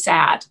really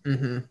sad.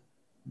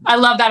 I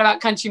love that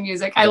about country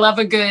music. I love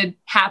a good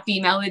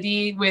happy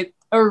melody with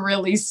a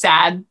really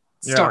sad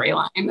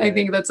storyline. I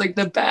think that's like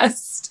the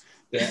best.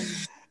 Yeah.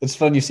 It's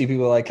fun. You see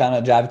people like kind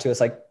of jive to us.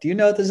 Like, do you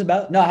know what this is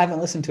about? No, I haven't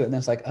listened to it. And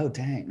it's like, oh,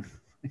 dang.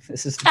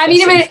 This is.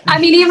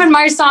 Even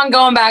my song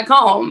Going Back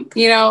Home,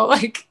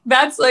 like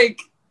that's like,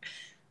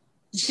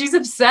 she's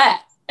upset.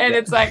 And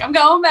it's like, I'm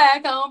going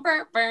back home.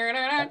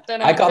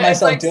 I caught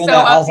myself doing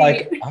that. I was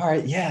like, all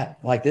right, yeah.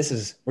 Like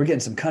we're getting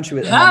some country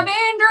with it. I've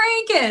been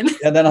drinking.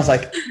 And then I was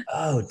like,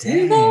 oh,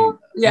 dang.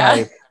 Yeah.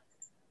 Like,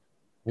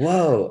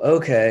 whoa,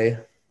 okay.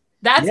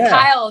 That's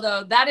Kyle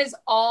though. That is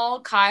all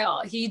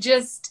Kyle. He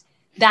just,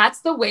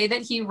 that's the way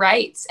that he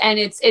writes. And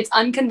it's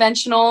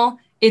unconventional.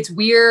 It's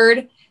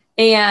weird.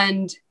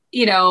 And,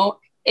 you know,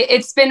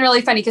 it's been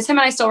really funny because him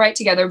and I still write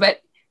together,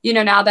 but you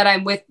know, now that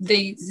I'm with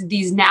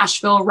these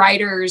Nashville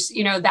writers,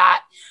 you know,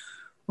 that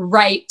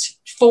write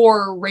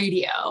for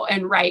radio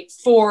and write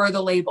for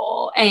the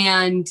label,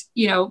 and,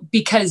 you know,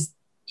 because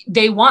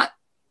they want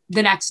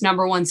the next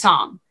number one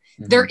song.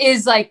 Mm-hmm. There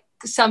is like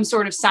some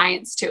sort of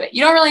science to it.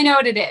 You don't really know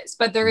what it is,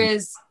 but there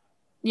is,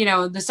 you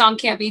know, the song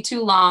can't be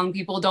too long.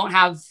 People don't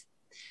have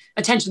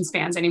attention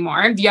spans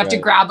anymore. You have to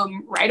grab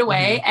them right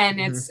away. Mm-hmm.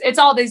 And it's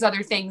all these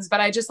other things. But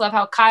I just love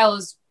how Kyle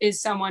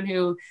is someone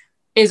who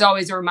is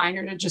always a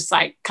reminder to just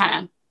like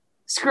kind of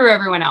screw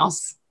everyone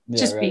else.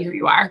 Just be who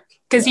you are.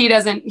 Because he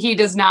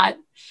does not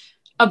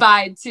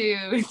abide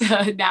to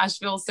the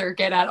Nashville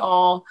circuit at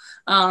all.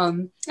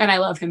 And I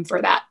love him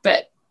for that.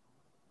 But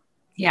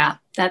yeah,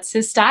 that's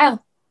his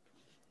style.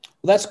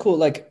 Well, that's cool.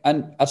 Like,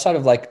 and outside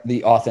of like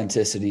the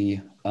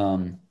authenticity,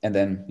 and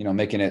then, you know,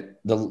 making it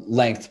the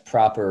length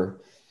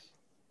proper,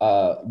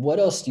 what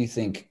else do you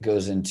think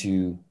goes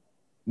into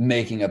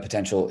making a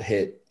potential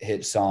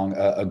hit song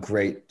a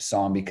great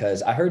song?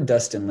 Because I heard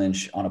Dustin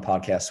Lynch on a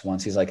podcast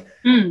once. He's like,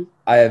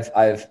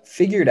 I've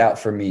figured out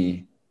for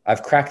me,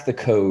 I've cracked the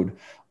code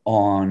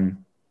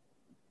on,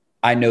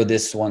 I know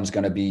this one's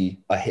going to be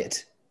a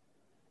hit,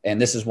 and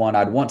this is one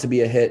I'd want to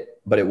be a hit,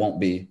 but it won't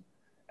be.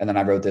 And then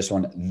I wrote this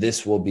one,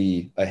 this will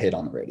be a hit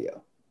on the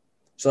radio.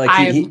 So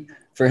like he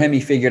for him,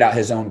 he figured out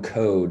his own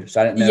code.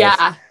 So I didn't know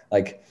if,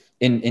 like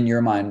in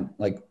your mind,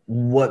 like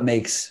what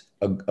makes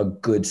a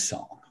good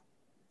song?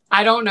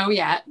 I don't know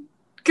yet,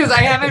 because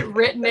I haven't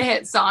written a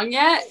hit song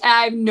yet.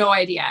 I have no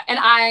idea.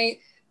 And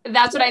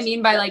that's what I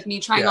mean by like me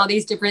trying all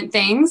these different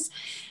things.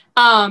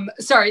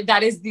 Sorry,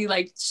 that is the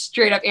like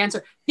straight up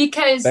answer.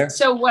 Because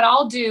so what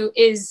I'll do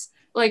is,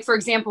 like, for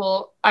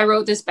example, I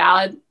wrote this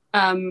ballad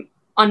on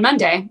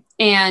Monday,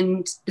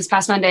 and this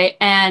past Monday,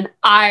 and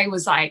I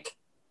was like,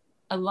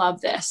 I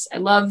love this.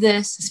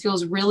 This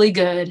feels really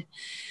good.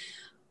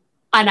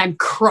 And I'm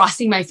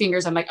crossing my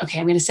fingers. I'm like, okay,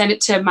 I'm going to send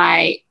it to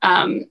my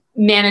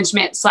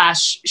management /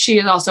 she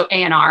is also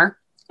A&R.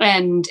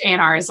 And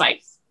A&R is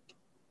like,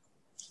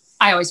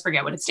 I always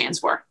forget what it stands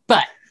for,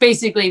 but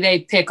basically they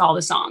pick all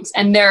the songs,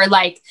 and they're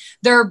like,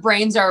 their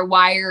brains are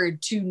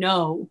wired to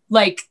know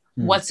like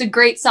what's a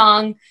great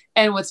song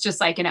and what's just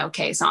like an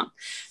okay song.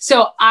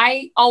 So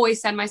I always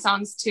send my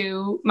songs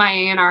to my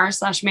A&R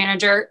 /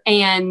 manager.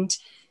 And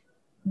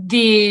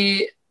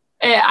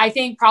I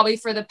think probably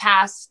for the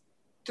past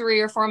 3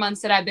 or 4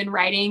 months that I've been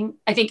writing,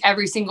 I think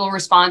every single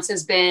response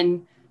has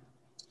been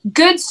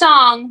good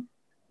song.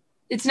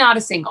 It's not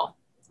a single,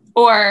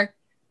 or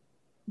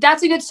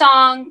that's a good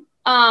song.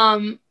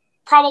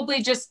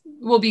 Probably just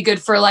will be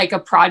good for like a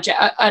project,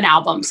 an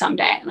album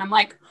someday. And I'm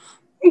like,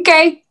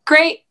 okay,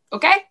 great.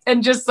 Okay.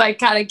 And just like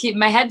kind of keep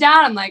my head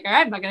down. I'm like, all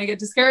right, I'm not going to get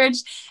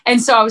discouraged.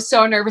 And so I was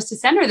so nervous to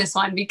send her this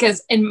one,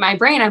 because in my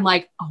brain, I'm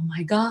like, oh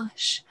my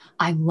gosh,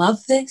 I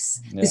love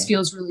this. Yeah. This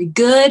feels really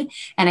good.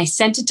 And I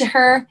sent it to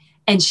her,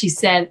 and she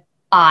said,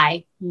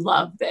 I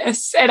love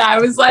this. And I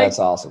was like, that's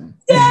awesome.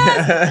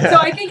 Yes. So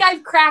I think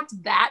I've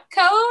cracked that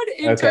code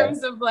in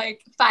terms of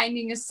like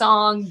finding a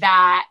song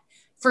that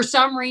for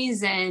some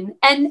reason,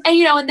 and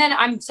you know, and then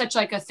I'm such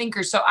like a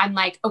thinker. So I'm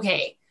like,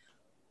 okay,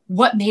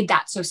 what made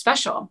that so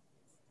special?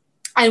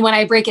 And when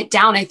I break it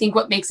down, I think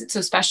what makes it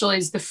so special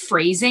is the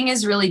phrasing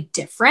is really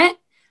different.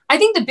 I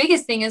think the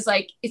biggest thing is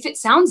like, if it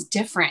sounds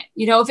different,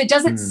 you know, if it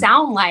doesn't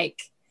sound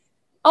like,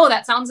 oh,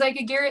 that sounds like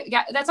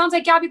that sounds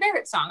like Gabby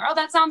Barrett's song, or oh,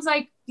 that sounds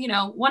like, you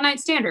know, One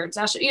Night Standards.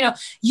 You know,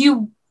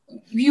 you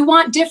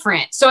want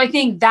different. So I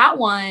think that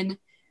one,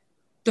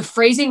 the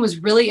phrasing was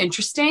really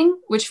interesting.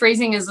 Which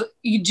phrasing is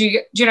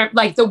you know,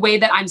 like the way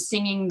that I'm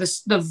singing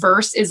the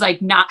verse is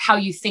like not how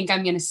you think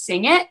I'm going to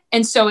sing it.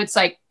 And so it's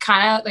like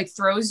kind of like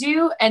throws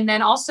you. And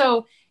then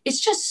also it's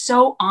just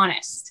so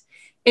honest.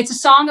 It's a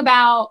song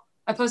about,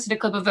 I posted a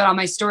clip of it on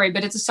my story,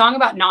 but it's a song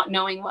about not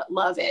knowing what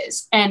love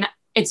is. And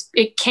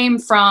it came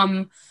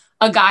from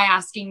a guy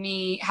asking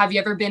me, have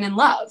you ever been in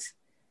love?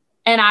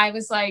 And I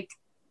was like,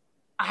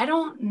 I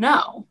don't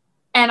know.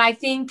 And I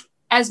think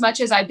as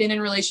much as I've been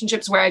in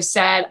relationships where I've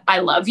said, I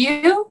love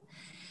you,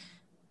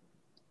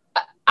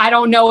 I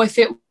don't know if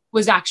it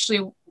was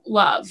actually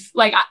love.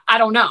 Like, I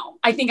don't know.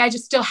 I think I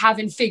just still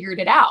haven't figured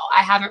it out.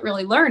 I haven't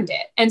really learned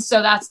it. And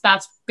so that's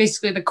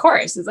basically the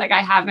chorus. It's like,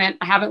 I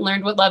haven't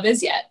learned what love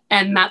is yet.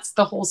 And that's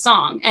the whole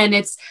song. And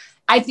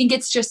I think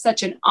it's just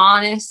such an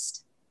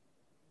honest,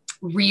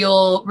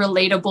 real,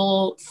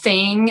 relatable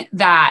thing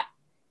that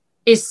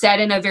is said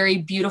in a very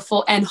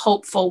beautiful and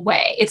hopeful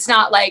way. It's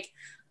not like,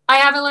 I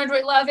haven't learned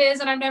what love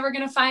is and I'm never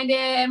going to find it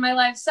and my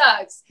life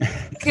sucks,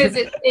 because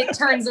it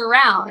turns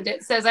around.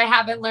 It says, I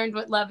haven't learned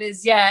what love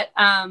is yet.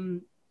 Now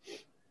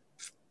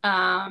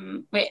I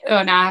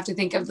have to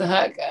think of the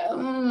hook.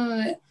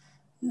 I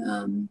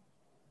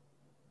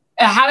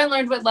haven't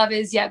learned what love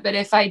is yet, but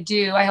if I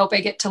do, I hope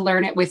I get to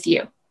learn it with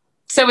you.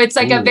 So it's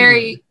like a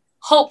very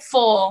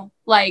hopeful,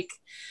 like,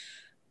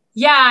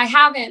 yeah, I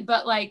haven't,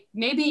 but like,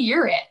 maybe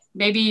you're it.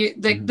 maybe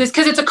this,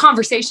 because it's a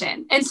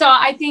conversation. And so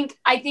I'm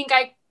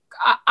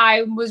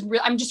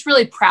just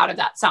really proud of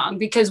that song,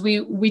 because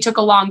we took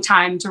a long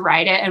time to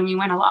write it, and we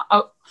went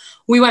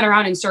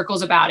around in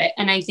circles about it.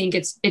 And I think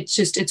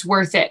it's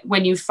worth it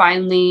when you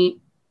finally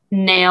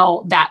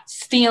nail that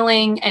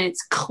feeling, and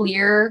it's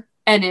clear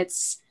and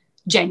it's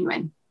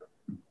genuine.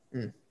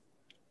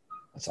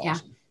 That's awesome. Yeah.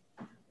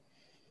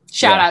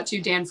 Shout out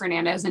to Dan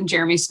Fernandez and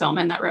Jeremy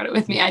Spillman that wrote it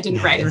with me. I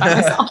didn't write it by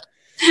myself.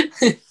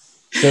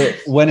 So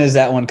when is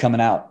that one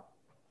coming out?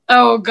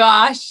 Oh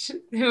gosh,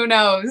 who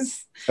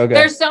knows? Okay.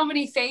 There's so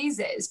many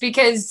phases,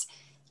 because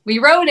we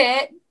wrote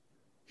it,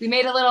 we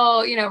made a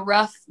little,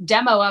 rough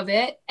demo of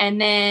it.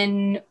 And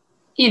then,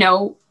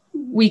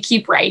 we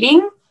keep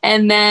writing.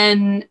 And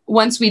then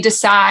once we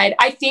decide,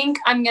 I think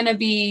I'm going to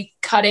be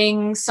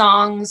cutting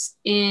songs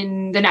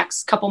in the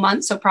next couple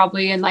months. So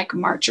probably in like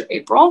March or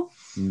April,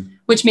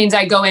 which means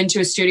I go into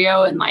a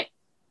studio and like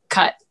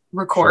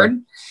record.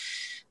 Sure.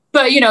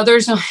 But,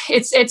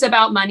 it's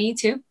about money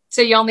too.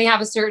 So you only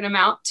have a certain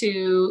amount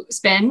to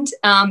spend.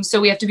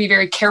 So we have to be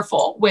very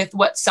careful with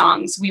what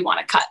songs we want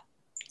to cut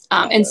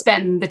and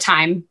spend the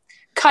time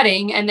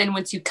cutting. And then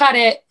once you cut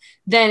it,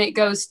 then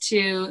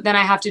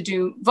I have to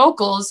do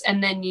vocals,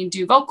 and then you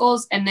do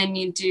vocals, and then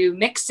you do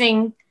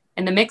mixing,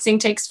 and the mixing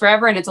takes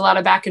forever. And it's a lot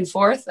of back and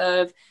forth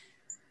of,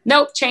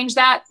 nope, change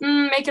that,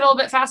 make it a little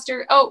bit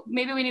faster. Oh,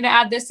 maybe we need to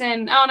add this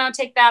in. Oh no,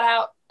 take that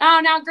out. Oh,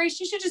 now Grace,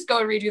 you should just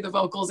go redo the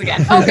vocals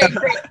again. Okay,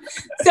 great.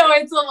 So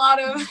it's a lot.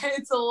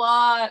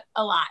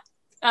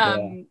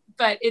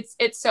 But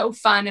it's so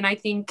fun. And I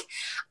think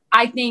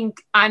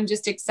I'm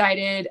just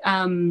excited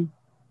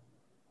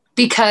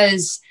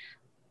because,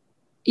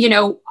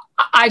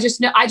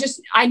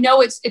 I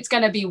know it's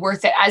going to be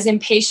worth it, as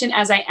impatient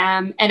as I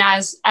am. And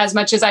as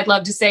much as I'd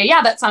love to say,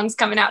 yeah, that song's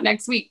coming out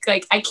next week.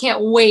 Like, I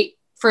can't wait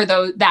for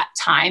that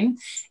time.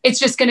 It's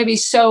just going to be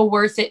so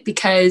worth it,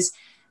 because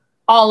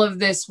all of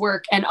this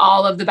work and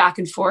all of the back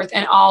and forth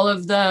and all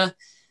of the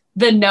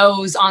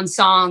no's on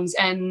songs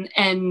and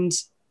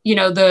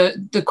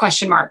the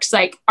question marks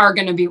are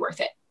going to be worth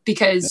it,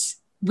 because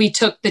we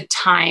took the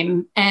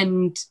time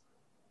and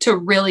to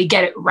really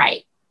get it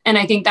right. And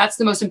I think that's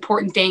the most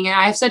important thing. And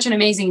I have such an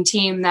amazing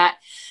team that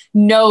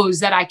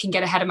knows that I can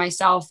get ahead of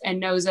myself and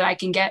knows that I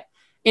can get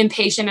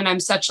impatient. And I'm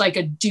such like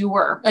a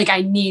doer. Like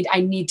I need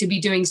to be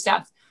doing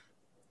stuff,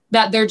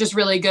 that they're just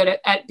really good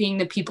at being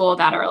the people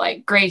that are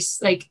like,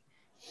 Grace, like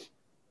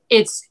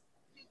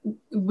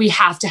we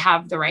have to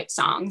have the right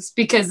songs,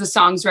 because the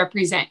songs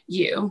represent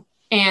you.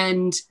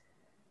 And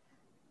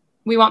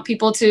we want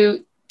people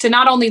to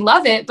not only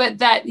love it, but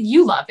that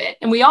you love it,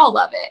 and we all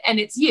love it. And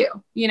it's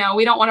you, we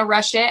don't want to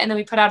rush it. And then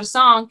we put out a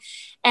song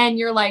and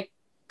you're like,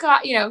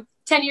 God,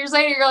 10 years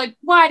later, you're like,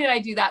 why did I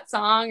do that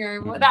song?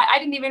 Or that I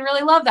didn't even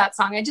really love that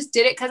song. I just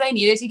did it because I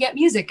needed to get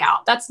music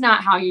out. That's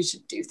not how you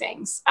should do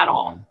things at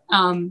all.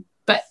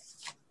 But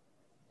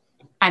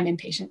I'm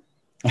impatient.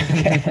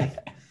 Okay.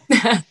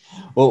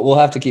 Well, we'll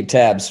have to keep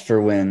tabs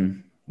for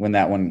when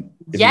that one,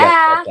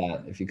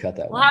 if you cut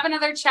that one. We'll have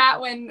another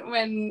chat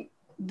when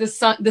the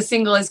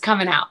single is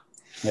coming out.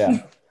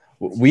 Yeah.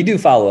 We do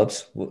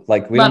follow-ups.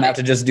 Like we don't have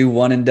to just do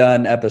one and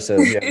done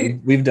episodes. Yeah,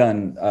 we've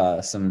done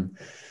some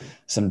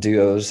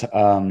duos.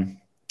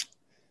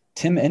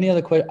 Tim, any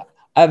other question?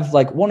 I have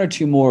like one or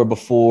two more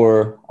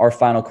before our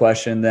final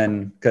question,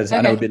 then, because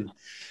I know we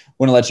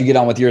want to let you get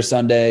on with your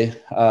Sunday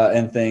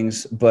and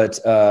things, but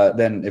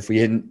then if we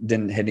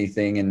didn't hit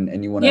anything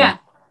and you want to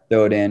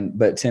throw it in.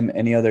 But Tim,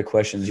 any other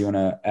questions you want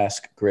to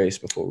ask Grace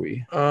before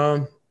we?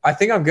 I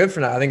think I'm good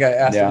for now. I think I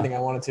asked everything I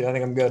wanted to. I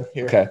think I'm good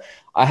here. Okay.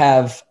 I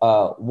have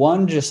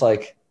one, just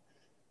like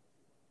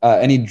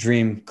any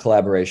dream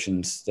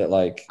collaborations that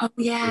like, oh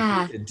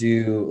yeah, if you could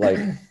do like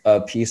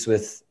a piece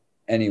with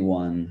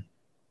anyone.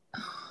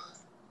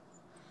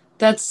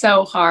 That's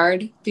so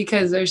hard,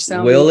 because there's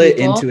so will many it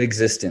people. Into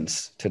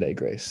existence today,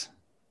 Grace?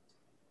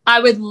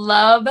 I would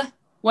love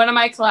one of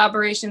my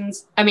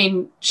collaborations. I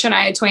mean,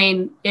 Shania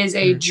Twain is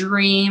a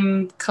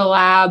dream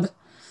collab.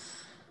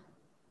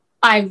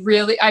 I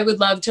would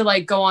love to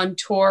like go on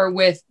tour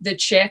with the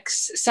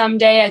Chicks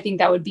someday. I think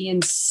that would be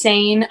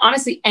insane.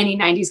 Honestly, any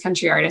 90s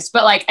country artist.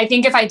 But like, I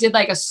think if I did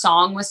like a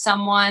song with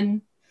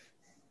someone,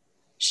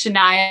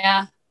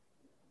 Shania,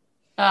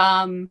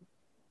 oh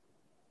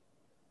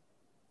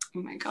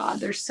my God,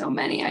 there's so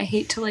many. I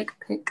hate to like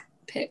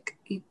pick.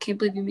 You can't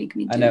believe you make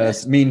me do I know, this.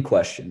 it's a mean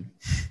question.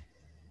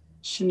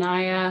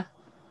 Shania.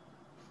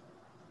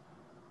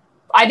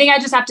 I think I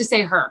just have to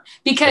say her,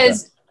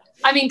 because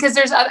because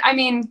there's,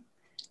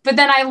 but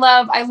then I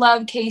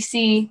love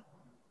Casey.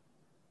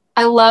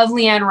 I love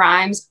Leanne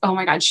Rimes. Oh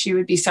my God, she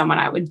would be someone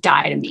I would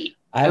die to meet.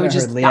 I haven't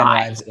heard Leanne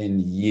Rimes in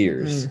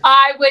years.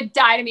 I would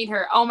die to meet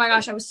her. Oh my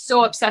gosh, I was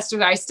so obsessed with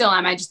her. I still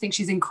am. I just think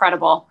she's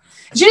incredible.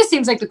 She just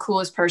seems like the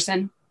coolest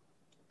person.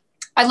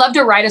 I'd love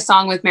to write a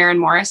song with Maren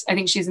Morris. I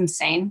think she's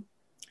insane.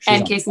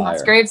 And Casey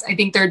Musgraves. I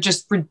think they're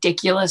just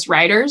ridiculous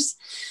writers.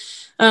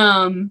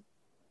 Yeah.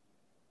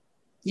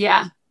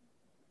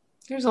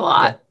 There's a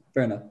lot. Okay,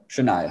 fair enough.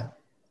 Shania.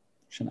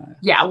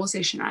 Yeah, we'll say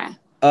Shania.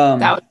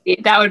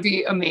 That would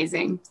be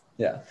amazing.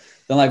 Yeah.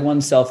 Then like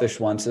one selfish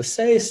one. So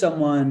say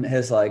someone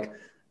has like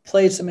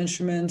played some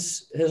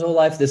instruments his whole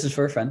life. This is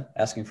for a friend,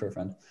 asking for a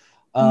friend.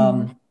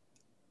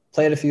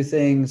 Played a few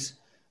things,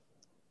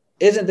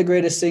 isn't the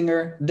greatest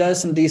singer,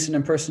 does some decent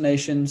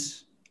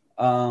impersonations,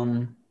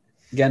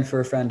 again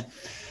for a friend,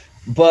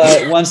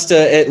 but wants to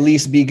at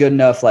least be good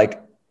enough, like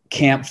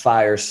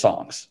campfire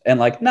songs, and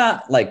like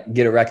not like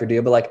get a record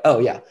deal, but like, oh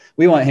yeah,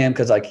 we want him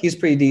because like he's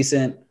pretty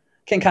decent,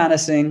 can kind of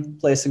sing,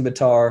 play some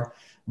guitar,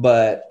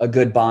 but a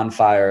good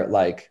bonfire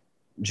like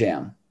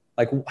jam.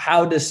 Like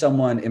how does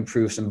someone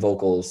improve some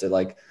vocals that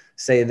like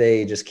say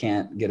they just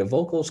can't get a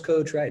vocals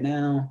coach right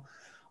now?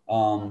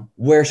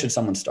 Where should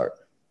someone start?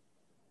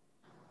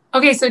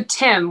 Okay, so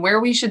Tim, where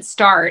we should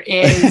start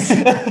is just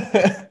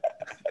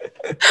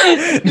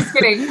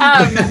kidding.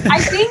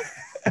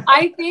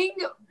 I think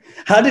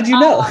how did you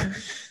know?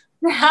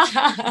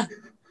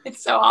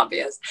 It's so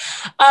obvious.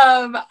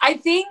 I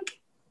think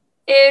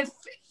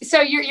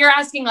you're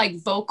asking like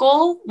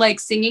vocal, like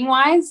singing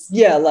wise?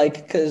 Yeah,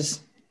 like because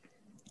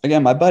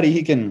again, my buddy,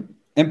 he can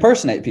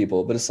impersonate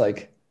people, but it's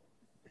like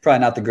probably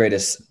not the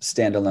greatest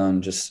standalone,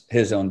 just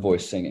his own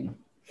voice singing.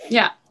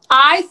 Yeah.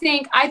 I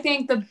think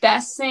the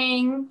best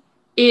thing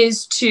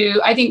is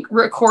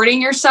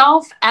recording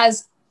yourself,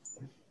 as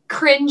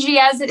cringy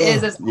as it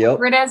is, as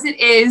awkward as it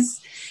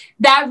is,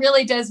 that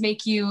really does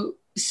make you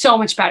so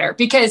much better,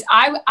 because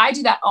I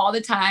do that all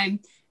the time,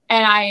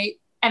 and I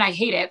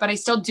hate it, but I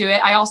still do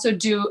it. I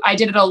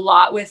did it a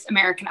lot with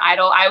American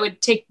Idol. I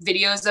would take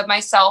videos of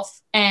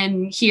myself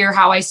and hear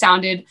how I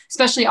sounded,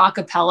 especially a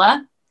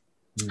cappella.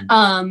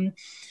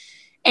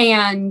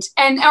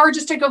 Or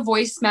just take a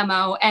voice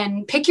memo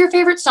and pick your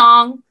favorite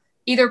song,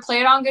 either play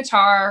it on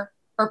guitar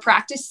or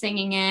practice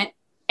singing it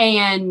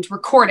and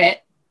record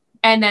it,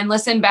 and then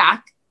listen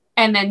back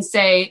and then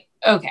say,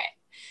 okay,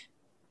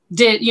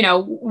 did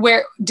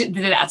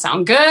that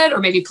sound good? Or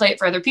maybe play it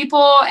for other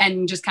people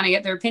and just kind of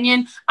get their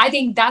opinion. I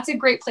think that's a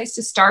great place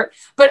to start.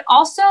 But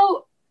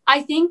also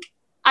I think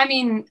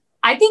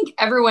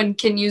everyone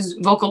can use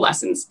vocal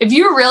lessons. If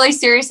you're really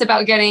serious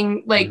about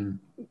getting like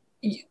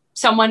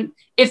someone,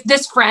 if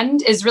this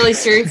friend is really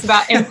serious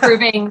about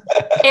improving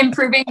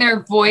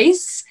their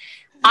voice,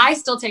 I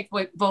still take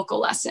vocal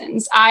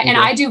lessons.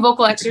 I do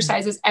vocal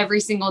exercises every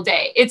single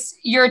day.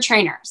 You're a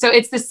trainer. So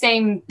it's the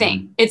same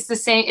thing.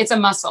 It's a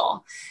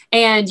muscle,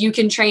 and you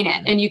can train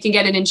it and you can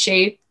get it in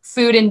shape.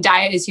 Food and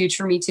diet is huge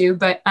for me too,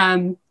 but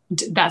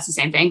that's the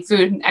same thing: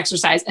 food and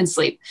exercise and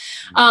sleep.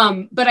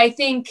 But I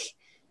think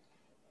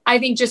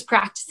just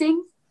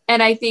practicing,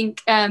 and I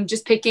think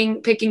just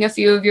picking a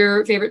few of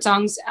your favorite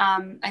songs,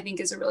 I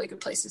think is a really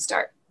good place to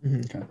start.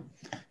 Okay.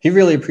 He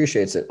really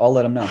appreciates it. I'll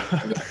let him know.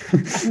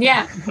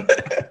 Yeah.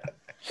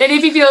 And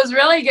if he feels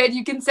really good,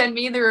 you can send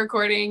me the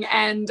recording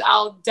and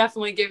I'll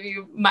definitely give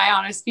you my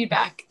honest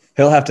feedback.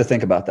 He'll have to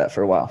think about that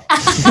for a while.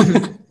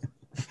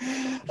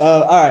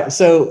 All right.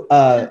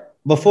 So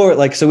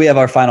before, so we have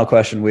our final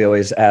question. We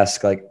always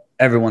ask like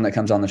everyone that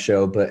comes on the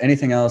show, but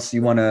anything else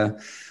you want to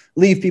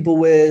leave people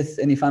with?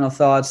 Any final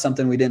thoughts,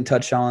 something we didn't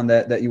touch on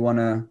that you want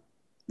to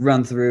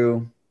run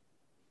through?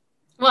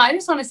 Well, I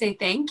just want to say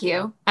thank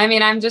you. I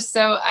mean, I'm just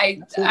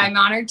I'm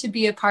honored to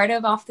be a part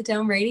of Off the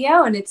Dome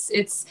Radio. And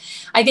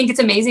I think it's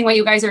amazing what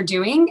you guys are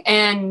doing.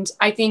 And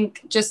I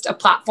think just a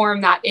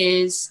platform that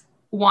is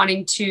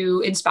wanting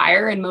to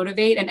inspire and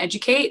motivate and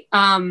educate,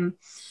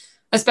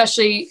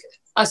 especially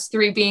us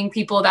three being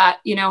people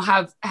that,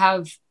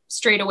 have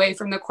strayed away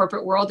from the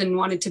corporate world and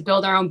wanted to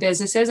build our own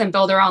businesses and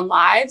build our own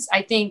lives.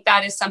 I think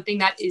that is something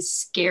that is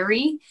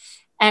scary.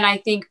 And I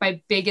think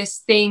my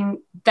biggest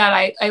thing that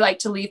I like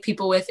to leave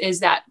people with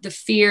is that the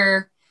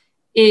fear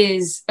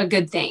is a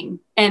good thing,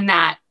 and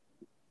that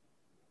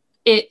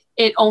it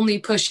only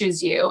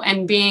pushes you,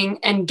 and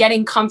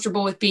getting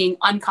comfortable with being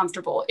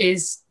uncomfortable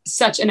is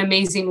such an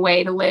amazing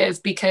way to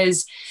live,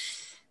 because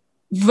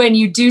when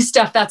you do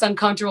stuff that's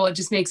uncomfortable, it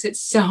just makes it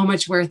so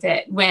much more worth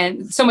it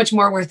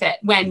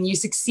when you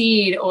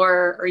succeed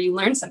or you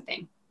learn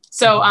something.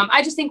 So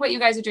I just think what you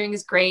guys are doing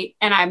is great,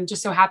 and I'm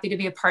just so happy to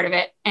be a part of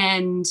it.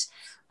 And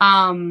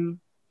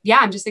I'm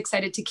just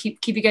excited to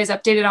keep you guys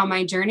updated on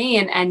my journey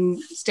and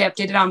stay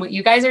updated on what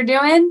you guys are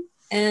doing.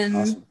 And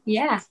awesome.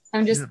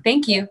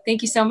 Thank you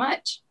so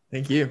much.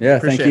 Thank you. Yeah,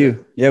 thank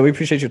you. Yeah, we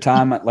appreciate your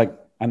time. Like,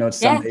 I know it's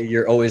Sunday,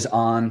 you're always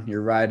on,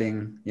 you're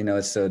writing,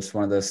 it's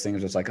one of those things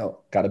where it's like, oh,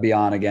 got to be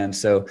on again.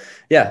 So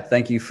yeah,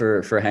 thank you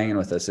for hanging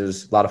with us. It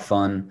was a lot of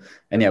fun.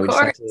 And we just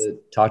have to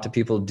talk to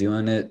people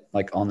doing it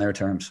like on their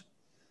terms.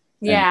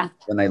 Yeah.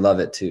 And they love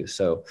it too.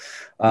 So,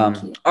 all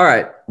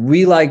right.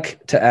 We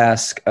like to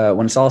ask,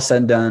 when it's all said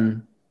and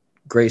done,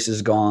 Grace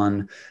is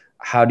gone,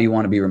 how do you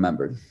want to be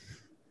remembered?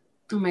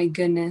 Oh my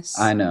goodness.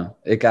 I know.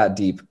 It got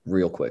deep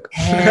real quick.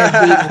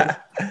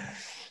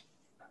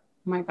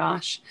 Oh my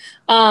gosh.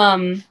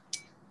 I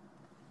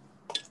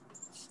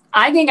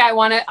think I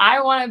want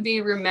to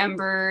be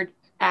remembered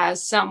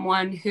as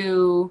someone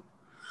who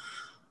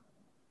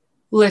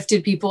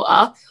lifted people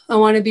up. I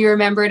want to be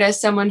remembered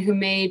as someone who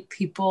made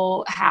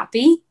people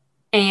happy.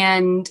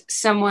 and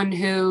someone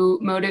who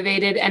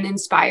motivated and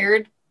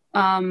inspired.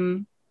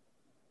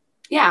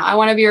 I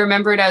want to be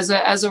remembered as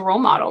a role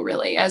model,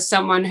 really, as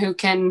someone who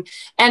can,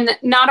 and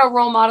not a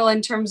role model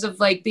in terms of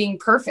like being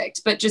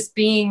perfect, but just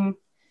being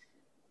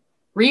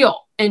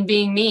real and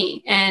being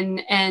me,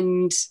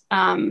 and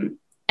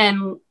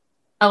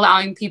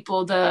allowing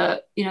people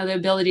the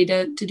ability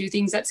to do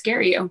things that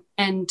scare you,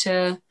 and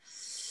to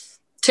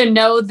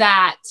know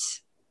that,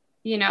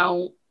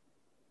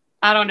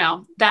 I don't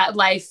know, that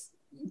life,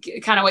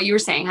 kind of what you were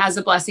saying, has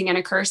a blessing and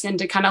a curse, and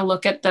to kind of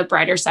look at the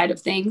brighter side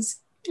of things.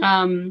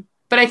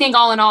 But I think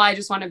all in all, I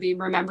just want to be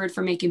remembered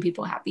for making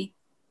people happy.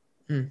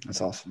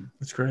 That's awesome.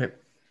 That's great.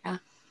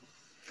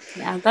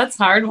 Yeah, that's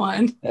a hard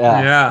one.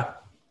 Yeah.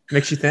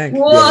 Makes you think.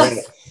 Woof.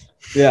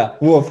 Yeah.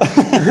 Woof.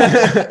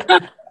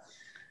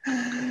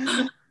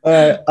 All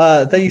right.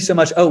 Thank you so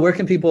much. Oh, where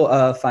can people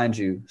find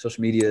you?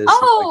 Social media?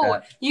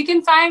 Like you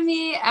can find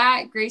me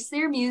at Grace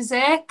Lear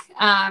Music.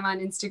 On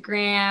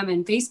Instagram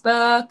and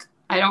Facebook.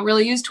 I don't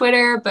really use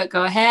Twitter, but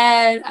go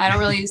ahead. I don't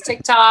really use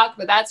TikTok,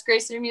 but that's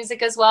Grace Lear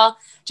Music as well.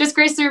 Just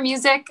Grace Lear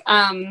Music.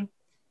 I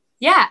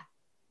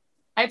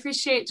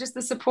appreciate just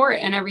the support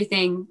and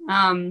everything.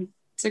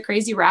 It's a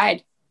crazy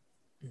ride.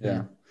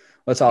 Yeah.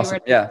 That's awesome.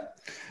 Yeah.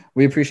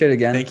 We appreciate it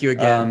again. Thank you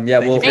again.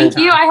 Thank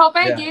you. I hope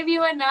I gave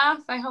you enough.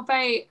 I hope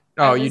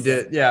you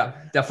did. Yeah.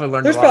 Definitely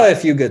learned There's a lot. probably a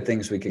few good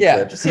things we could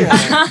clip.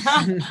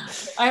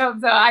 I hope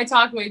so. I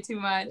talk way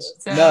too much.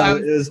 So no,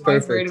 it was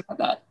perfect. Worried about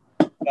that.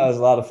 That was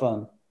a lot of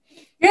fun.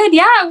 Good.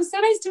 Yeah. It was so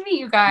nice to meet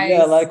you guys.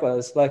 Yeah,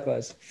 likewise.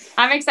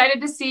 I'm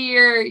excited to see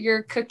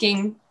your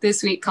cooking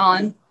this week,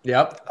 Colin.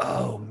 Yep.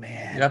 Oh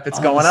man. Yep. It's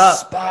going up.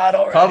 Spot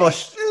already.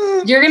 Published.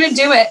 You're going to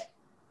do it.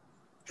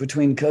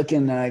 Between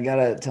cooking, I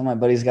gotta tell my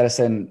buddies gotta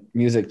send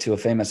music to a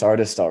famous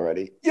artist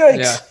already.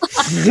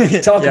 Yikes! Yeah.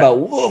 Talk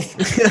about woof.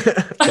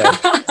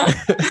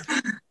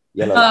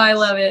 I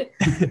love it.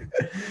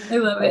 I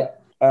love it.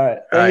 All right.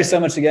 Thank you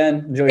so much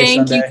again. Enjoy your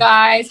Sunday. Thank you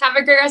guys. Have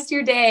a great rest of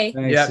your day.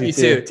 Thanks, yeah, you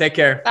too. Take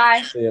care.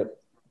 Bye. See ya.